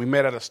 and we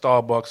met at a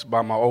Starbucks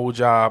by my old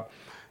job,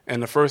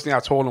 and the first thing I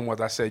told him was,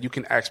 I said, you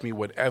can ask me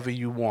whatever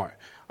you want.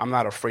 I'm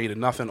not afraid of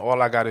nothing.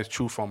 All I got is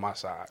truth on my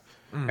side.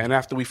 And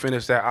after we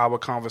finished that hour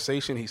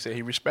conversation, he said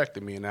he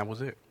respected me, and that was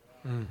it.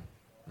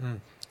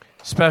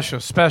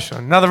 Special.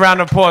 Another round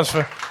of applause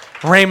for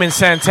Raymond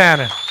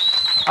Santana.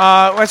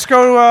 Let's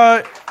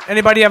go.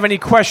 Anybody have any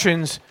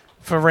questions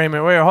for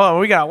Raymond? Wait, hold on.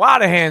 We got a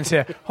lot of hands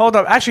here. Hold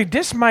up. Actually,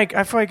 this mic,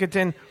 I feel like it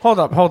didn't. Hold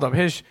up. Hold up.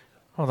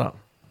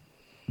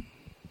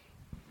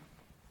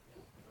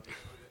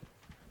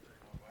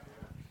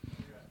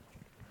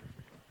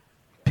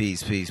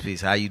 Peace.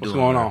 How you doing?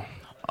 What's going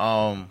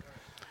on?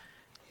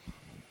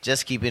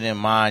 Just keep it in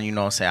mind, you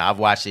know what I'm saying? I've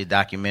watched the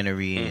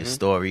documentary and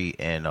story,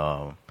 and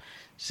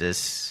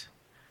just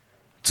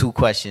two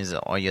questions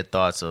on your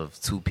thoughts of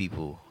two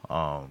people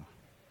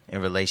in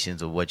relation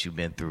to what you've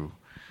been through.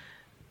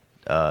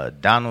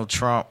 Donald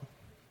Trump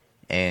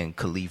and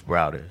Khalif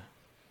Browder.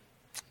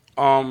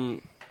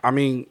 I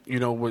mean,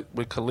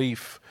 with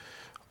Khalif,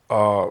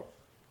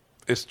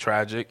 it's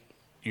tragic.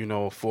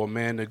 For a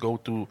man to go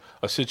through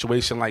a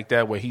situation like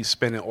that where he's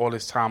spending all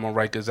his time on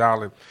Rikers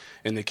Island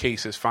and the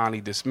case is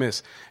finally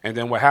dismissed. And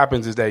then what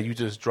happens is that you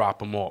just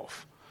drop him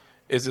off.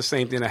 It's the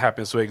same thing that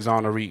happens to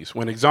exonerees.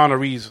 When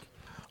exonerees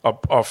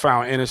are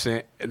found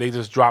innocent and they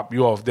just drop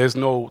you off, there's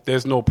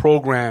no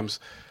programs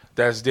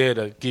that's there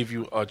to give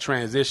you a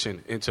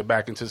transition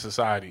back into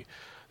society.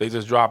 They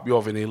just drop you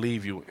off and they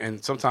leave you.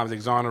 And sometimes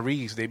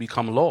exonerees, they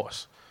become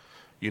lost.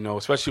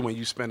 Especially when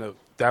you spend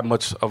that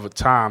much of a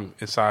time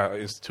inside an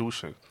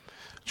institution.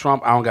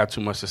 Trump, I don't got too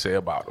much to say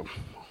about him.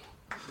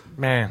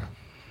 Man.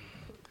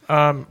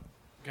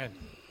 Good.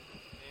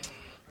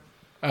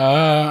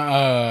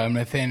 I'm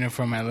Nathaniel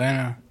from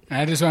Atlanta.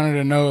 And I just wanted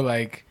to know,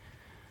 I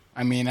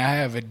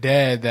have a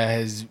dad that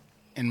has,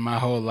 in my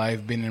whole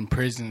life, been in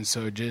prison,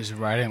 so just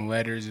writing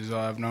letters is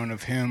all I've known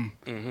of him.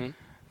 Mm-hmm.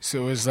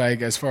 So it's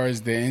as far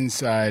as the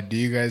inside, do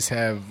you guys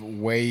have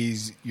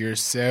ways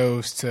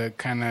yourselves to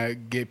kind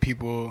of get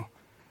people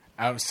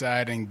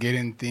outside and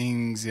getting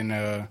things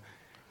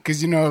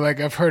because,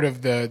 I've heard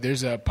of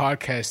there's a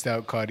podcast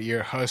out called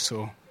Ear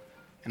Hustle,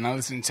 and I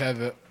listen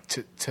to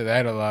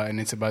that a lot,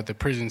 and it's about the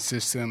prison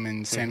system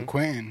in San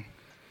Quentin.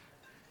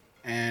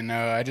 And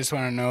I just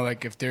want to know,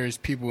 if there's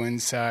people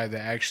inside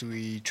that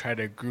actually try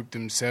to group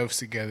themselves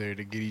together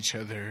to get each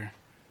other,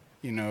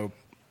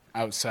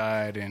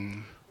 outside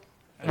and...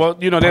 Well,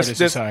 you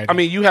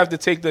have to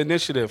take the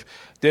initiative.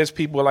 There's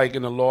people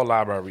in the law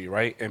library,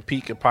 right? And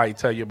Pete could probably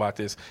tell you about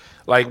this.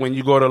 When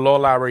you go to the law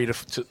library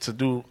to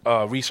do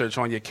research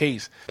on your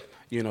case,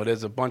 You know,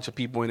 there's a bunch of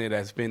people in there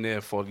that's been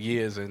there for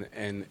years,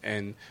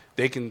 and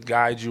they can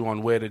guide you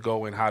on where to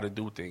go and how to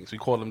do things. We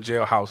call them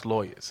jailhouse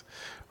lawyers,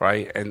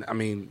 right? And, I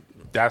mean,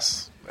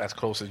 that's as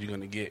close as you're going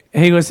to get.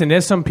 Hey, listen,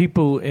 there's some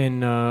people in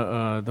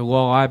the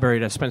law library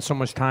that spent so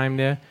much time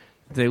there,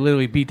 they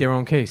literally beat their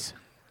own case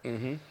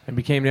and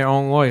became their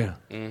own lawyer.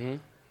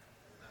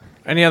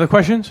 Any other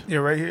questions? Yeah,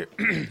 right here.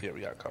 Yeah, we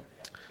got a couple.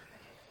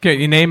 Okay,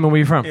 your name and where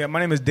you from? Yeah, my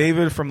name is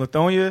David from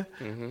Lithonia.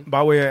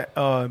 By way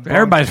of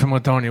everybody's from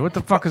Lithonia. What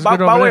the fuck is by,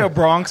 good by over way there? of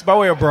Bronx. By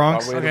way of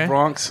Bronx. By way of the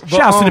Bronx.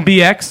 Shouts to the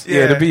BX.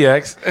 Yeah, the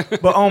BX.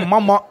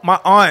 But my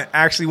aunt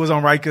actually was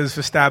on Rikers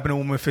for stabbing a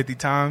woman 50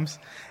 times,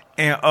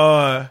 and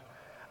I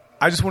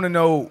just want to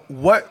know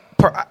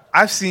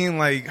I've seen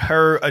like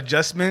her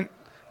adjustment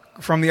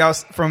from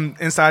from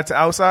inside to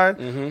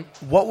outside.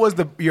 What was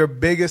your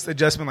biggest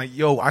adjustment? Like,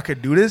 yo, I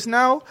could do this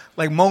now.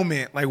 Like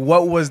moment. Like,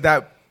 what was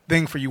that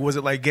thing for you? Was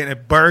it like getting a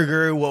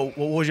burger? What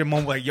was your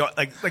moment like? Yo,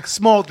 like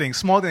small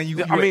things. I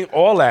mean,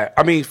 all that.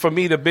 I mean, for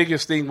me, the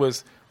biggest thing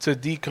was to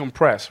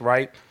decompress,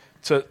 right?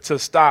 To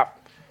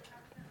stop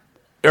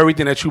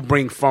everything that you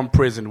bring from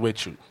prison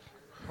with you.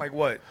 Like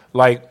what?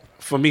 Like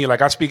for me,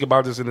 like I speak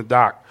about this in the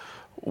doc,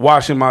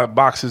 washing my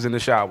boxes in the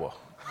shower,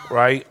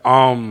 right?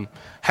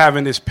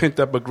 Having this pent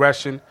up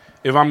aggression.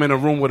 If I'm in a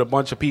room with a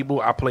bunch of people,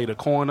 I play the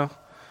corner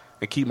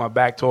and keep my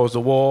back towards the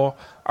wall.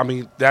 I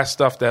mean, that's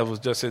stuff that was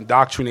just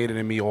indoctrinated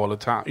in me all the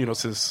time, you know,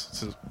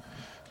 since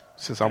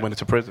I went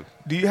into prison.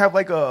 Do you have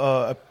like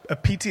a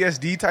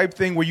PTSD type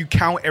thing where you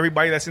count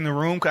everybody that's in the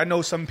room? 'Cause I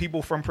know some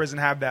people from prison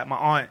have that. My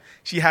aunt,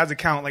 she has a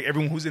count, like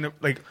everyone who's in it,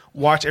 like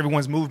watch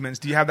everyone's movements.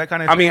 Do you have that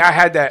kind of thing? I mean, I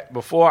had that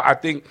before. I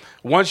think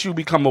once you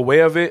become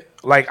aware of it,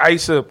 like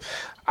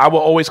I would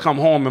always come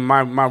home and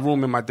my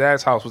room in my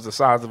dad's house was the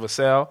size of a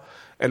cell,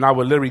 and I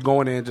would literally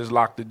go in there and just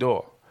lock the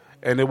door.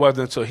 And it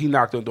wasn't until he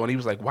knocked on the door and he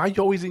was like, "Why are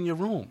you always in your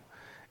room?"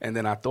 And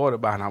then I thought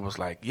about it and I was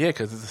like, yeah,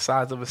 because it's the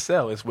size of a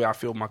cell. It's where I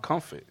feel my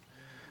comfort,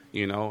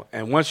 you know.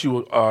 And once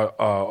you are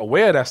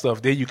aware of that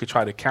stuff, then you can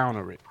try to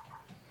counter it,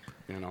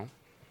 you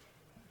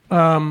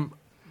know.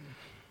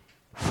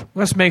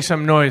 Let's make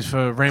some noise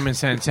for Raymond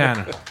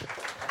Santana.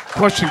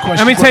 Question.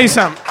 Let me tell you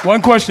something.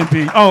 One question,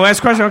 Pete. Oh,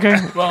 last question?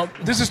 Okay. Well,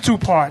 this is two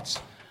parts.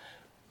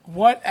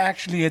 What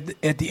actually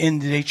at the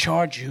end did they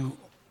charge you,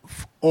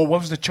 or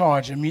what was the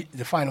charge,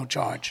 the final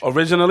charge?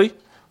 Originally?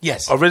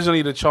 Yes.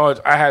 Originally, the charge,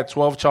 I had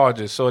 12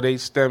 charges, so they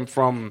stem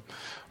from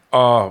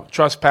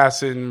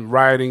trespassing,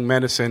 rioting,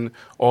 menacing,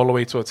 all the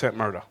way to attempt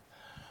murder.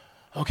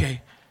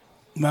 Okay.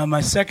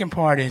 My second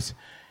part is,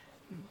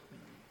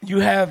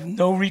 you have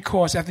no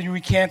recourse after you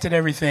recanted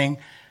everything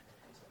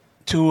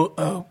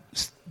to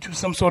do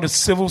some sort of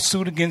civil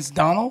suit against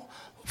Donald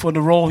for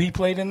the role he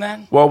played in that?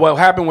 Well, what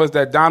happened was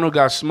that Donald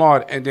got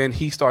smart, and then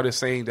he started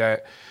saying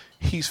that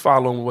he's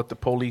following what the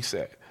police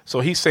said. So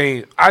he's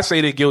saying, I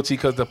say they're guilty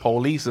because the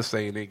police are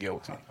saying they're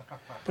guilty.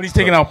 But he's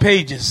taking out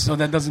pages, so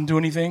that doesn't do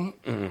anything?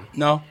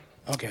 No?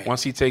 Okay.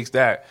 Once he takes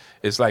that,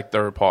 it's like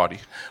third party.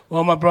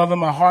 Well, my brother,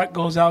 my heart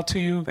goes out to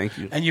you. Thank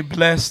you. And you're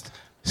blessed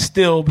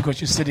still because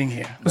you're sitting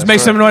here. Let's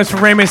make some noise for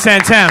Raymond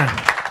Santana.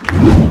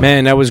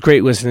 Man, that was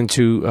great listening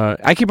to,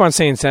 I keep on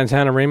saying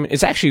Santana Raymond.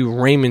 It's actually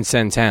Raymond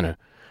Santana.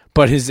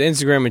 But his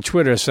Instagram and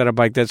Twitter are set up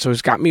like that, so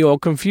it's got me all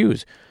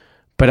confused.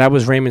 But I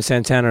was Raymond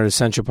Santana at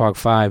Central Park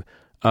 5.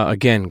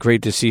 Again,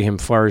 great to see him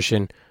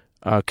flourishing.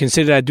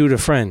 Consider that dude a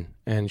friend,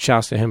 and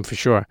shouts to him for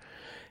sure.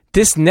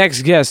 This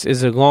next guest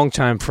is a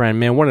longtime friend,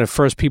 man. One of the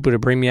first people to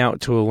bring me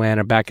out to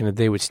Atlanta back in the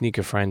day with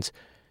Sneaker Friends.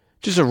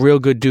 Just a real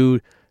good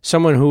dude.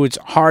 Someone who it's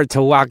hard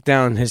to lock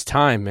down his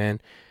time, man.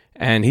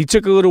 And he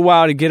took a little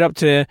while to get up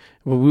to there.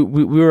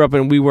 We were up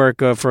in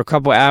WeWork for a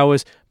couple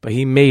hours, but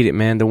he made it,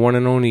 man. The one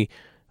and only,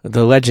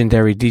 the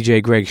legendary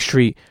DJ Greg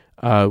Street.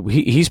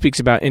 He speaks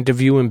about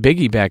interviewing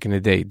Biggie back in the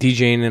day,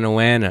 DJing in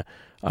Atlanta,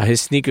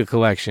 his sneaker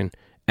collection,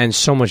 and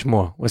so much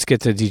more. Let's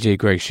get to DJ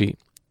Greg Street.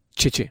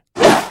 Chit-chit.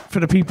 For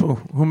the people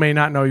who may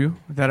not know you,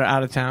 that are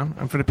out of town,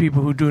 and for the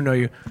people who do know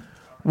you,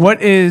 what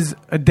is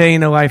a day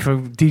in the life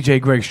of DJ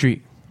Greg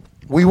Street?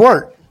 We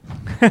work.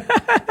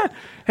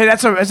 Hey,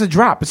 that's a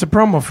drop. It's a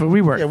promo for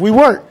WeWork. Yeah, we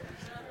work.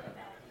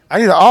 I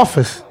need an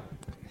office.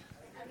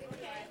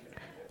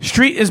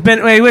 Street has been.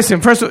 Hey,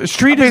 listen. First, of all,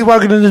 Street I've been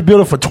working in this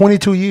building for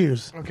 22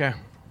 years. Okay.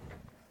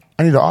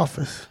 I need an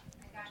office.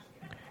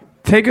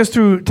 Take us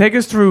through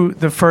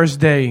the first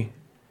day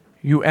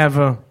you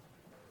ever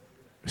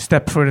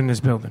stepped foot in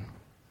this building.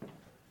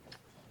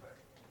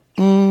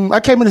 I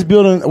came in this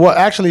building. Well,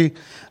 actually,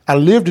 I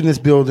lived in this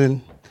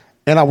building,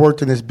 and I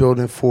worked in this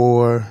building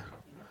for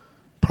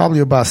probably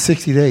about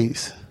 60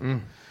 days.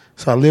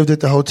 So I lived at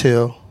the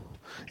hotel.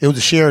 It was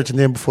the Sheraton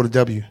then before the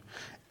W,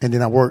 and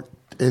then I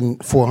worked in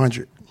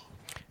 400.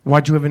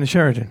 Why'd you live in the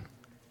Sheraton?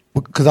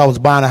 Because I was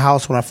buying a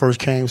house when I first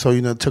came, so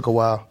it took a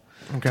while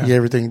to get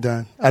everything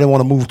done. I didn't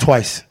want to move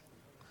twice.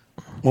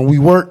 When we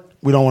work,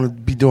 we don't want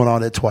to be doing all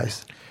that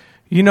twice.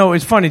 You know,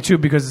 it's funny too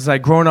because it's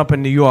like growing up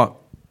in New York.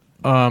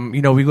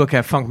 We look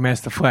at Funk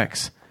Master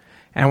Flex,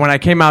 and when I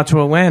came out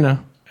to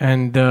Atlanta,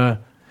 and I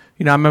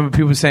remember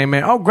people saying,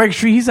 "Man, oh, Greg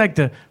Street, he's like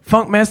the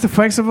Funk Master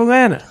Flex of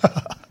Atlanta."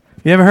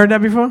 You ever heard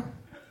that before?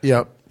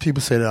 Yeah,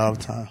 people say that all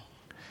the time.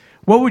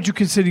 What would you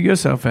consider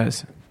yourself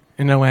as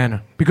in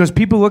Atlanta? Because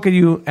people look at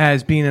you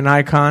as being an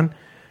icon,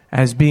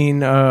 as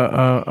being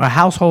a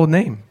household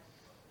name.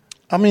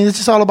 I mean, it's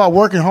just all about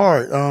working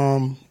hard.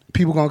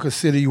 People going to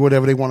consider you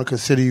whatever they want to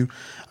consider you.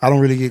 I don't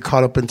really get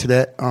caught up into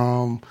that.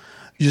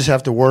 You just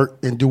have to work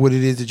and do what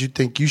it is that you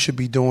think you should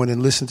be doing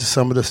and listen to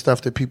some of the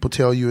stuff that people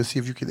tell you and see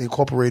if you can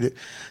incorporate it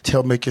to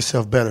help make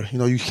yourself better. You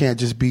know, you can't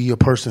just be a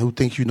person who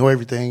thinks you know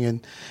everything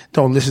and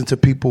don't listen to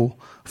people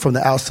from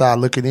the outside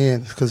looking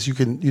in, because you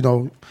can, you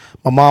know,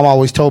 my mom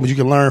always told me you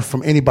can learn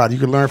from anybody.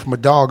 You can learn from a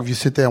dog if you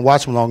sit there and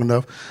watch them long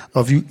enough.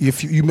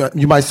 If you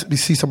might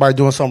see somebody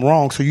doing something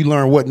wrong, so you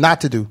learn what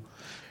not to do.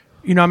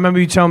 You know, I remember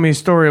you telling me a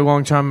story a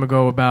long time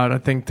ago about, I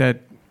think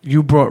that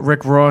you brought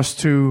Rick Ross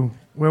to,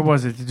 where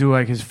was it, to do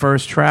like his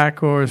first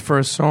track or his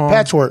first song?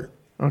 Patchwork.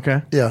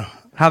 Okay. Yeah.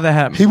 How'd that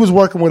happen? He was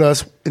working with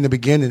us in the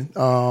beginning.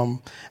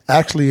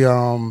 Actually,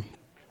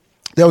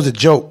 there was a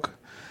joke.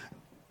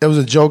 There was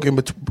a joke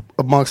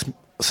amongst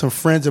some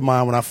friends of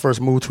mine when I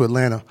first moved to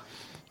Atlanta.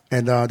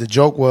 And the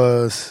joke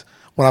was,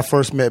 when I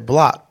first met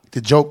Block,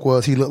 the joke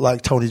was he looked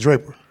like Tony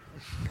Draper.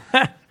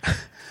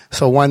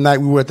 So one night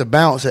we were at the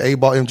Bounce at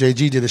A-Ball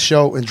MJG, did a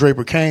show, and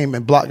Draper came,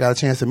 and Block got a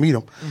chance to meet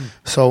him.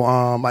 So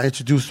I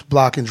introduced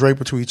Block and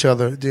Draper to each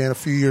other. Then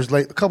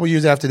a couple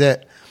years after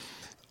that,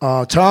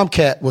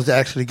 Tomcat was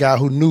actually the guy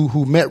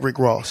who met Rick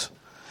Ross.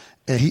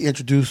 And he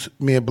introduced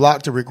me and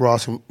Block to Rick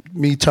Ross. And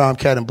me,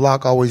 Tomcat, and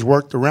Block always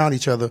worked around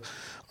each other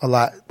a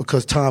lot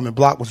because Tom and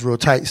Block was real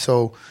tight.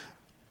 So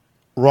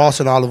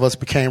Ross and all of us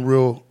became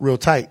real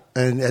tight.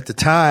 And at the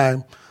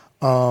time,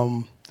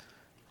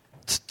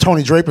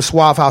 Tony Draper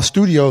Suave House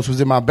Studios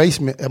was in my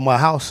basement at my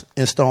house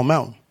in Stone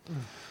Mountain.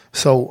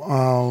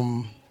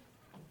 So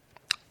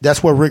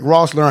that's where Rick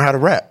Ross learned how to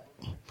rap,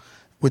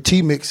 with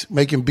T-Mix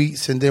making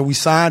beats, and then we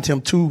signed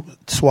him to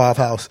Suave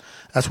House.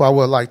 That's why,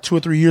 like 2 or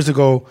 3 years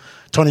ago,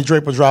 Tony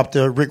Draper dropped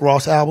the Rick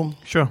Ross album.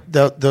 Sure.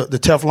 The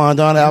Teflon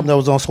Don album that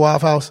was on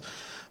Suave House,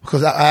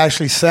 because I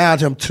actually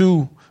signed him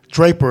to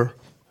Draper,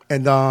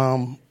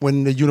 and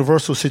when the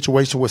Universal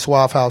situation with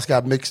Suave House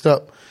got mixed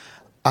up,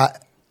 I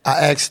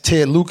asked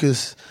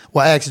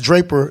I asked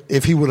Draper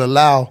if he would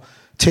allow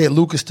Ted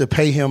Lucas to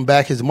pay him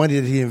back his money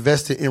that he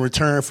invested in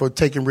return for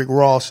taking Rick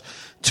Ross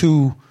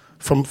from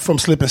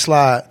Slip and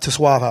Slide to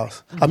Suave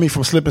House. I mean,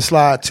 from Slip and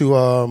Slide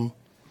to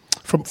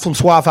from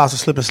Suave House to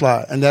Slip and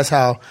Slide, and that's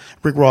how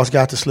Rick Ross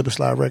got to Slip and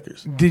Slide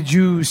Records. Did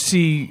you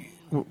see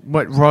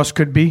what Ross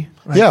could be?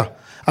 Yeah,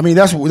 I mean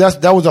that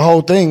was the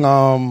whole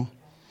thing.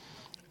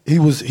 He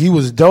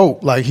was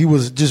dope. Like, he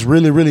was just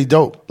really, really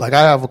dope. Like,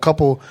 I have a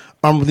couple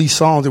unreleased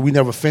songs that we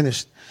never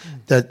finished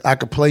that I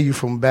could play you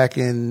from back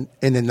in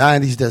the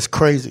 90s. That's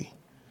crazy.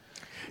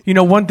 You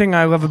know, one thing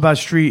I love about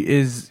Street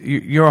is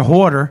you're a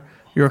hoarder,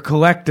 you're a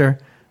collector,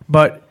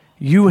 but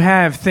you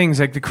have things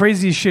like, the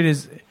craziest shit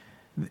is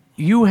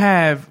you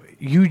have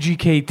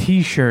UGK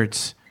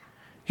t-shirts.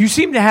 You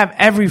seem to have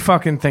every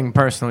fucking thing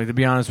personally, to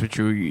be honest with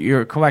you.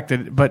 You're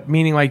collected, but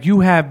meaning like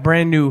you have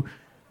brand new.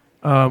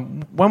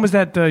 When was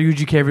that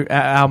UGK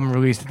album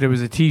released? There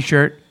was a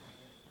T-shirt.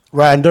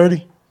 Riding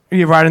Dirty?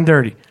 Yeah, Riding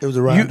Dirty. It was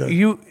a Riding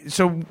Dirty.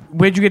 So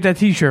where'd you get that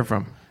T-shirt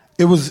from?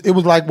 It was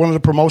like one of the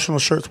promotional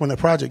shirts when the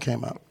project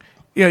came out.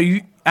 Yeah,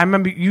 I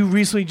remember you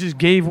recently just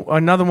gave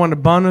another one to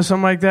Bun or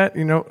something like that.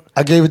 You know,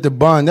 I gave it to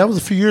Bun. That was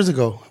a few years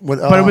ago. But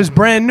it was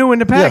brand new in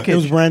the package. Yeah, it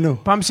was brand new.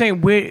 But I'm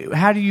saying,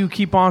 how do you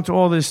keep on to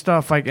all this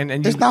stuff? Like, and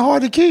it's not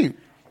hard to keep.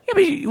 Yeah,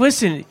 but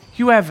listen,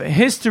 you have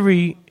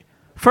history.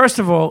 First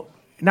of all,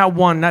 not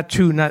one, not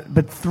two,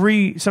 but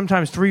three,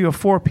 sometimes 3 or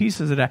 4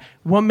 pieces of that.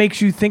 What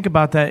makes you think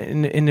about that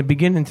in the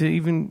beginning to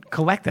even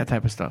collect that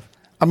type of stuff?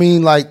 I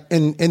mean, like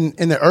in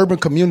the urban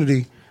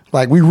community,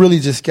 like we really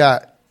just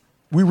got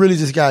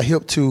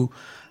hip to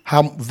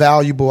how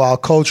valuable our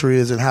culture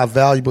is and how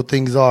valuable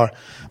things are.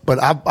 But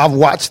I've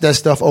watched that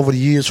stuff over the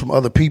years from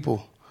other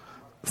people,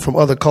 from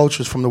other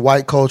cultures, from the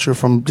white culture,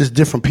 from just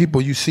different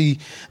people. You see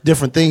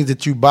different things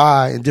that you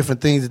buy and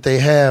different things that they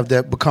have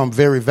that become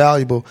very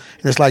valuable.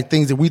 And it's like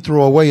things that we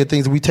throw away and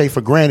things that we take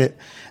for granted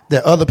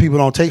that other people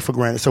don't take for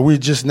granted. So we're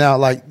just now,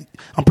 like,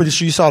 I'm pretty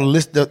sure you saw the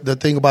list, the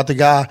thing about the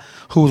guy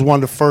who was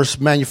one of the first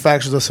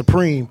manufacturers of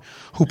Supreme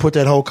who put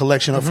that whole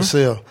collection up for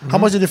sale. Mm-hmm. How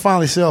much did it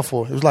finally sell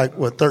for? It was like,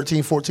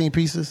 13, 14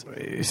 pieces?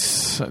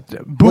 It's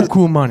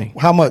buku money.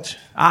 How much?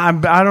 I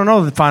don't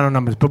know the final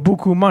numbers, but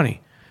buku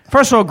money.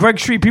 First of all, Greg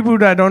Street, people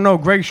that don't know,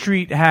 Greg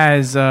Street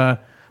has,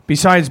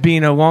 besides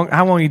being how long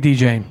are you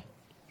DJing?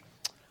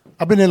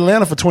 I've been in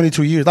Atlanta for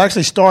 22 years. I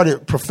actually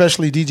started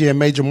professionally DJing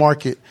Major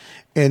Market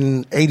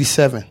in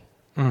 87.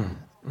 I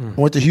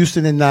went to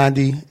Houston in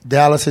 90,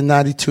 Dallas in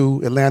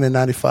 92, Atlanta in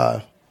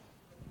 95.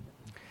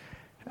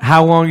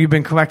 How long you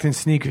been collecting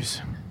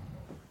sneakers?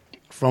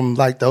 From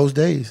like those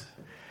days.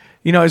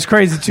 You know, it's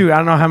crazy too. I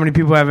don't know how many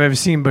people I've ever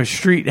seen, but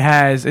Street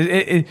has...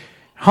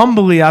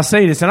 Humbly, I'll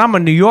say this, and I'm a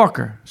New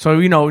Yorker. So,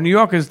 you know, New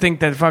Yorkers think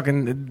that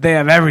fucking they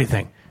have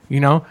everything, you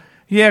know?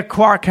 Yeah,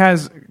 Clark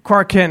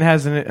Kent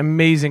has an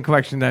amazing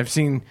collection that I've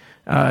seen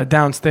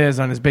downstairs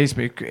on his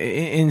basement.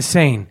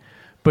 Insane.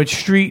 But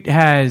Street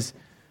has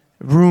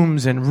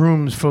rooms and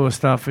rooms full of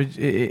stuff.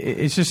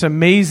 It's just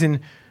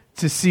amazing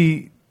to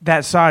see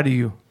that side of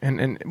you.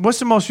 And what's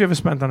the most you ever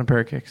spent on a pair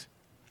of kicks?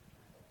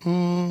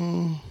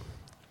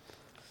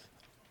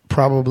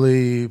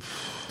 Probably.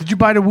 Did you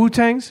buy the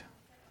Wu-Tangs?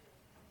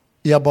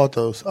 Yeah, I bought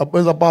those. I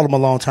bought them a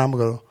long time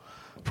ago.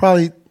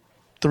 Probably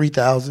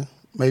 3,000,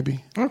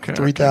 maybe. Okay.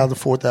 3,000,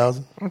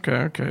 4,000.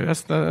 Okay.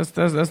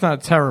 That's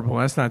not terrible.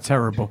 That's not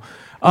terrible.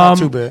 Not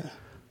too bad.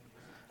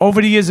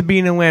 Over the years of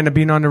being in Atlanta,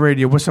 being on the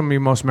radio, what's some of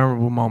your most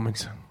memorable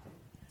moments?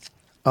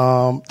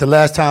 The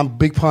last time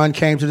Big Pun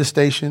came to the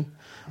station.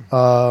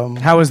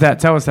 How was that?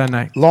 Tell us that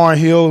night. Lauryn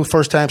Hill, the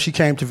first time she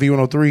came to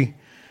V103,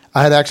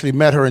 I had actually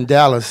met her in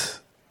Dallas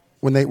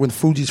when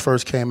Fuji's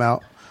first came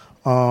out.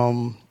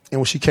 And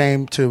when she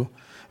came to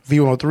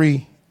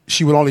V103,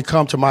 she would only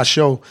come to my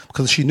show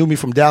because she knew me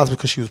from Dallas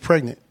because she was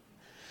pregnant.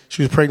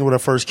 She was pregnant with her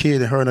first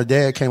kid, and her and her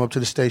dad came up to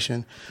the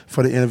station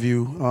for the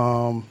interview.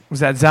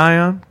 Was that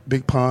Zion?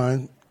 Big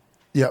Pun.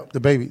 Yeah, the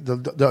baby,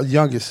 the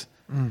youngest,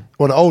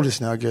 or the oldest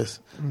now, I guess.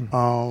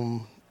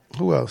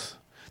 Who else?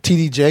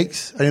 T.D.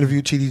 Jakes. I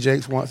interviewed T.D.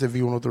 Jakes once at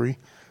V103.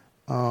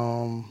 I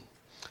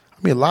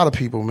mean, a lot of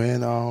people,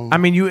 man. I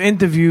mean, you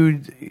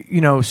interviewed,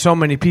 so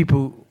many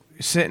people.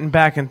 Sitting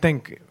back and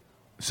think,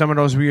 some of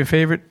those were your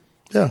favorite?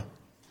 Yeah.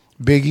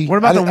 Biggie. What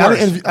about the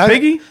worst?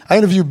 Biggie? I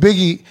interviewed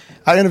Biggie.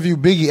 I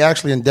interviewed Biggie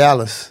actually in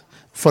Dallas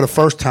for the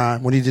first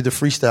time when he did the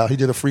freestyle. He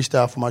did a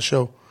freestyle for my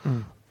show.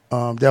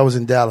 That was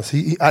in Dallas.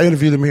 I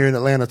interviewed him here in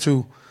Atlanta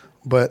too,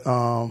 but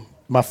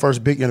my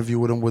first big interview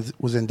with him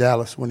was in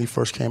Dallas when he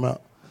first came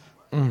out.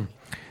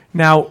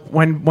 Now,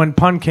 when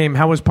Pun came,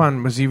 how was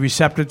Pun? Was he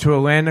receptive to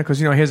Atlanta? Because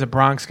here's a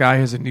Bronx guy,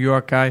 here's a New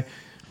York guy.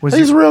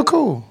 He's real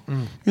cool.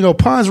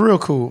 Pun's real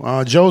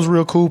cool. Joe's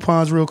real cool.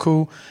 Pun's real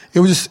cool.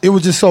 It was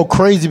just so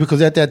crazy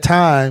because at that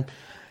time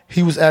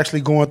he was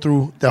actually going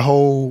through the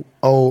whole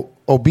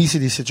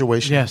obesity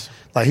situation. Yes,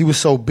 like he was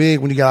so big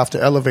when he got off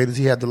the elevators,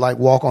 he had to like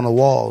walk on the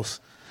walls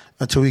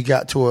until he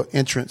got to an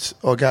entrance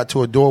or got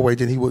to a doorway.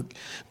 Then he would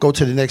go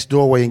to the next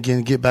doorway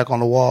and get back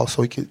on the wall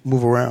so he could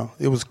move around.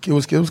 It was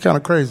kind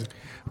of crazy.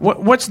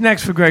 What's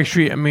next for Greg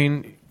Street? I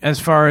mean, as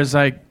far as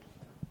like,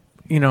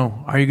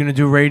 are you going to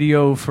do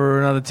radio for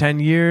another 10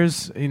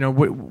 years?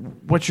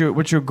 What's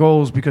your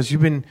goals? Because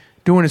you've been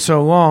doing it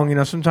so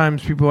long.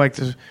 Sometimes people like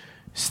to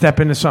step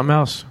into something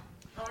else.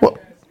 Well,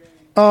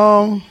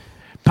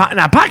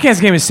 podcast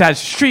game is sad.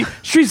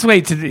 Street's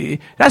late to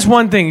that's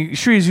one thing.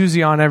 Street's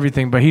usually on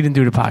everything, but he didn't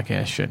do the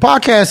podcast shit.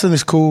 Podcasting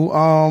is cool.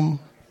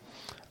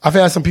 I've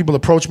had some people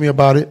approach me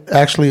about it.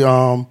 Actually,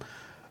 the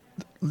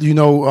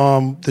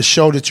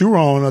show that you were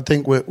on, I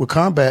think with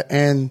Combat,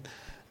 and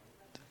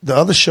the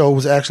other show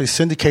was actually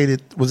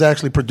syndicated, was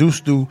actually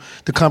produced through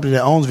the company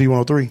that owns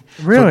V103.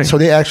 Really? So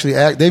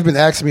they've been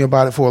asking me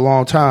about it for a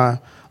long time,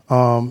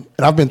 and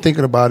I've been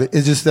thinking about it.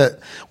 It's just that,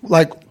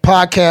 like,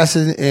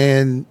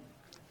 podcasting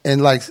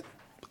and like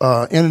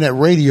internet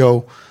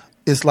radio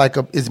is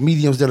it's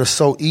mediums that are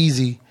so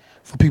easy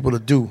for people to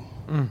do.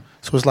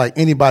 So it's like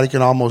anybody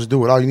can almost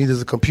do it. All you need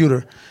is a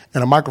computer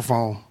and a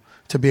microphone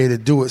to be able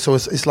to do it. So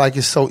it's like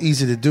it's so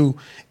easy to do.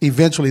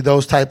 Eventually,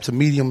 those types of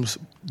mediums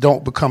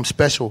don't become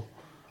special.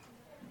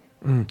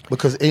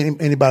 Because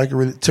anybody can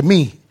really, to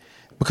me,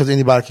 because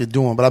anybody can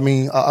do them. But I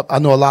mean, I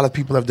know a lot of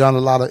people have done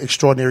a lot of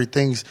extraordinary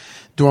things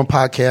doing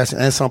podcasts,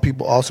 and some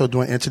people also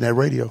doing internet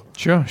radio.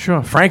 Sure.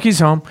 Frankie's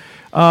home.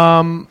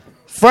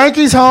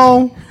 Frankie's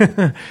home.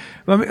 You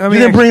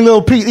didn't bring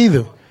Lil Pete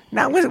either.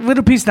 Now,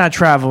 Little Pete's not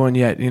traveling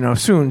yet.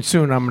 Soon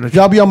I'm gonna.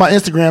 Y'all be on my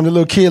Instagram. The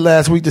little kid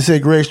last week that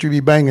said Greg Street be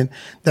banging.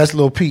 That's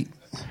Lil Pete.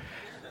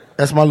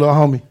 That's my little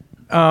homie.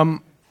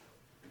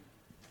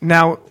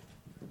 Now,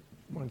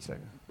 1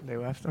 second. They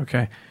left.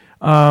 Okay.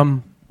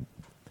 So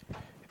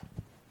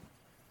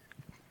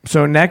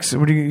next,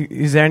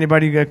 is there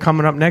anybody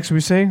coming up next?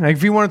 We say like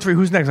V103.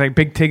 Who's next? Like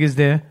Big Tig is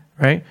there,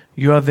 right?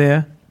 You're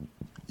there.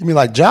 You mean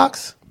like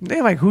Jocks?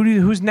 They like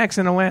who's next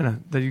in Atlanta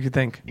that you could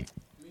think?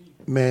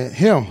 Man,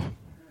 him.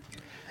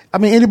 I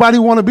mean, anybody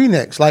want to be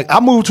next? Like, I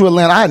moved to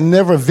Atlanta. I had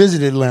never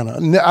visited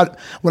Atlanta.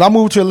 When I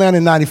moved to Atlanta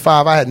in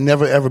 '95, I had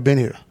never ever been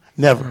here.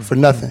 Never for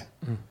nothing.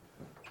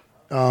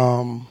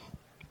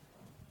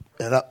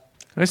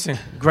 Listen,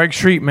 Greg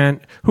Street,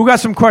 man. Who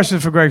got some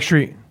questions for Greg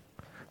Street?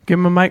 Give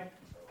him a mic.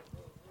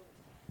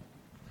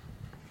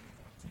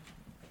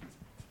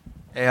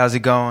 Hey, how's it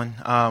going?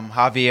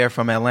 Javier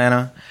from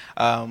Atlanta.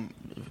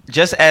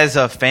 Just as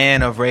a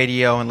fan of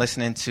radio and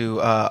listening to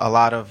a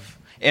lot of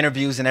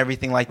interviews and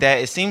everything like that,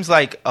 it seems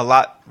like a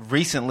lot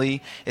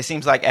recently, it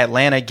seems like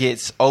Atlanta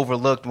gets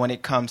overlooked when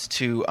it comes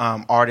to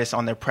artists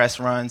on their press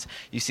runs.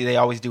 You see they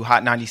always do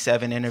Hot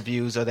 97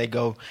 interviews, or they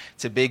go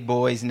to Big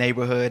Boy's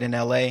neighborhood in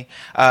L.A.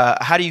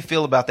 How do you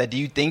feel about that? Do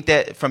you think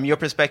that, from your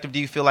perspective, do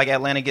you feel like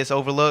Atlanta gets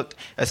overlooked,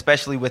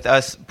 especially with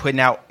us putting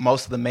out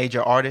most of the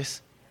major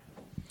artists?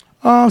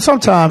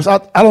 Sometimes. I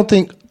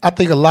think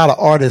a lot of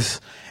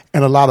artists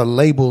and a lot of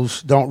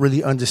labels don't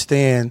really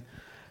understand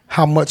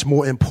how much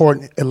more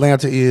important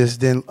Atlanta is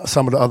than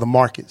some of the other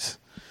markets.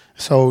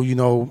 So,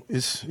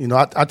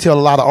 I tell a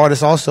lot of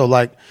artists also,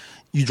 like,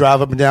 you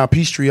drive up and down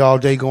Peachtree all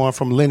day going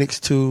from Lenox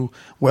to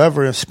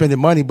wherever and spending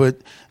money, but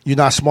you're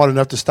not smart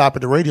enough to stop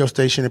at the radio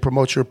station and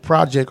promote your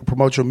project or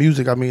promote your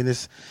music. I mean,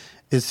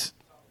 it's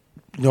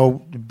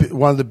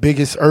one of the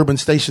biggest urban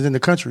stations in the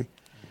country.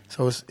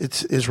 So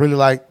it's really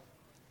like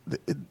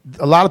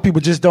a lot of people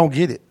just don't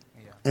get it.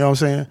 You know what I'm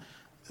saying?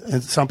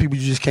 And some people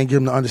you just can't get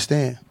them to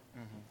understand.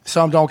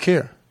 Some don't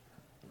care.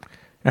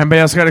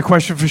 Anybody else got a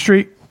question for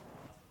Street?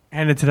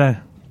 Hand it to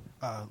that.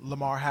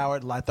 Lamar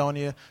Howard,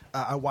 Lithonia.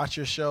 I watch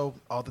your show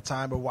all the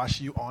time, or watch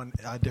you on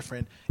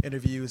different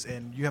interviews,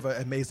 and you have an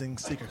amazing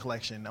sneaker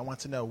collection. I want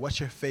to know, what's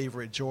your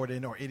favorite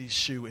Jordan or any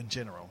shoe in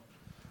general?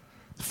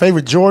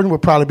 Favorite Jordan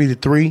would probably be the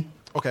 3.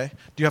 Okay.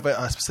 Do you have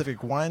a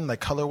specific one,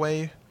 like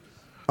colorway?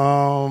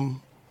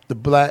 The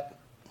black.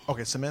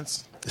 Okay,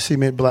 cements? The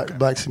cement,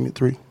 black cement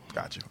 3.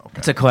 Got you. Okay.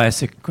 It's a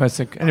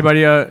classic.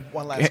 Anybody?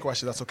 One last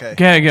question. That's okay.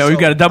 Go. You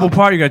got a double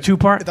part? You got a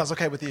 2-part? If that's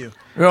okay with you.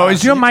 Oh,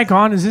 is your mic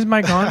on? Is his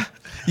mic on?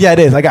 Yeah, it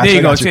is. I got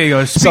there you. There you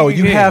go. So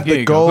you have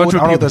the gold. I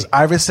don't know if there's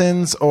there's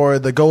Iversons or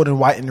the gold and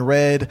white and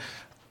red.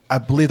 I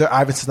believe they're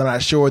Iversons. I'm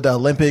not sure. The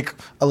Olympic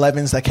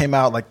 11s that came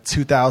out like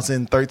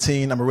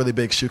 2013. I'm a really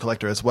big shoe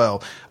collector as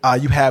well.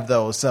 You have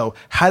those. So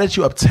how did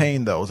you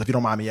obtain those, if you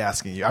don't mind me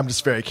asking you? I'm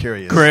just very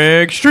curious.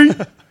 Greg Street.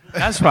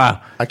 That's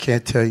why. I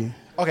can't tell you.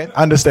 Okay,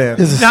 I understand.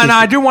 No,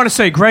 I do want to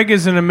say Greg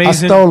is an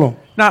amazing. I stole him.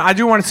 No, I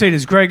do want to say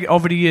this. Greg,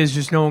 over the years,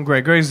 just knowing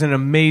Greg is an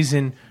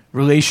amazing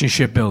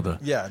relationship builder.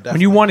 Yeah, definitely.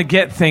 When you want to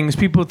get things,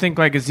 people think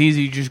like it's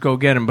easy, you just go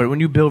get them. But when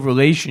you build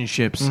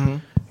relationships,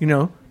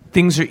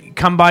 things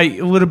come by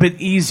a little bit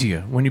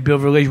easier when you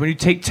build relationships. When you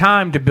take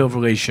time to build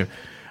relationship.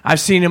 I've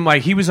seen him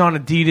he was on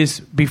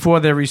Adidas before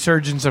their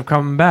resurgence of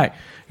coming back.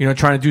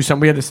 Trying to do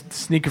something. We had the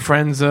Sneaker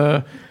Friends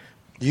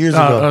years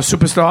ago.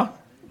 Superstar.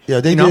 Yeah,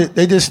 they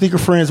did Sneaker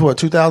Friends,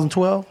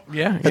 2012?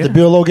 Yeah. At the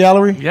Bill Lowe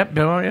Gallery? Yep,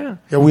 Bill, yeah.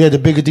 Yeah, we had the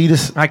big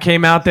Adidas. I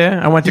came out there.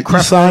 I went to He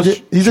signed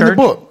it. He's in the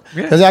book.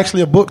 Yeah. There's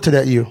actually a book to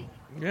that year.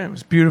 Yeah, it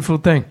was a beautiful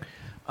thing.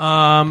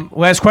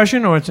 Last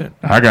question, or what's it?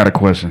 I got a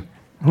question.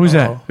 Who's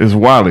that? It's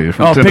Wally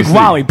from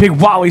Tennessee. Big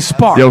Wally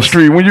Sparks. Yo,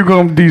 Street, when you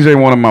gonna DJ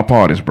one of my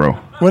parties, bro?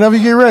 Whenever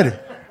you get ready.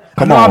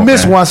 Come I on,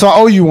 missed man. one, so I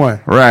owe you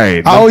one.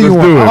 Right. I owe you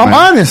one. I'm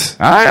honest.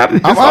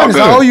 I'm honest.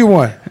 I owe you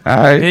one. All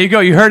right. There you go.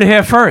 You heard it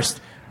here first.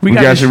 We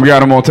got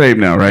them on tape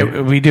now,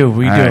 right? We do.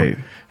 Right.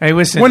 Hey,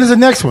 listen. When is the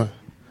next one?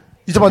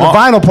 You talking about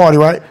the vinyl party,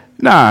 right?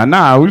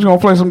 Nah. We're just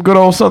gonna play some good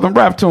old Southern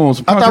rap tunes,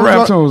 some country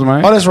rap tunes,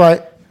 man. Oh, that's right.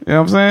 You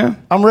know what I'm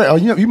saying? I'm ready.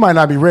 Oh, you might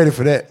not be ready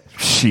for that.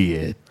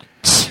 Shit.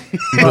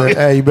 But,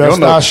 hey, you better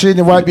start shitting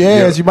and wipe your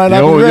ass. You might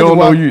not be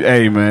ready.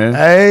 Hey, man.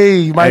 Hey,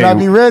 you might not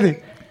be ready.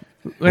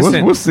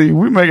 Listen, we'll see.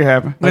 We make it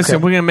happen.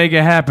 Listen, we're gonna make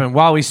it happen.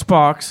 Wally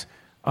Sparks,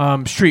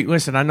 Street.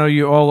 Listen, I know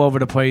you're all over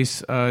the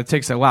place. It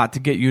takes a lot to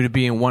get you to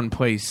be in one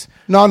place.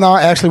 No.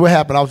 Actually, what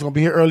happened? I was going to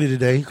be here early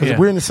today because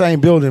we're in the same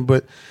building,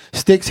 but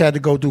Sticks had to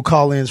go do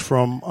call-ins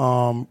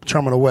from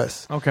Terminal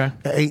West. Okay.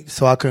 At 8,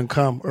 so I couldn't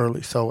come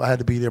early, so I had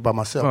to be there by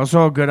myself. Well, it's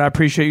all good. I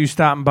appreciate you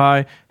stopping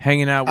by,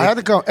 hanging out. I had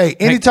to come. Hey,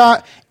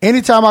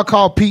 anytime I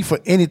call Pete for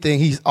anything,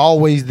 he's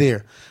always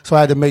there. So I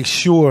had to make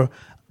sure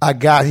I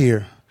got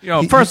here.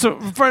 First,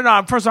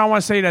 I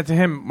want to say that to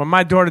him. When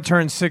my daughter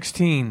turned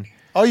 16.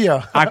 Oh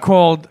yeah, I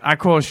called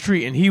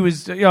Street, and he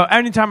was.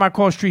 Anytime I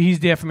call Street, he's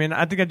there for me. And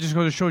I think I just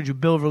go to show you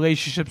build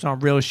relationships on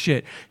real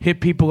shit. Hit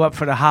people up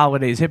for the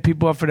holidays. Hit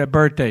people up for their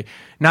birthday.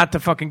 Not to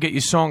fucking get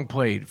your song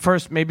played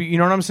first. Maybe you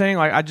know what I'm saying.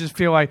 Like I just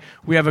feel like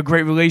we have a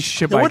great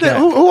relationship like that.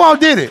 Who all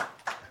did it?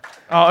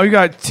 Oh, you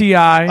got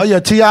T.I. Oh yeah,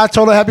 T.I.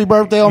 told her happy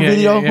birthday on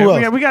video. Yeah. Who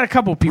else? We got a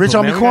couple people. Rich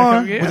Homie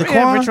Quan with the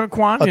Quan. Rich Homie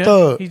Quan. A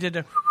thug. He did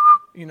the.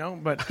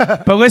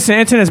 But listen,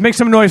 internets, make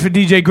some noise for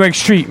DJ Greg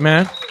Street,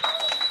 man.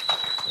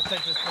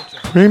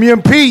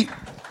 Premium Pete.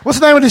 What's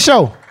the name of the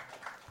show?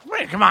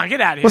 Wait, come on, get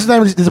out of here. What's the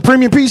name of this? Is it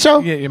Premium Pete show?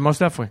 Yeah, most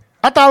definitely.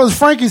 I thought it was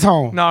Frankie's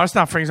home. No, it's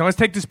not Frankie's home. Let's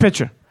take this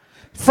picture.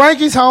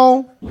 Frankie's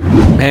home.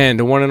 Man,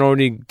 the one and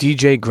only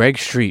DJ Greg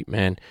Street,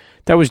 man.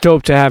 That was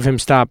dope to have him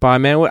stop by,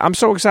 man. I'm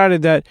so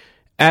excited that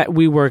at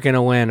WeWork in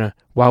Atlanta,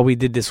 while we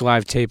did this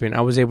live taping,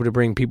 I was able to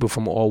bring people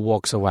from all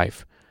walks of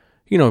life.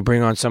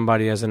 Bring on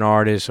somebody as an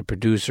artist, a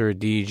producer, a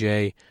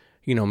DJ,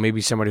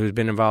 maybe somebody who's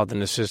been involved in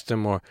the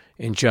system or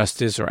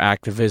injustice or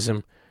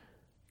activism.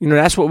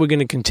 That's what we're going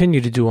to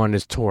continue to do on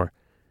this tour.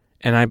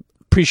 And I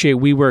appreciate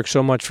WeWork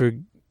so much for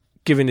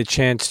giving the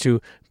chance to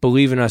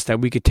believe in us that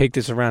we could take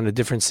this around to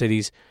different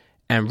cities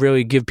and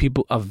really give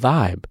people a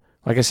vibe.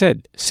 Like I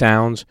said,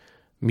 sounds,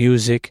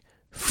 music,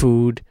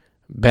 food,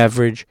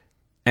 beverage,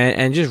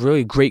 and just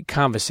really great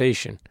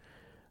conversation.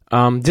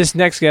 This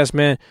next guest,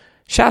 man,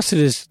 shouts to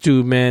this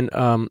dude, man,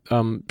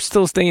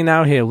 still staying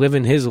out here,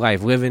 living his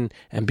life, living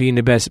and being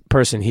the best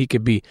person he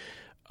could be.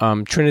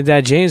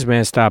 Trinidad James,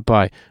 man, stopped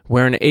by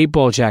wearing an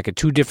 8-ball jacket,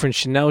 2 different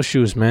Chanel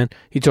shoes, man.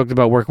 He talked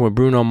about working with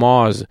Bruno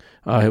Mars,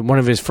 one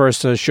of his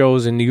first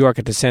shows in New York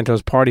at the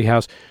Santos Party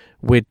House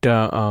with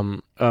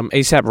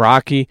A$AP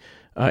Rocky,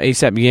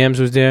 A$AP Yams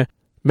was there.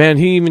 Man,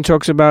 he even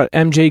talks about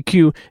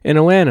MJQ in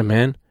Atlanta,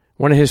 man,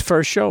 one of his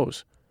first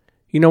shows.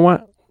 You know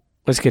what?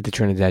 Let's get to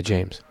Trinidad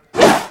James.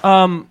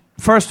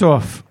 First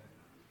off,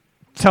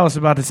 Tell us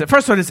about this.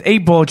 First of all, this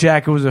 8-ball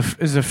jacket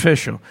is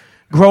official.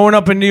 Growing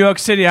up in New York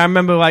City, I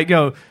remember like,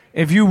 yo,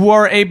 if you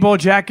wore an 8-ball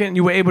jacket and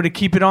you were able to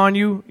keep it on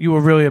you, you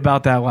were really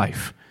about that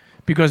life.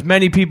 Because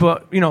many people,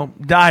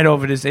 died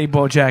over this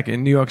 8-ball jacket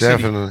in New York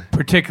Definitely. City,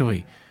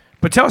 particularly.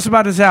 But tell us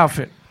about this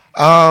outfit.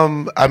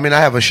 I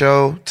have a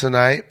show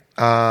tonight.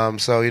 I'm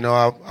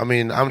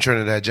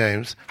Trinidad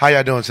James. How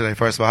y'all doing today,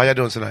 first of all? How y'all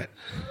doing tonight?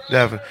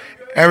 Definitely.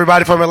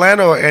 Everybody from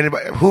Atlanta or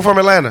anybody? Who from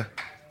Atlanta?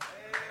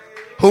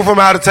 Who from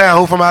out of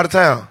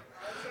town?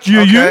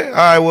 Okay. All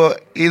right. Well,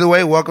 either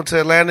way, welcome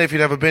to Atlanta. If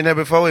you've never been here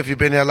before, if you've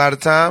been here a lot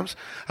of times,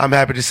 I'm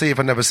happy to see you. If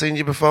I've never seen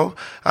you before,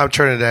 I'm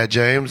Trinidad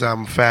James.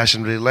 I'm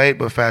fashionably late,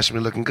 but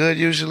fashionably looking good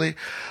usually.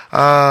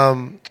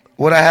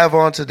 What I have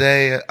on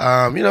today,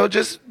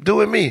 just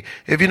doing me.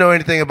 If you know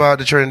anything about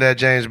the Trinidad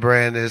James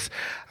brand, is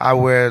I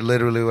wear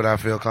literally what I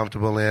feel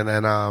comfortable in,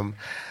 and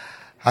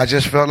I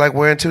just felt like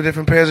wearing 2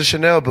 different pairs of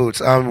Chanel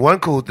boots. One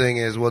cool thing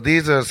is,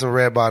 these are some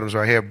red bottoms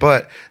right here,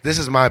 but this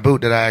is my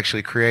boot that I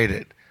actually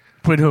created.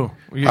 With who?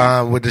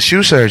 With the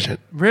shoe surgeon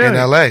in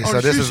L.A.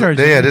 So this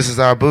is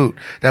our boot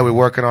that we're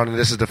working on, and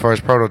this is the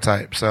first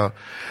prototype. So,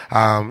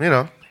 in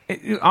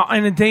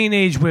a day and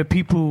age where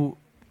people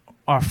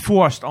are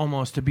forced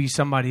almost to be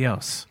somebody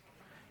else,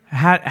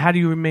 how do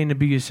you remain to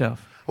be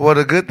yourself? Well,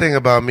 the good thing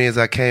about me is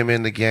I came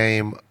in the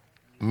game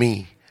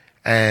me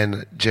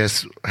and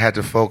just had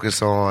to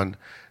focus on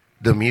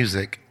the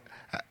music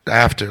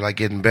after, like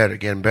getting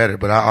better.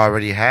 But I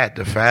already had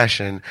the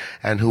fashion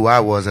and who I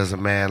was as a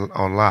man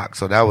on lock.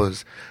 So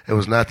it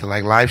was nothing.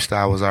 Like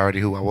lifestyle was already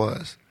who I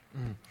was.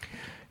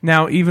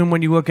 Now, even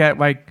when you look at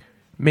like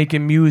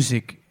making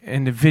music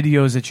and the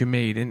videos that you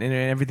made and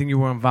everything you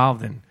were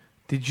involved in,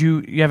 did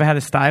you ever had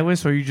a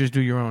stylist or you just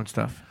do your own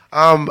stuff?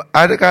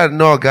 I think I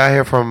know a guy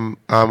here from,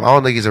 I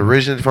don't think he's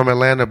originally from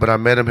Atlanta, but I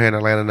met him here in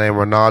Atlanta named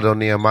Ronaldo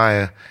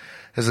Nehemiah.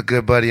 He's a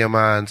good buddy of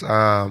mine.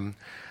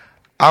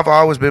 I've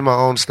always been my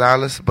own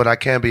stylist, but I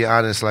can be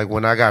honest, like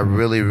when I got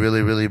really,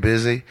 really, really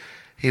busy,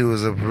 he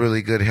was a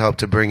really good help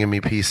to bringing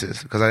me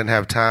pieces because I didn't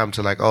have time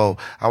to like, I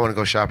want to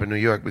go shop in New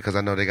York because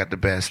I know they got the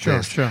best.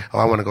 Sure.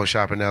 I want to go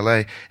shop in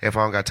L.A. If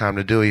I don't got time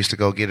to do it, he used to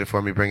go get it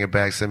for me, bring it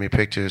back, send me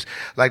pictures.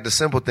 Like the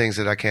simple things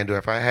that I can't do.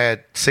 If I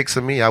had 6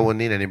 of me, I wouldn't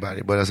need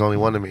anybody, but there's only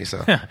 1 of me.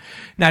 So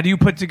Now, do you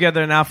put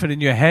together an outfit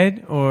in your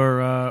head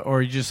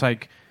or you just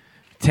like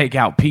take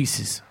out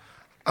pieces?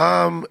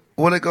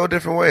 Well, it go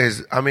different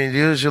ways. I mean,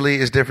 usually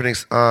it's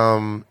different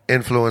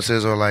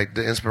influences or like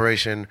the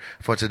inspiration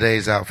for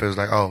today's outfit is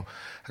like, I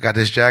got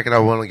this jacket. I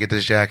want to get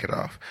this jacket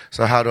off.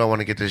 So how do I want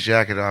to get this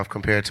jacket off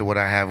compared to what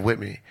I have with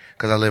me?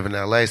 Because I live in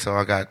L.A., so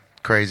I got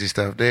crazy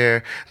stuff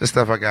there. The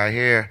stuff I got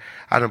here,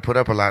 I done put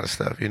up a lot of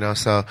stuff,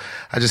 So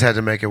I just had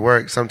to make it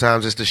work.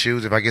 Sometimes it's the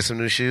shoes. If I get some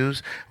new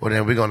shoes, well,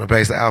 then we're going to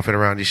base the outfit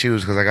around these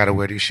shoes because I got to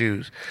wear these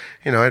shoes.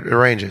 It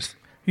ranges.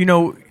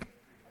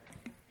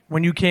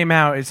 When you came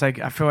out, it's like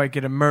I feel like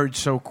it emerged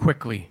so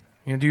quickly.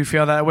 Do you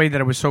feel that way, that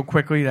it was so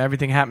quickly, that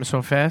everything happened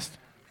so fast?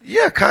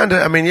 Yeah, kind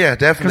of. I mean, yeah,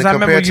 definitely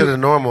compared to the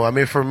normal. I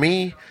mean, for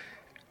me,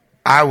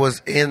 I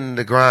was in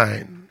the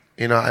grind.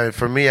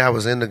 For me, I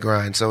was in the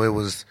grind. So it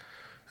was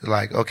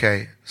like,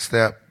 okay,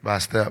 step by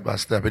step by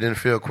step. It didn't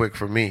feel quick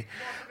for me.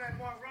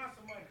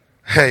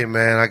 Hey,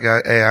 man,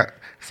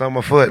 it's on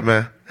my foot,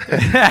 man.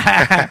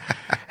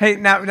 Hey,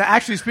 now,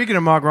 actually, speaking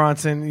of Mark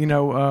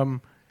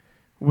Ronson,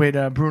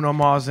 with Bruno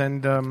Mars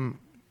and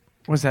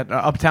what's that?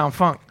 Uptown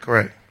Funk.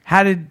 Correct.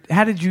 How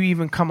did you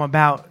even come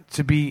about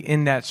to be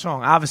in that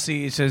song?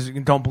 Obviously, it says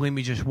 "Don't believe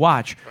me, just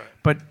watch." Right.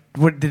 But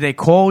what did they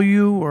call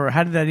you, or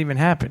how did that even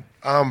happen?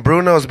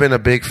 Bruno's been a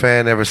big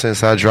fan ever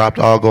since I dropped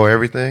All Go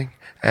Everything,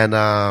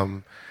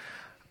 and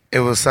it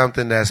was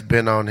something that's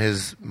been on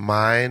his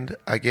mind,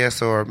 I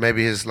guess, or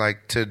maybe his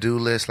like to-do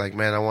list. Like,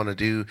 man, I want to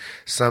do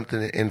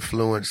something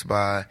influenced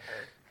by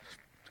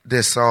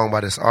this song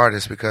by this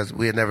artist because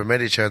we had never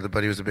met each other,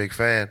 but he was a big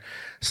fan.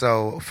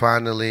 So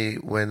finally,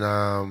 when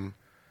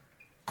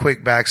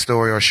quick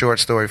backstory or short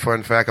story,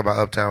 fun fact about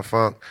Uptown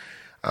Funk,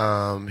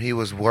 he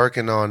was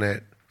working on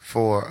it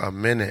for a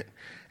minute,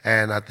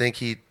 and I think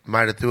he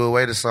might have threw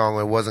away the song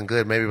when it wasn't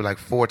good, maybe like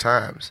 4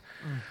 times.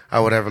 I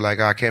would ever like,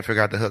 I can't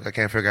figure out the hook,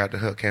 can't figure out the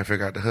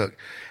hook,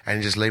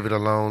 and just leave it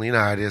alone. You know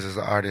how it is as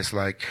an artist,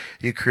 like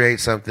you create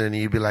something and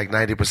you be like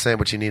 90%,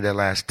 but you need that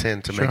last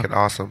 10 to make it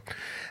awesome.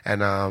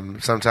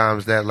 And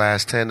sometimes that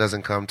last 10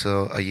 doesn't come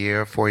till a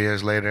year, 4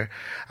 years later.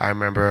 I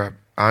remember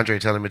Andre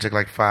telling me it took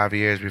like 5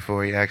 years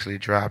before he actually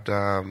dropped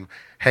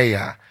Hey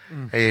Ya.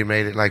 He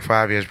made it like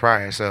 5 years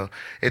prior. So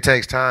it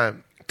takes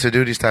time to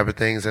do these type of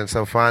things. And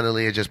so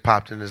finally it just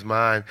popped in his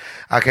mind.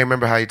 I can't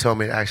remember how he told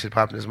me it actually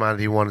popped in his mind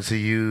that he wanted to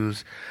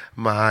use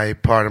my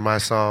part of my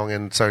song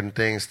and certain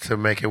things to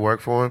make it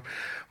work for him.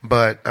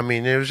 But, I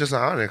mean, it was just an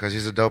honor because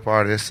he's a dope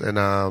artist.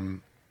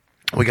 And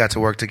we got to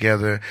work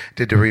together,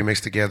 did the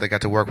remix together,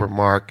 got to work with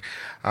Mark.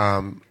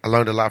 I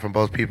learned a lot from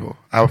both people.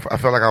 I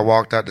felt like I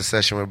walked out the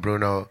session with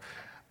Bruno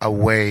a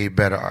way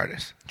better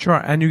artist. Sure,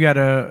 and you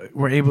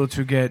were able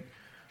to get,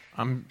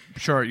 I'm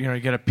sure, you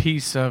get a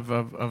piece of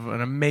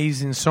an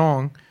amazing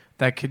song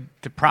that could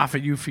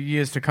profit you for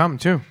years to come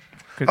too.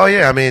 Oh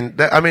yeah, I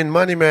mean,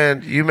 money,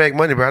 man. You make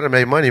money, bro. I done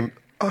made money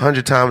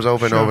 100 times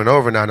over and over and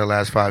over now in the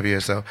last 5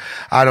 years. So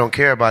I don't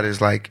care about it.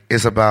 It's like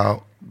it's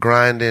about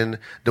grinding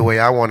the way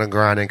I want to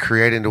grind and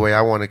creating the way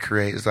I want to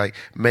create. It's like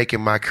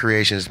making my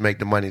creations make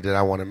the money that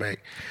I want to make.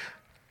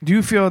 Do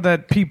you feel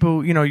that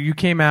people, you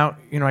came out,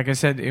 like I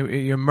said,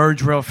 you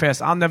emerged real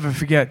fast. I'll never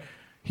forget.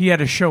 He had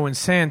a show in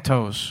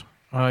Santos.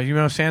 You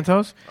know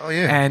Santos? Oh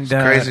yeah, and it's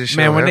the craziest show,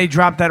 man, when yeah. they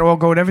dropped that All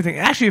Gold Everything.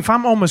 Actually, if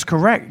I'm almost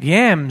correct,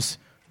 Yams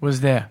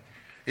was there.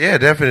 Yeah,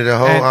 definitely. The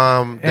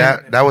whole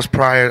that was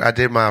prior. I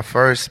did my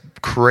first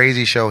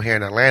crazy show here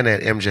in Atlanta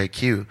at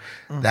MJQ.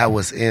 That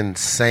was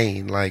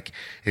insane. Like,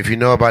 if you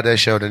know about that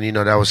show, then you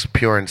know that was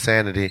pure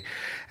insanity.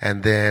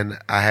 And then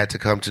I had to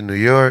come to New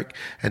York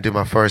and do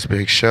my first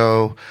big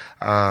show.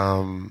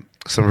 Some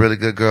really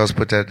good girls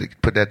put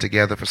that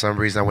together. For some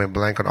reason, I went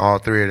blank on all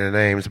three of their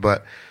names,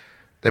 but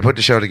they put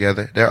the show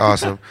together. They're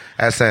awesome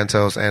at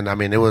Santos. And I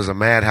mean, it was a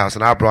madhouse.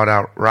 And I brought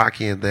out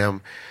Rocky and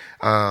them.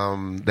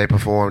 They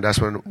performed. That's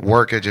when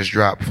Work had just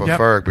dropped for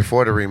Ferg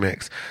before the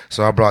remix.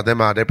 So I brought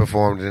them out. They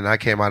performed, and I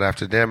came out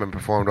after them and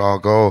performed All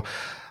Gold.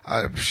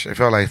 It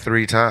felt like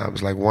 3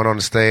 times, like one on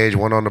the stage,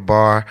 one on the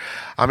bar.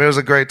 I mean, it was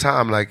a great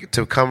time. Like,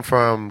 to come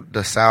from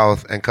the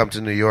South and come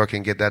to New York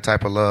and get that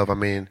type of love. I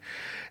mean,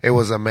 it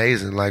was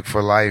amazing. Like,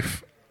 for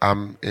life,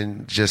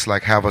 and just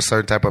like have a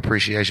certain type of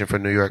appreciation for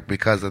New York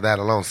because of that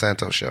alone.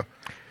 Santos show.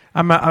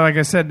 Like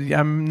I said,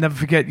 I'll never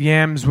forget.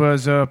 Yams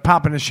was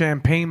popping a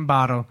champagne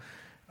bottle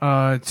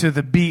to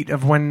the beat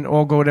of when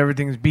All Gold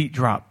Everything's beat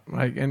dropped.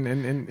 Like, and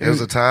it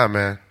was a time,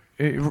 man.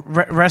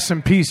 Rest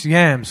in peace,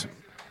 Yams.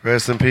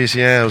 Rest in peace,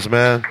 Yams,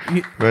 man.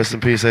 Rest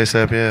in peace,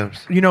 A$AP Yams.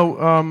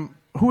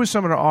 Who are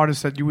some of the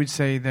artists that you would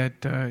say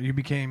that you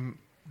became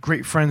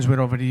great friends with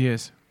over the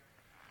years?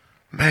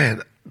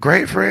 Man,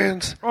 great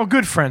friends? Oh,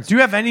 good friends. Do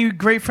you have any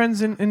great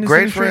friends in this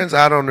Great industry? friends,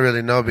 I don't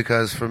really know,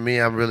 because for me,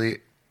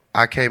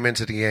 I came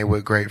into the game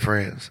with great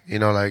friends.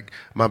 Like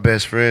my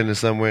best friend is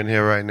somewhere in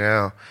here right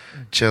now,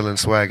 chilling,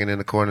 swagging in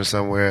the corner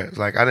somewhere.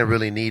 Like, I didn't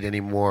really need any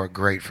more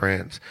great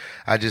friends.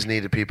 I just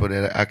needed people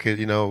that I could,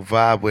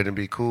 vibe with and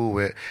be cool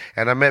with.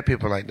 And I met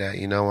people like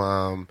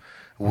that.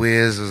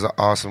 Wiz is an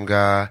awesome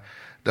guy.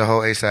 The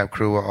whole ASAP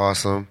crew were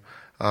awesome.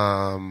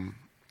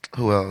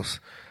 Who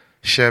else?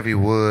 Chevy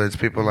Woods,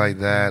 people like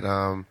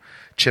that.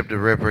 Chip the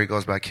Ripper, he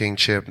goes by King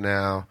Chip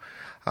now.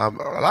 A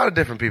lot of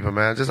different people,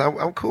 man.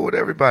 I'm cool with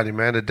everybody,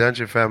 man. The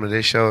Dungeon family,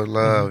 they showed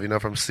love,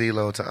 from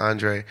CeeLo to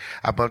Andre.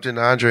 I bumped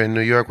into Andre in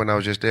New York when I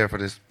was just there for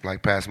this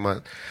past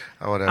month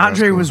or whatever.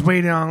 Andre was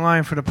waiting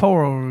online for the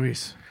Poro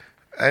release.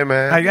 Hey,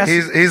 man,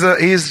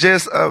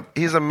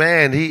 he's a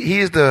man. He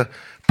is the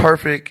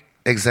perfect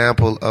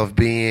example of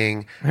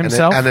being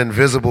an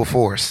invisible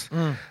force.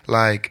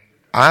 Like,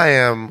 I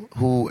am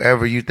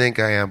whoever you think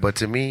I am, but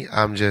to me,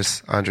 I'm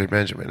just Andre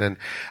Benjamin. And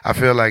I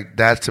feel like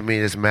that, to me,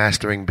 is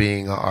mastering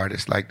being an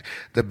artist. Like,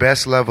 the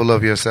best level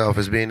of yourself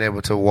is being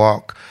able to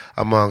walk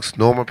amongst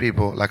normal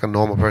people, like a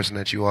normal person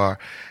that you are,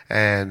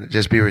 and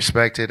just be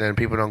respected, and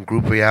people don't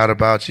group you out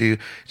about you.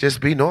 Just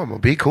be normal.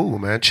 Be cool,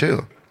 man.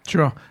 Chill.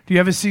 Sure. Do you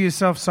ever see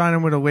yourself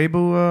signing with a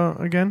label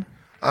again?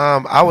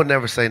 I would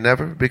never say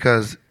never,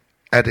 because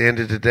at the end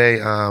of the day,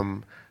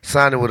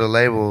 signing with a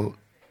label,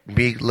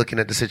 me looking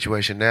at the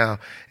situation now,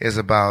 is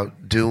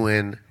about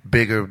doing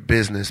bigger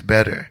business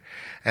better.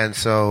 And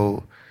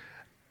so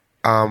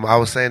I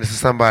was saying this to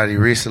somebody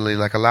recently,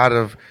 like, a lot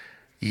of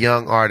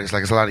young artists,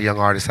 like, there's a lot of young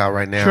artists out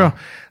right now. Sure.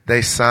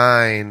 They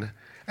sign,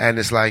 and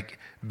it's like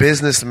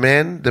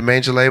businessmen, the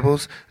major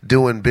labels,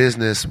 doing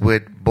business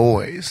with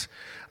boys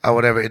or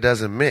whatever. It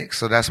doesn't mix.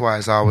 So that's why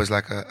it's always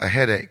like a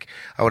headache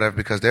or whatever,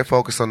 because they're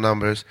focused on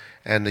numbers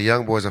and the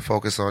young boys are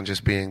focused on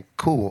just being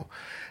cool.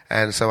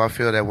 And so I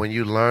feel that when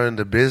you learn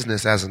the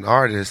business as an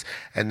artist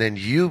and then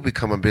you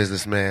become a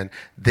businessman,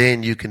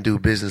 then you can do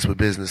business with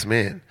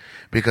businessmen.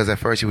 Because at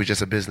first you were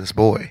just a business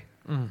boy.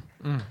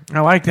 I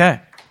like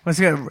that. Let's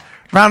get a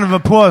round of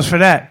applause for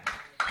that.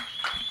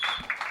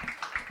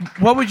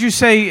 What would you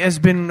say has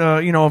been,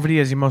 over the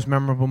years, your most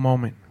memorable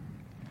moment?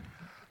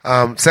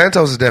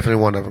 Santos is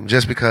definitely one of them,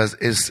 just because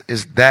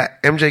it's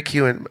that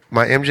MJQ and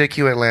my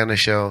MJQ Atlanta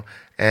show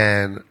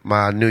and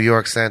my New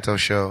York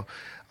Santos show.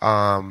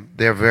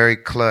 They're very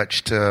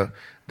clutch to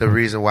the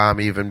reason why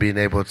I'm even being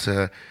able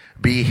to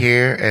be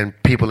here and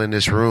people in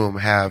this room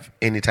have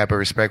any type of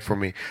respect for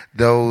me.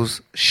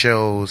 Those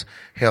shows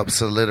help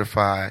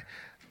solidify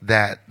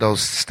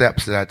those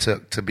steps that I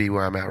took to be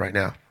where I'm at right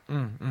now.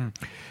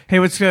 Hey,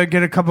 let's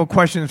get a couple of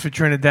questions for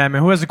Trinidad,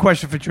 man. Who has a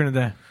question for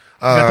Trinidad?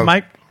 You got the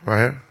mic? Right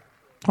here.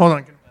 Hold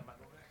on.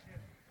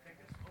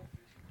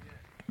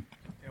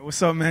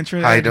 What's up, man?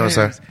 Trinidad How you doing,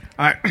 James. sir?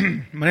 All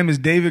right. My name is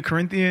David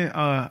Corinthian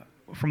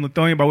from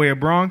Lithonia by way of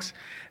Bronx.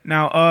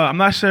 Now, I'm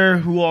not sure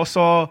who all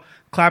saw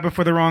Clapping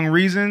for the Wrong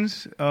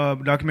Reasons,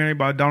 documentary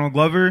by Donald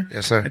Glover.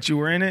 Yes, sir. That you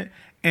were in it.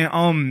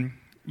 And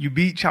you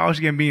beat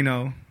Childish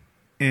Gambino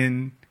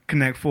in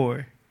Connect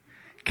 4.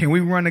 Can we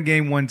run a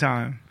game one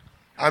time?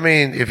 I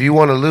mean, if you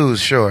want to lose,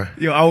 sure.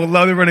 Yo, I would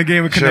love to run a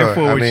game of Connect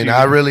 4 with you.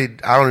 I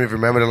don't even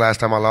remember the last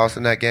time I lost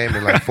in that game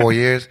in like 4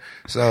 years.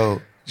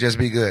 So Just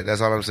be good.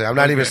 That's all I'm saying. I'm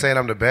not even saying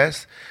I'm the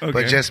best, but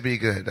Okay. just be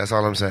good. That's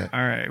all I'm saying. All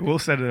right, we'll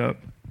set it up.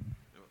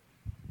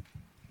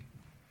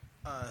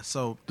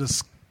 So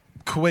this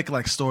quick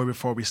story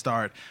before we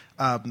start.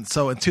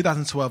 So in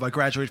 2012, I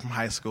graduated from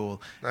high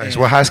school. Nice.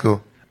 And, What high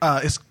school?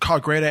 It's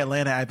called Greater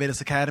Atlanta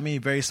Adventist Academy.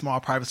 Very small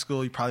private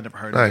school. You probably never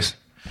heard of Nice. it.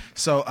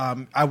 So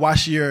I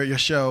watched your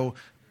show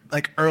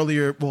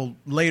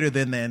later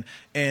than then,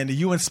 and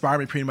you inspired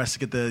me pretty much to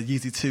get the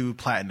Yeezy 2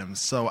 Platinums.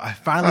 So I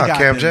finally got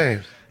Cam them.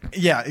 James.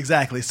 Yeah,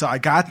 exactly. So I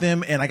got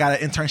them, and I got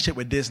an internship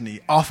with Disney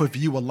off of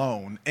you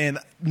alone. And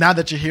now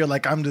that you're here,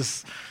 I'm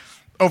just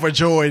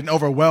overjoyed and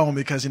overwhelmed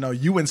because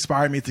you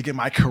inspired me to get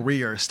my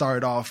career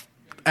started off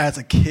as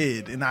a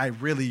kid, and I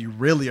really,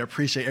 really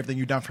appreciate everything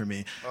you've done for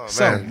me. Oh,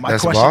 so man, my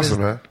that's question awesome, is,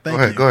 man. Thank Go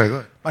ahead, you. go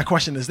ahead. My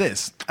question is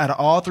this: out of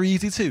all 3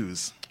 Yeezy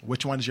 2s,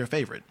 which one is your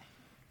favorite?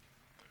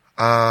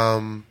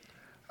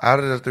 Out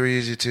of the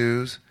 3 Yeezy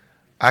 2s,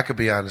 I could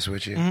be honest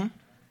with you. Mhm.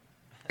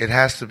 It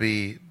has to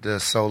be the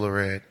Solar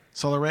Red.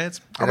 Solar Reds?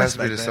 It has to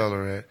be the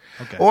Solar Red,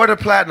 Okay. or the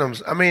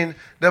Platinums. I mean,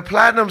 the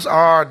Platinums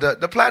are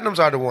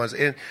the ones.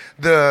 And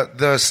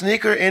the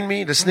sneaker in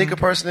me, the sneaker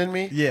person in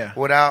me, Yeah.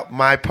 without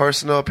my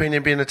personal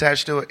opinion being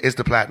attached to it, is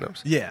the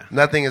Platinums. Yeah.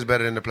 Nothing is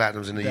better than the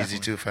Platinums in the Yeezy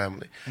 2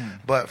 family. Mm.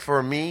 But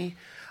for me,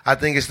 I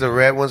think it's the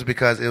red ones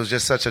because it was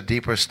just such a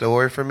deeper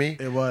story for me.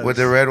 It was. With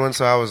the red ones,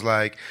 so I was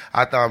like,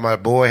 I thought my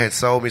boy had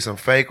sold me some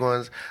fake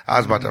ones. I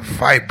was about to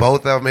fight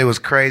both of them. It was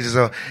crazy.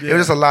 So it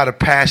was just a lot of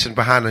passion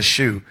behind the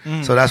shoe.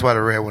 Mm. So that's why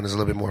the red one is a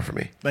little bit more for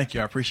me. Thank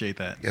you. I appreciate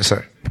that. Yes,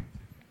 sir.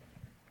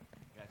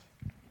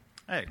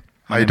 Hey.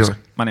 How you doing?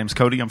 My name's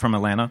Cody. I'm from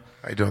Atlanta.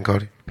 How you doing,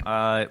 Cody?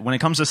 When it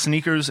comes to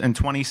sneakers in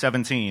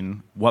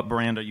 2017, what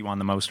brand are you on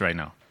the most right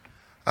now?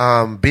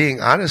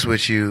 Being honest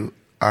with you,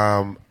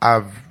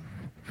 I've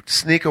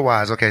sneaker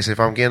wise. Okay, so if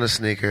I'm getting a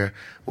sneaker,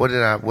 what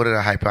did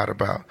I hype out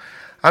about?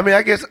 I mean,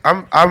 I guess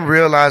I'm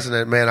realizing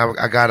that, man.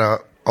 I got a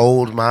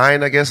old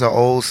mind, I guess, an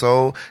old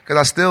soul, because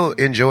I still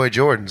enjoy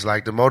Jordans.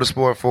 Like the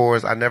Motorsport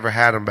 4s, I never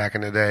had them back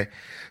in the day.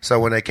 So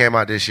when they came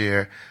out this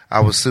year, I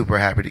was super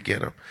happy to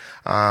get them.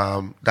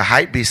 The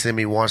hype beast in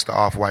me wants the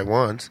off-white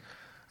ones.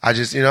 I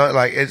just, it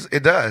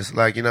does.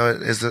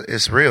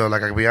 It's real.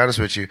 Like, I can be honest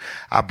with you.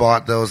 I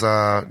bought those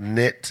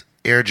knit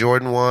Air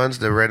Jordan ones,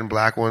 the red and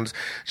black ones,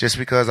 just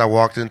because I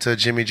walked into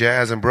Jimmy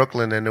Jazz in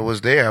Brooklyn and it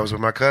was there. I was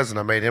with my cousin.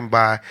 I made him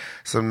buy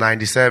some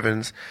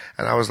 97s.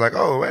 And I was like,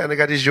 oh, man, they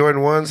got these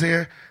Jordan ones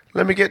here.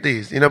 Let me get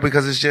these,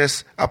 because it's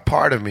just a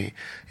part of me,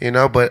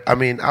 But, I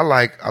mean, I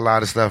like a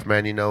lot of stuff,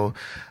 man.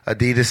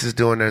 Adidas is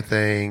doing their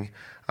thing.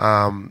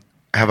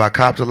 Have I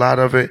copped a lot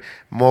of it?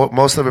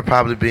 Most of it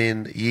probably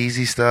being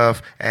Yeezy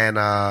stuff and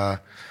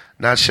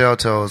not Shell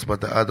Toes, but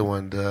the other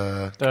one,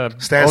 the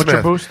Stan Ultra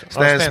Smith. Boost?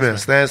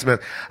 Stan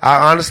Smith.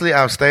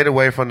 I've stayed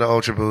away from the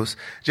Ultra Boost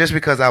just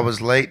because I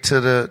was late to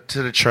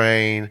the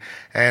train,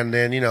 and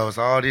then it's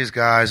all these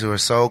guys who are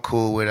so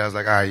cool with it. I was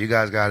like, all right, you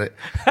guys got it.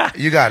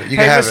 You got it. You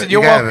can have listen,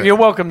 it. You're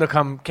welcome to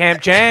come,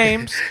 Camp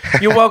James.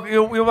 You're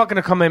welcome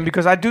to come in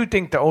because I do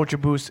think the Ultra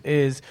Boost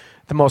is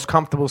the most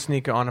comfortable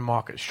sneaker on the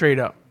market. Straight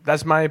up,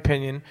 that's my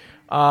opinion.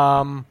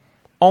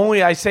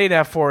 Only I say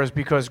that for is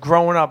because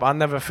growing up, I'll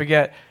never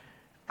forget.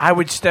 I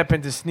would step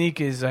into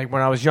sneakers like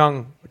when I was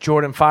young.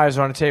 Jordan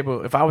 5s on the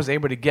table. If I was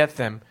able to get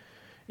them,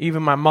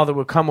 even my mother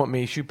would come with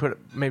me. She'd put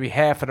maybe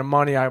half of the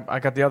money. I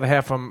got the other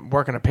half from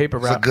working a paper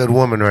route. It's a good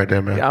woman right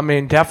there, man. Yeah, I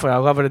mean, definitely. I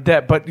love her to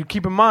death. But you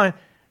keep in mind,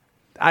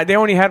 they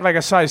only had like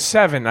a size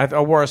 7. I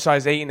wore a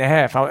size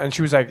 8.5. And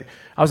she was like,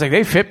 I was like,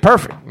 they fit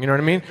perfect. You know what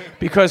I mean?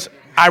 Because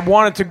I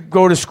wanted to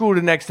go to school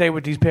the next day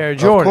with these pair of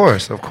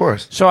Jordans. Of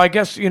course. So I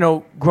guess,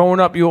 growing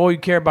up, all you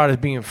care about is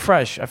being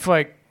fresh. I feel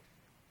like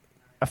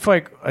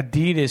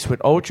Adidas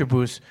with Ultra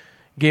Boost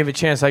gave a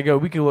chance. I go,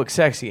 we can look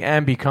sexy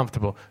and be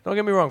comfortable. Don't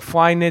get me wrong,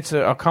 fly knits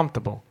are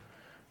comfortable,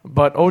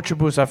 but Ultra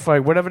Boost, I feel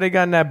like whatever they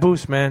got in that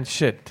boost, man,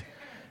 shit,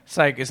 it's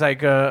like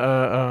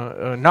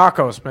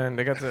Narcos, man.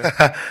 They got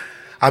the.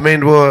 I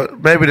mean, well,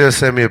 maybe they'll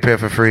send me a pair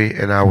for free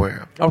and I'll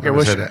wear them. Okay,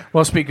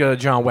 we'll speak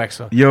John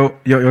Wexler.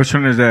 Yo,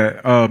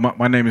 Trinidad.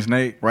 My name is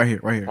Nate. Right here.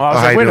 Oh, I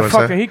was like, where the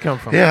fuck did he come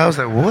from? Yeah, I was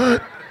like,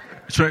 what?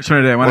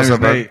 Trinidad. My What's name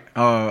is up, Nate.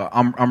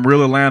 I'm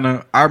real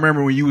Atlanta. I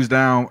remember when you was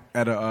down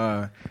at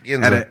a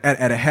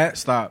hat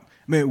stop.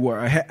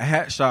 A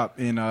hat shop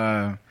in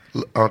on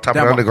top of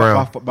the underground.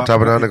 On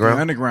top of the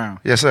underground. Underground.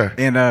 Yes, sir.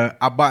 And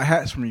I bought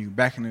hats from you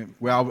back in the.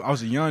 Well, I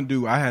was a young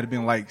dude. I had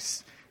been like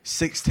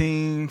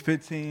 16,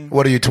 15.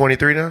 What are you,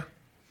 23 now?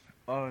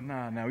 Oh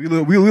no,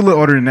 we a little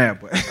older than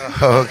that, but.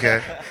 Oh,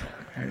 okay.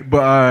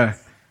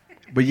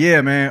 But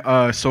yeah,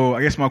 man. So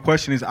I guess my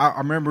question is, I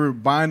remember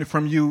buying it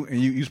from you, and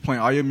you was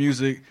playing all your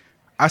music.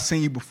 I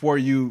seen you before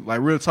you, like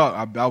real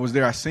talk. I was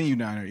there. I seen you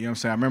down there. You know what I'm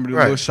saying? I remember the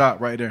little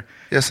shop right there.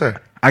 Yes,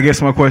 sir. I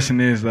guess my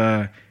question is,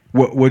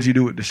 what'd you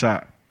do with the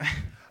shop?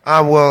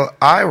 Well,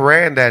 I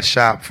ran that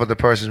shop for the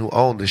person who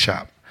owned the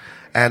shop,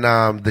 and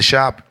the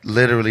shop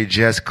literally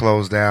just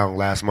closed down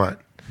last month.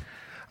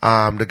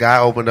 The guy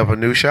opened up a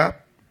new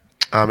shop.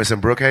 It's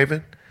in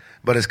Brookhaven,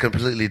 but it's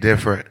completely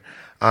different.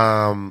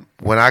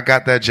 When I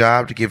got that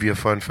job, to give you a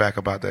fun fact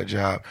about that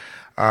job,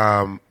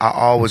 I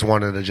always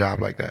wanted a job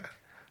like that.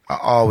 I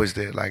always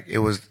did. Like, it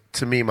was,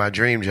 to me, my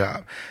dream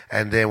job.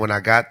 And then when I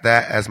got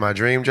that as my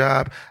dream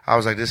job, I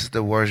was like, this is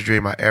the worst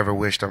dream I ever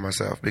wished on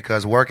myself,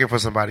 because working for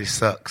somebody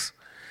sucks.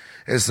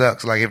 It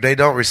sucks. Like, if they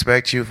don't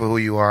respect you for who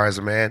you are as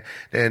a man,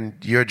 then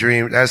your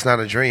dream, that's not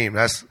a dream.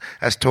 That's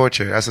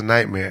torture. That's a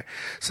nightmare.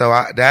 So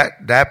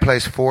that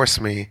place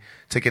forced me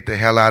to get the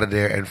hell out of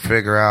there and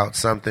figure out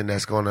something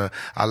that's going to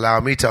allow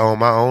me to own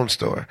my own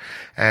store.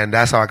 And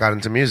that's how I got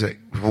into music.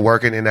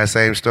 Working in that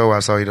same store where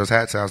I saw you those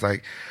hats, I was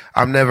like,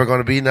 I'm never going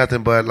to be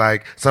nothing but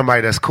like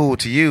somebody that's cool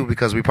to you,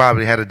 because we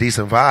probably had a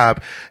decent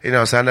vibe,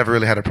 so I never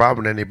really had a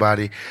problem with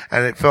anybody.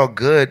 And it felt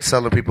good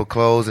selling people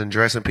clothes and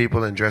dressing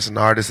people and dressing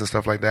artists and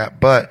stuff like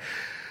that. But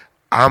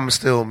I'm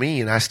still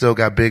me, and I still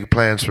got big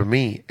plans for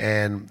me.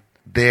 And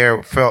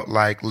there felt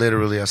like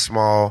literally a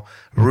small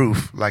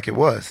roof, like it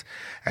was.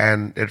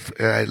 And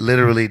it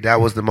literally,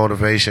 that was the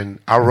motivation.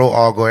 I wrote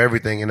All Go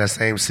Everything in that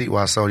same seat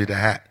while I sold you the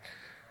hat.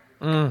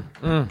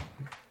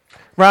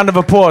 Round of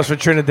applause for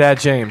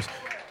Trinidad James.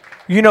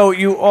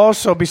 You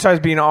also,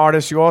 besides being an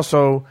artist, you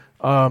also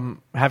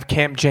have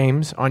Camp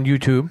James on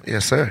YouTube.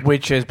 Yes, sir.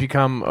 Which has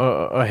become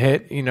a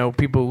hit.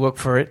 People look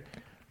for it.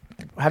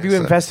 Have you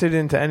invested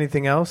into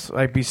anything else,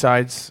 like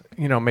besides,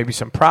 maybe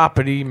some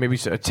property, maybe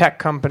a tech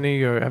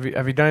company, or have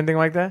you done anything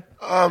like that?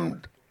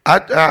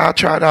 I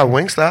tried out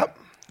Wingstop.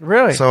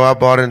 Really? So I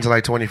bought into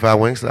like 25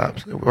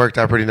 Wingstops. It worked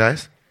out pretty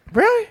nice.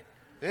 Really?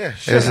 Yeah.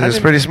 It's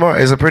pretty smart.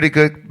 It's a pretty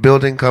good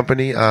building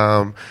company.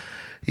 I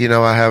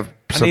have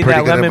some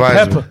pretty good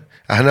advisors.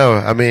 I know.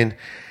 I mean,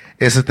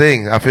 it's a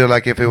thing. I feel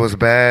like if it was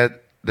bad,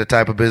 the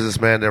type of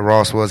businessman that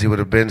Ross was, he would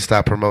have been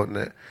stopped promoting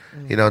it.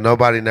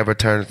 Nobody never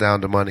turns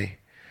down the money,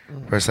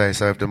 per se.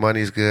 So if the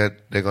money's good,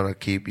 they're going to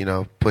keep,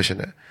 pushing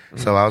it.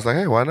 So I was like,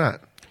 hey, why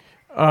not?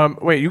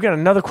 Wait, you got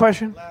another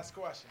question? Last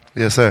question.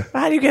 Yes, sir.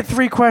 How do you get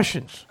 3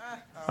 questions?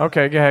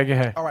 Okay, go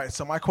ahead. All right,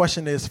 so my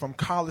question is from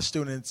college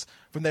students,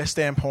 from their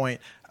standpoint.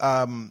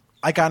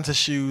 I got into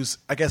shoes,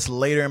 I guess,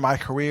 later in my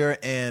career,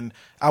 and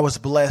I was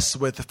blessed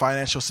with the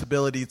financial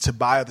stability to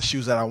buy the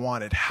shoes that I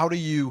wanted. How do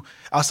you,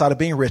 outside of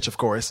being rich, of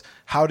course,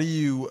 how do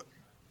you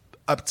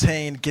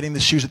obtain getting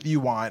the shoes that you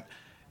want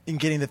and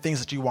getting the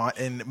things that you want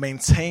and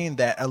maintain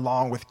that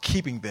along with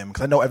keeping them?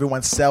 Because I know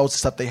everyone sells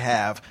stuff they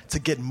have to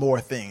get more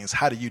things.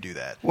 How do you do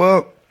that?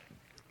 Well,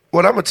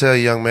 what I'm going to tell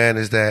you, young man,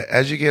 is that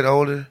as you get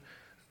older,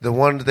 the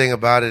one thing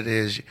about it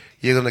is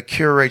you're going to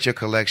curate your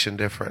collection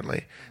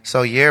differently.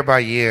 So year by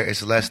year,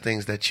 it's less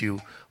things that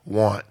you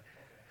want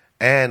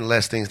and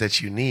less things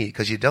that you need,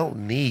 because you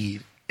don't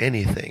need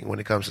anything when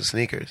it comes to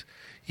sneakers.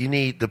 You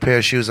need the pair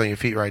of shoes on your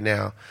feet right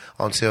now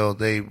until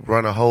they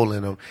run a hole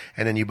in them,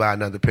 and then you buy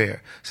another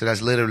pair. So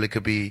that's literally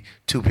could be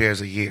 2 pairs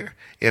a year,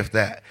 if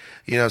that.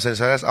 You know what I'm saying?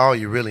 So that's all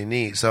you really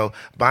need. So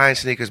buying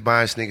sneakers,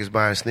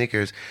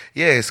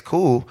 yeah, it's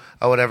cool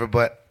or whatever,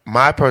 but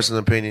my personal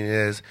opinion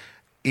is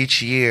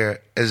each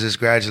year is just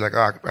gradually like,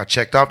 oh, I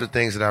checked off the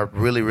things that I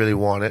really, really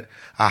wanted.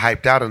 I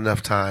hyped out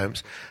enough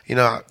times.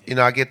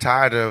 I get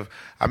tired of,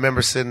 I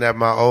remember sitting at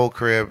my old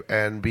crib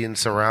and being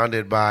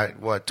surrounded by,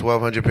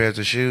 1,200 pairs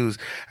of shoes.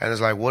 And it's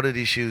like, what are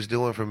these shoes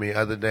doing for me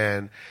other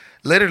than,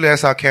 literally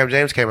that's how Camp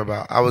James came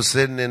about. I was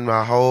sitting in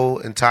my whole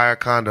entire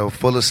condo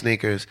full of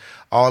sneakers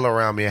all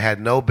around me. I had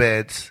no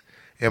beds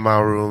in my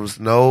rooms,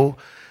 no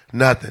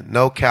nothing,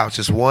 no couch,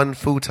 just one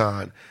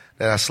futon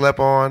that I slept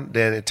on.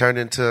 Then it turned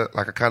into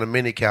like a kind of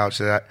mini couch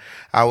that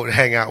I would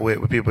hang out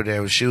with people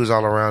there with shoes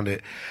all around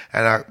it.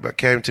 And it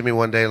came to me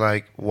one day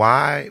like,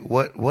 why?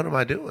 What am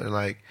I doing?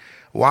 Like,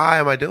 why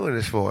am I doing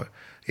this for?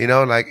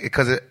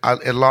 Because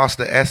it lost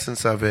the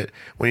essence of it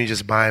when you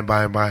just buying.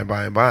 So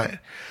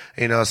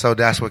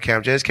that's what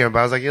Camp James came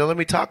about. I was like, let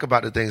me talk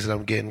about the things that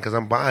I'm getting, because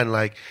I'm buying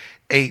like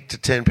 8 to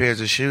 10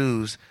 pairs of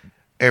shoes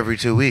every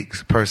 2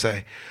 weeks per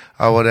se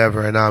or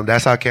whatever. And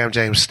that's how Camp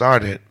James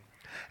started.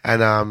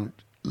 And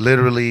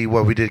literally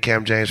what we did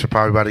Camp James for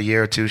probably about a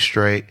year or 2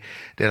 straight.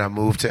 Then I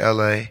moved to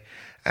LA,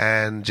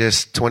 and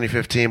just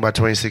 2015 by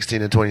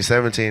 2016 and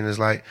 2017 is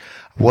like,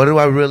 what do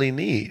I really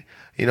need?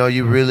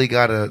 You really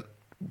got to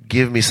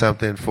give me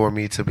something for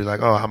me to be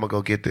like, oh, I'm going to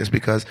go get this,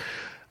 because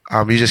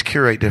you just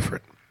curate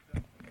different.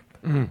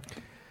 Mm.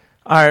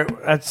 All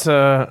right, that's...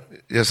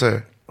 Yes,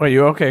 sir. Wait,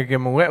 you okay? Give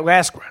him a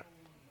last round.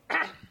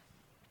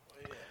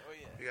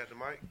 You got the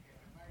mic?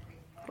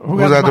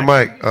 Who's got the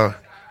mic? Oh.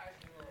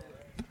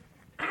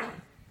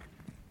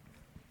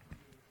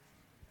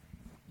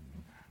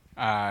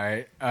 All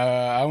right.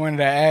 I wanted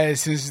to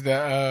ask, since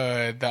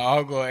the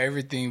All Go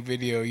Everything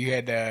video, you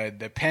had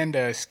the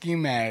panda ski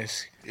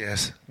mask.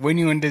 Yes. When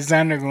you and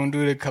designer gonna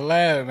do the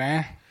collab,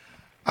 man?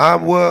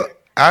 Well,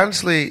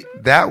 honestly,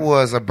 that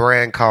was a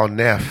brand called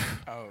Neff.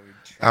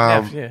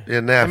 Neff, yeah. Yeah,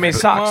 Neff. I mean,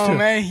 socks too.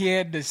 Man, he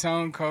had the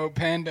song called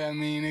Panda. I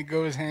mean, it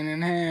goes hand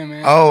in hand,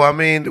 man. Oh, I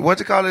mean, what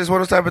you call it is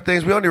one of those type of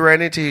things. We only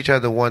ran into each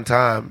other one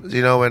time,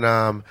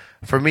 and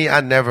for me,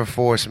 I never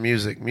force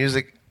music.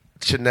 Music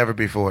should never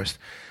be forced.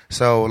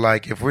 So,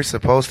 like, if we're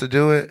supposed to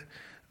do it,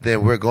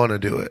 then we're going to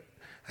do it.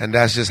 And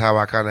that's just how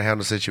I kind of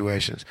handle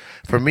situations.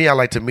 For me, I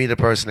like to meet a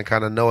person and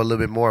kind of know a little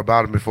bit more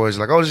about them before it's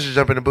like, oh, just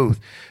jump in the booth.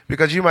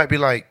 Because you might be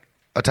like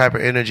a type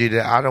of energy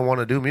that I don't want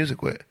to do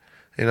music with,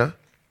 you know?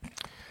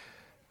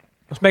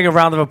 Let's make a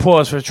round of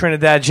applause for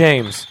Trinidad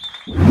James.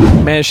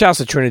 Man, shouts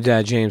to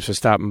Trinidad James for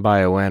stopping by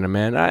Atlanta,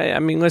 man. I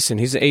mean, listen,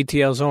 he's an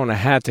ATL zone. I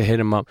had to hit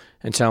him up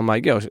and tell him,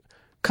 like, yo,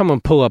 come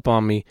and pull up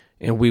on me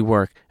and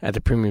WeWork at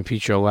the Premium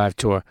Pete Show live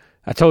tour.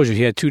 I told you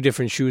he had 2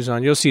 different shoes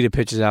on. You'll see the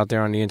pictures out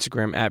there on the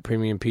Instagram at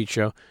Premium Pete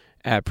Show,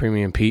 at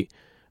Premium Pete.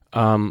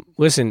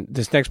 Listen,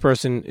 this next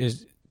person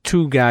is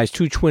 2 guys,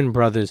 2 twin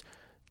brothers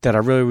that I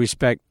really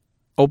respect.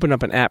 Open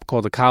up an app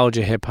called the College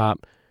of Hip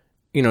Hop.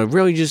 You know,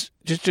 really just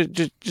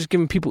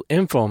giving people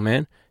info,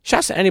 man.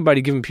 Shouts to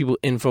anybody giving people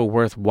info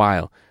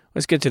worthwhile.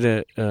 Let's get to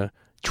the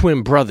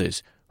twin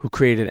brothers who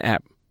created an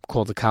app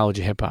called the College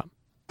of Hip Hop.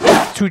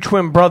 2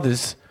 twin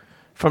brothers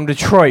from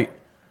Detroit.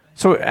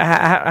 So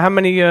how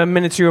many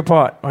minutes are you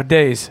apart, or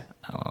days?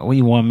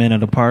 We 1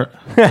 minute apart.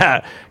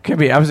 Could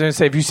be. I was going to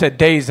say, if you said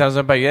days, I was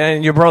like, yeah,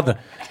 and your brother,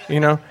 you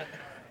know.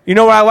 You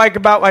know what I like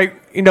about,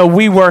 like, you know,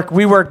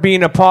 WeWork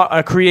being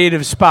a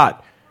creative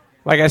spot.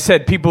 Like I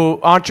said, people,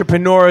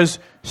 entrepreneurs,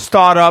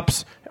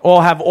 startups,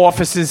 all have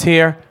offices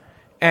here.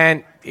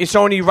 And it's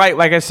only right,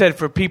 like I said,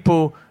 for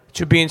people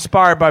to be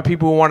inspired by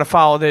people who want to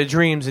follow their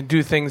dreams and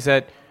do things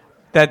that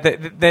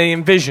they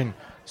envision.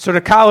 So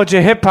the College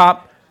of Hip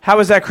Hop, how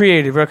was that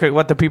created? Real quick,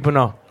 let the people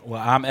know. Well,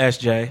 I'm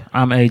SJ.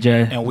 I'm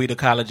AJ. And we the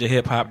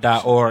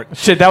collegeofhiphop.org.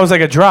 Shit, that was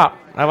like a drop.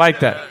 I like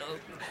that.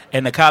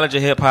 And the College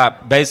of Hip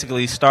Hop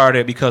basically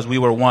started because we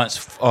were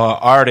once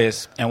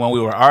artists, and when we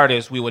were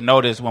artists, we would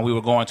notice when we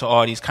were going to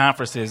all these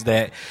conferences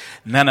that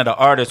none of the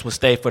artists would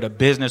stay for the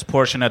business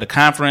portion of the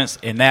conference,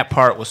 and that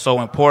part was so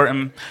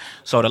important.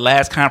 So the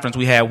last conference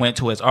we had went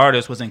to as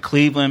artists was in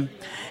Cleveland,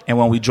 and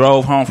when we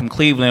drove home from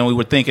Cleveland, we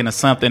were thinking of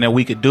something that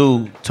we could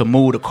do to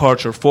move the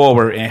culture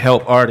forward and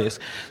help artists.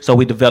 So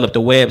we developed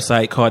a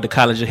website called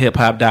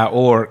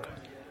thecollegeofhiphop.org.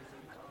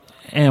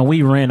 And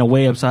we ran a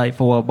website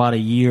for about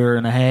 1.5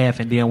 years,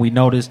 and then we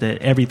noticed that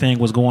everything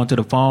was going to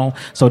the phone.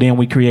 So then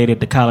we created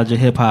the College of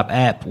Hip Hop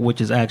app,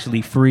 which is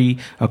actually free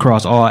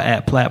across all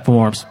app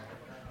platforms.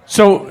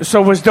 So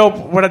what's dope?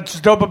 What's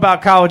dope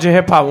about College of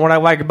Hip Hop? What I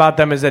like about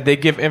them is that they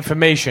give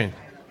information,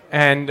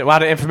 and a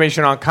lot of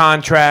information on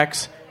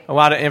contracts, a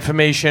lot of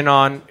information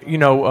on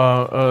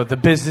the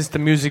business, the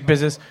music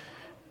business.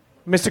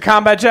 Mr.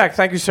 Combat Jack,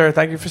 thank you, sir.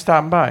 Thank you for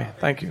stopping by.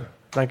 Thank you.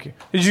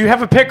 Did you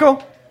have a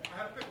pickle?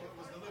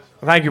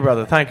 Thank you,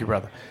 brother.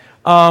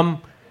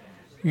 Like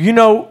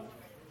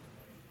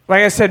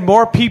I said,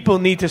 more people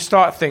need to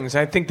start things.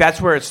 I think that's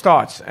where it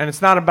starts. And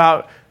it's not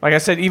about, like I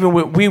said, even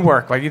with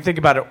WeWork, like you think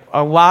about it,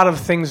 a lot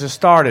of things are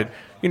started.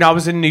 You know, I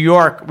was in New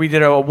York. We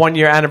did a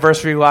 1-year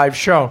anniversary live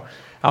show.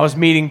 I was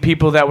meeting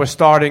people that were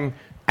starting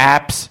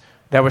apps,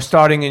 that were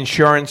starting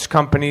insurance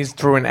companies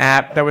through an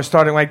app, that were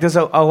starting, like, there's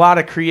a lot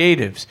of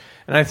creatives.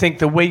 And I think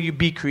the way you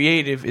be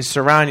creative is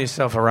surround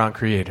yourself around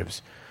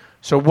creatives.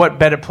 So what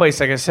better place,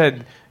 like I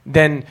said,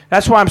 then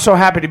that's why I'm so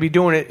happy to be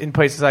doing it in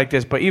places like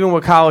this. But even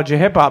with College of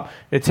Hip Hop,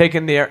 they're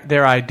taking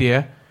their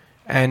idea,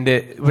 and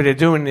what they're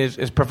doing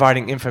is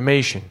providing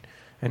information.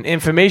 And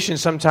information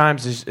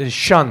sometimes is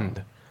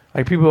shunned.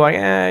 Like people are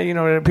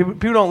like,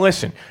 people don't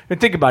listen.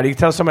 And think about it. You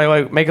tell somebody,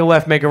 like, make a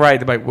left, make a right.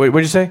 They're like,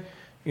 what'd you say?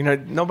 You know,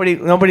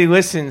 nobody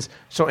listens.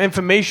 So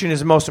information is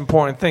the most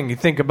important thing. You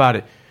think about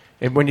it.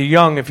 And when you're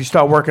young, if you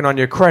start working on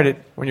your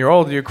credit, when you're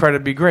older, your credit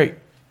will be great.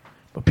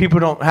 But people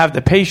don't have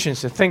the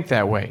patience to think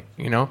that way,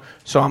 you know.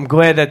 So I'm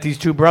glad that these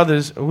 2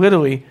 brothers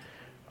literally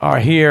are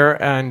here,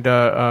 and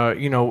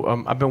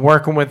I've been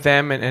working with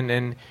them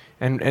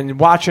and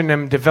watching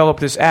them develop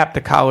this app,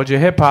 the College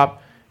of Hip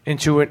Hop,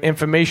 into an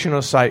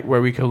informational site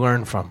where we can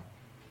learn from.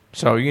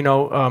 So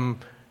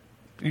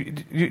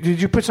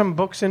did you put some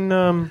books in?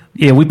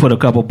 Yeah, we put a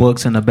couple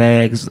books in the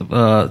bags,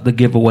 the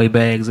giveaway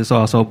bags. There's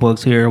also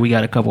books here. We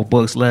got a couple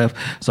books left.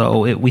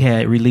 So we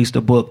had released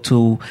a book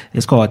too.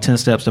 It's called 10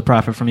 Steps to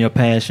Profit from Your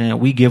Passion.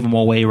 We give them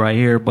away right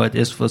here, but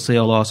it's for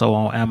sale also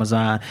on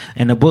Amazon.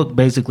 And the book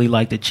basically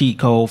like the cheat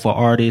code for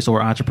artists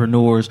or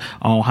entrepreneurs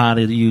on how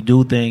do you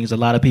do things. A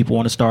lot of people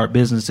want to start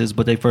businesses,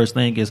 but their first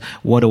thing is,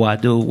 what do I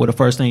do? Well, the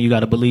first thing, you got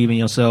to believe in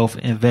yourself,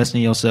 invest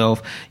in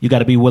yourself. You got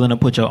to be willing to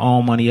put your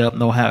own money up,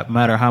 no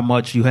matter how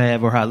much you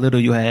have or how little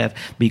you have,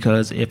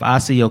 because if I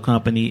see your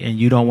company and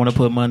you don't want to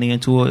put money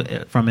into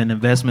it from an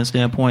investment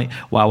standpoint,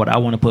 why would I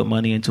want to put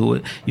money into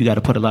it? You got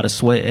to put a lot of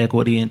sweat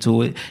equity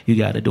into it. You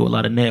got to do a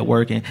lot of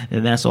networking,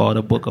 and that's all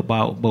the book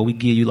about. But we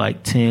give you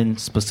like 10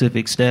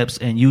 specific steps,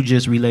 and you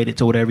just relate it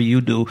to whatever you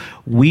do.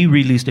 We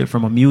released it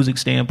from a music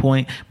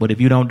standpoint, but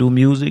if you don't do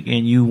music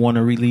and you want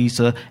to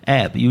release a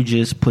app, you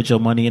just put your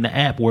money in the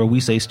app. Where we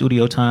say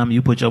studio time,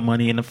 you put your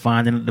money into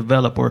finding a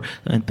developer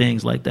and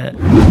things like that.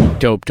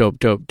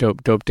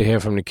 Dope to hear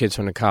from the kids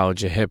from the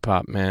College of Hip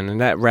Hop, man. And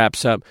that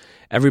wraps up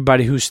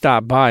everybody who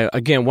stopped by.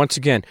 Once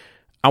again,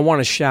 I want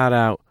to shout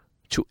out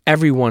to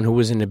everyone who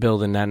was in the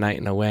building that night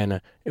in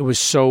Atlanta. It was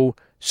so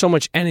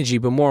much energy,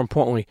 but more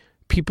importantly,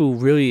 people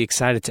really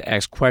excited to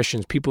ask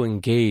questions. People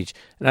engage.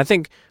 And I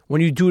think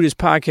when you do this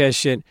podcast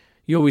shit,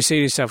 you always say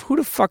to yourself, who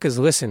the fuck is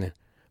listening?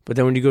 But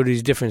then when you go to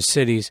these different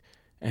cities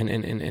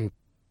and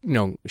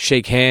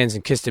shake hands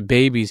and kiss the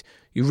babies,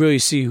 you really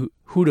see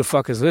who the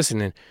fuck is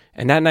listening.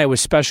 And that night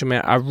was special,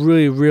 man. I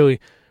really, really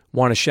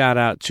want to shout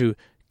out to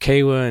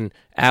Kayla and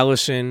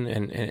Allison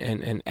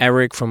and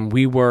Eric from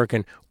WeWork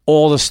and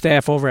all the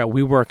staff over at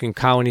WeWork in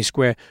Colony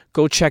Square.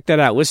 Go check that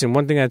out. Listen,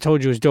 one thing I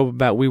told you is dope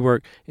about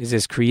WeWork is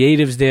there's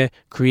creatives there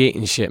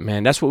creating shit,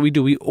 man. That's what we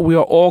do. We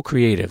are all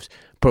creatives.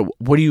 But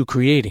what are you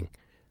creating?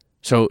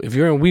 So if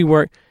you're in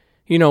WeWork,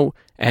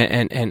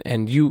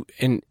 and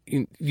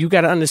you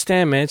got to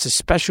understand, man, it's a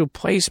special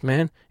place,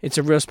 man. It's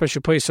a real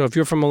special place. So if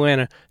you're from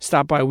Atlanta,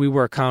 stop by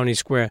WeWork Colony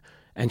Square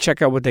and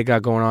check out what they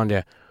got going on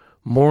there.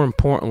 More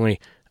importantly,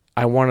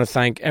 I want to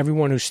thank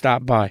everyone who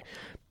stopped by.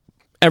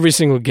 Every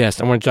single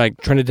guest. I want to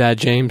thank Trinidad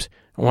James.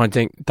 I want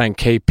to thank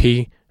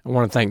KP. I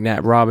want to thank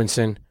Nat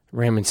Robinson,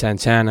 Raymond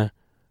Santana.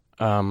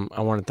 I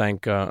want to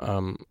thank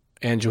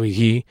Angela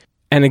Yee.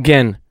 And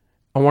again,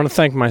 I want to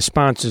thank my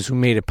sponsors who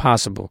made it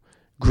possible.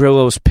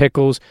 Grillo's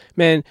Pickles.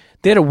 Man,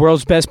 they're the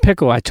world's best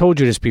pickle. I told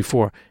you this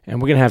before.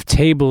 And we're going to have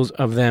tables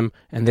of them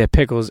and their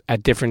pickles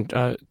at different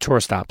tour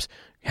stops.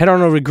 Head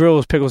on over to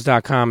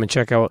GrillosPickles.com and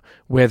check out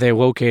where they're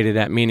located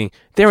at, meaning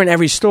they're in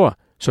every store.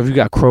 So if you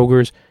got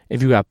Kroger's,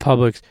 if you got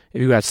Publix,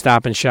 if you got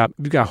Stop and Shop,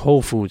 if you got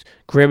Whole Foods,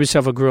 grab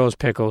yourself a Grillo's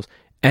Pickles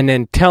and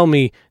then tell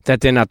me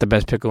that they're not the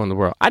best pickle in the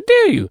world. I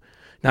dare you.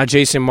 Now,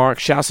 Jason Mark,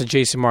 shouts to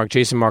Jason Mark,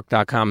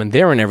 jasonmark.com, and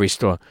they're in every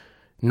store.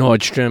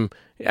 Nordstrom,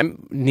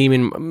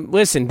 Neiman,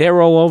 listen,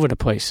 they're all over the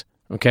place,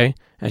 okay?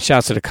 And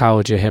shouts to the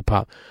College of Hip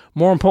Hop.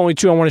 More importantly,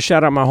 too, I want to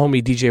shout out my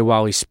homie DJ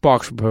Wally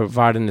Sparks for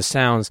providing the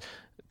sounds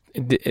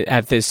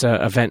at this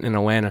event in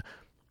Atlanta.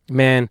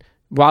 Man,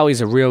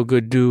 Wally's a real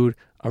good dude,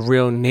 a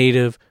real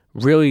native,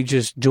 really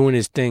just doing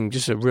his thing,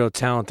 just a real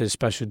talented,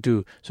 special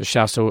dude. So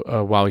shouts to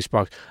Wally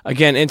Sparks.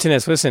 Again,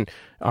 internets, listen,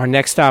 our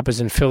next stop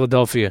is in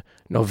Philadelphia,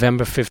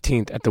 November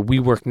 15th at the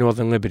WeWork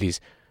Northern Liberties,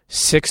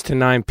 6 to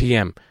 9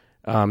 p.m.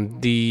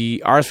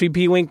 The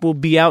RSVP link will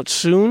be out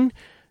soon.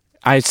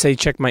 I'd say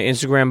check my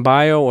Instagram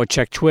bio or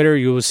check Twitter.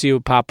 You will see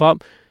it pop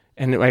up.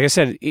 And like I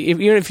said,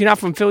 even if you're not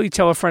from Philly,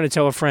 tell a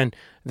friend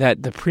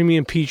that the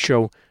Premium Pete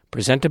Show,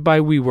 presented by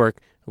WeWork,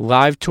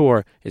 live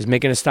tour is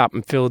making a stop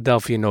in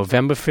Philadelphia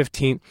November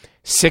 15th,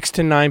 6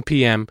 to 9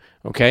 p.m.,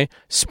 okay?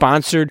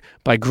 Sponsored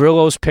by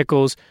Grillo's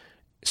Pickles,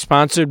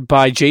 sponsored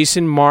by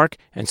Jason Mark,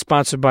 and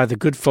sponsored by the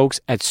good folks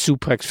at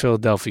Suplex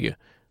Philadelphia.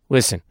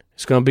 Listen,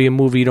 it's going to be a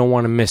movie. You don't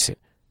want to miss it.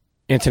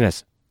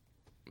 Internets,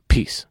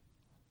 peace.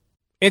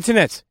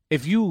 Internets,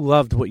 if you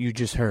loved what you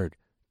just heard,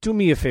 do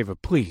me a favor,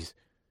 please.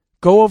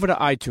 Go over to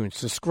iTunes,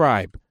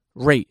 subscribe,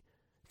 rate.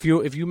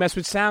 If you mess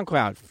with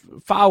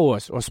SoundCloud, follow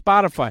us, or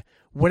Spotify,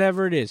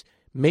 whatever it is,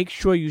 make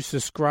sure you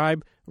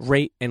subscribe,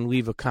 rate, and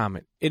leave a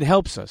comment. It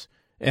helps us.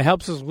 It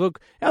helps us look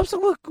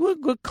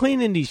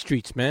clean in these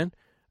streets, man.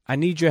 I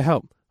need your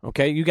help.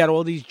 Okay, you got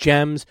all these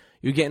gems.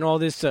 You're getting all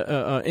this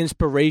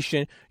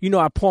inspiration.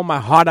 I pour my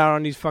heart out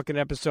on these fucking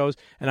episodes,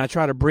 and I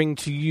try to bring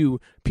to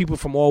you people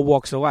from all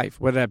walks of life,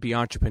 whether that be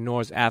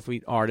entrepreneurs,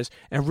 athletes, artists,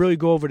 and really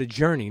go over the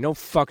journey. No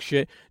fuck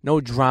shit,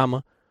 no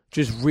drama,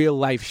 just real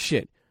life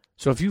shit.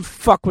 So if you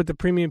fuck with the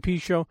Premium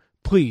Pete Show,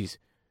 please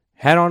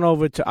head on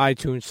over to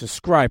iTunes,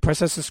 subscribe, press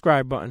that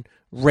subscribe button,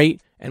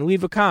 rate, and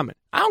leave a comment.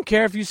 I don't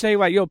care if you say,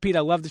 like, yo, Pete,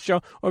 I love the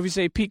show, or if you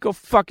say, Pete, go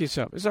fuck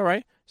yourself. It's all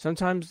right.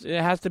 Sometimes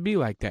it has to be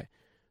like that.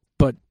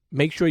 But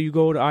make sure you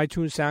go to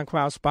iTunes,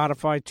 SoundCloud,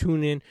 Spotify,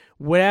 TuneIn,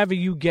 wherever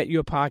you get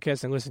your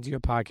podcast and listen to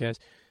your podcast.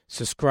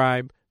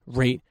 Subscribe,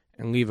 rate,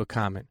 and leave a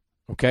comment.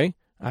 Okay?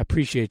 I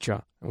appreciate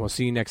y'all, and we'll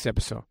see you next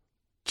episode.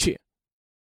 Cheers.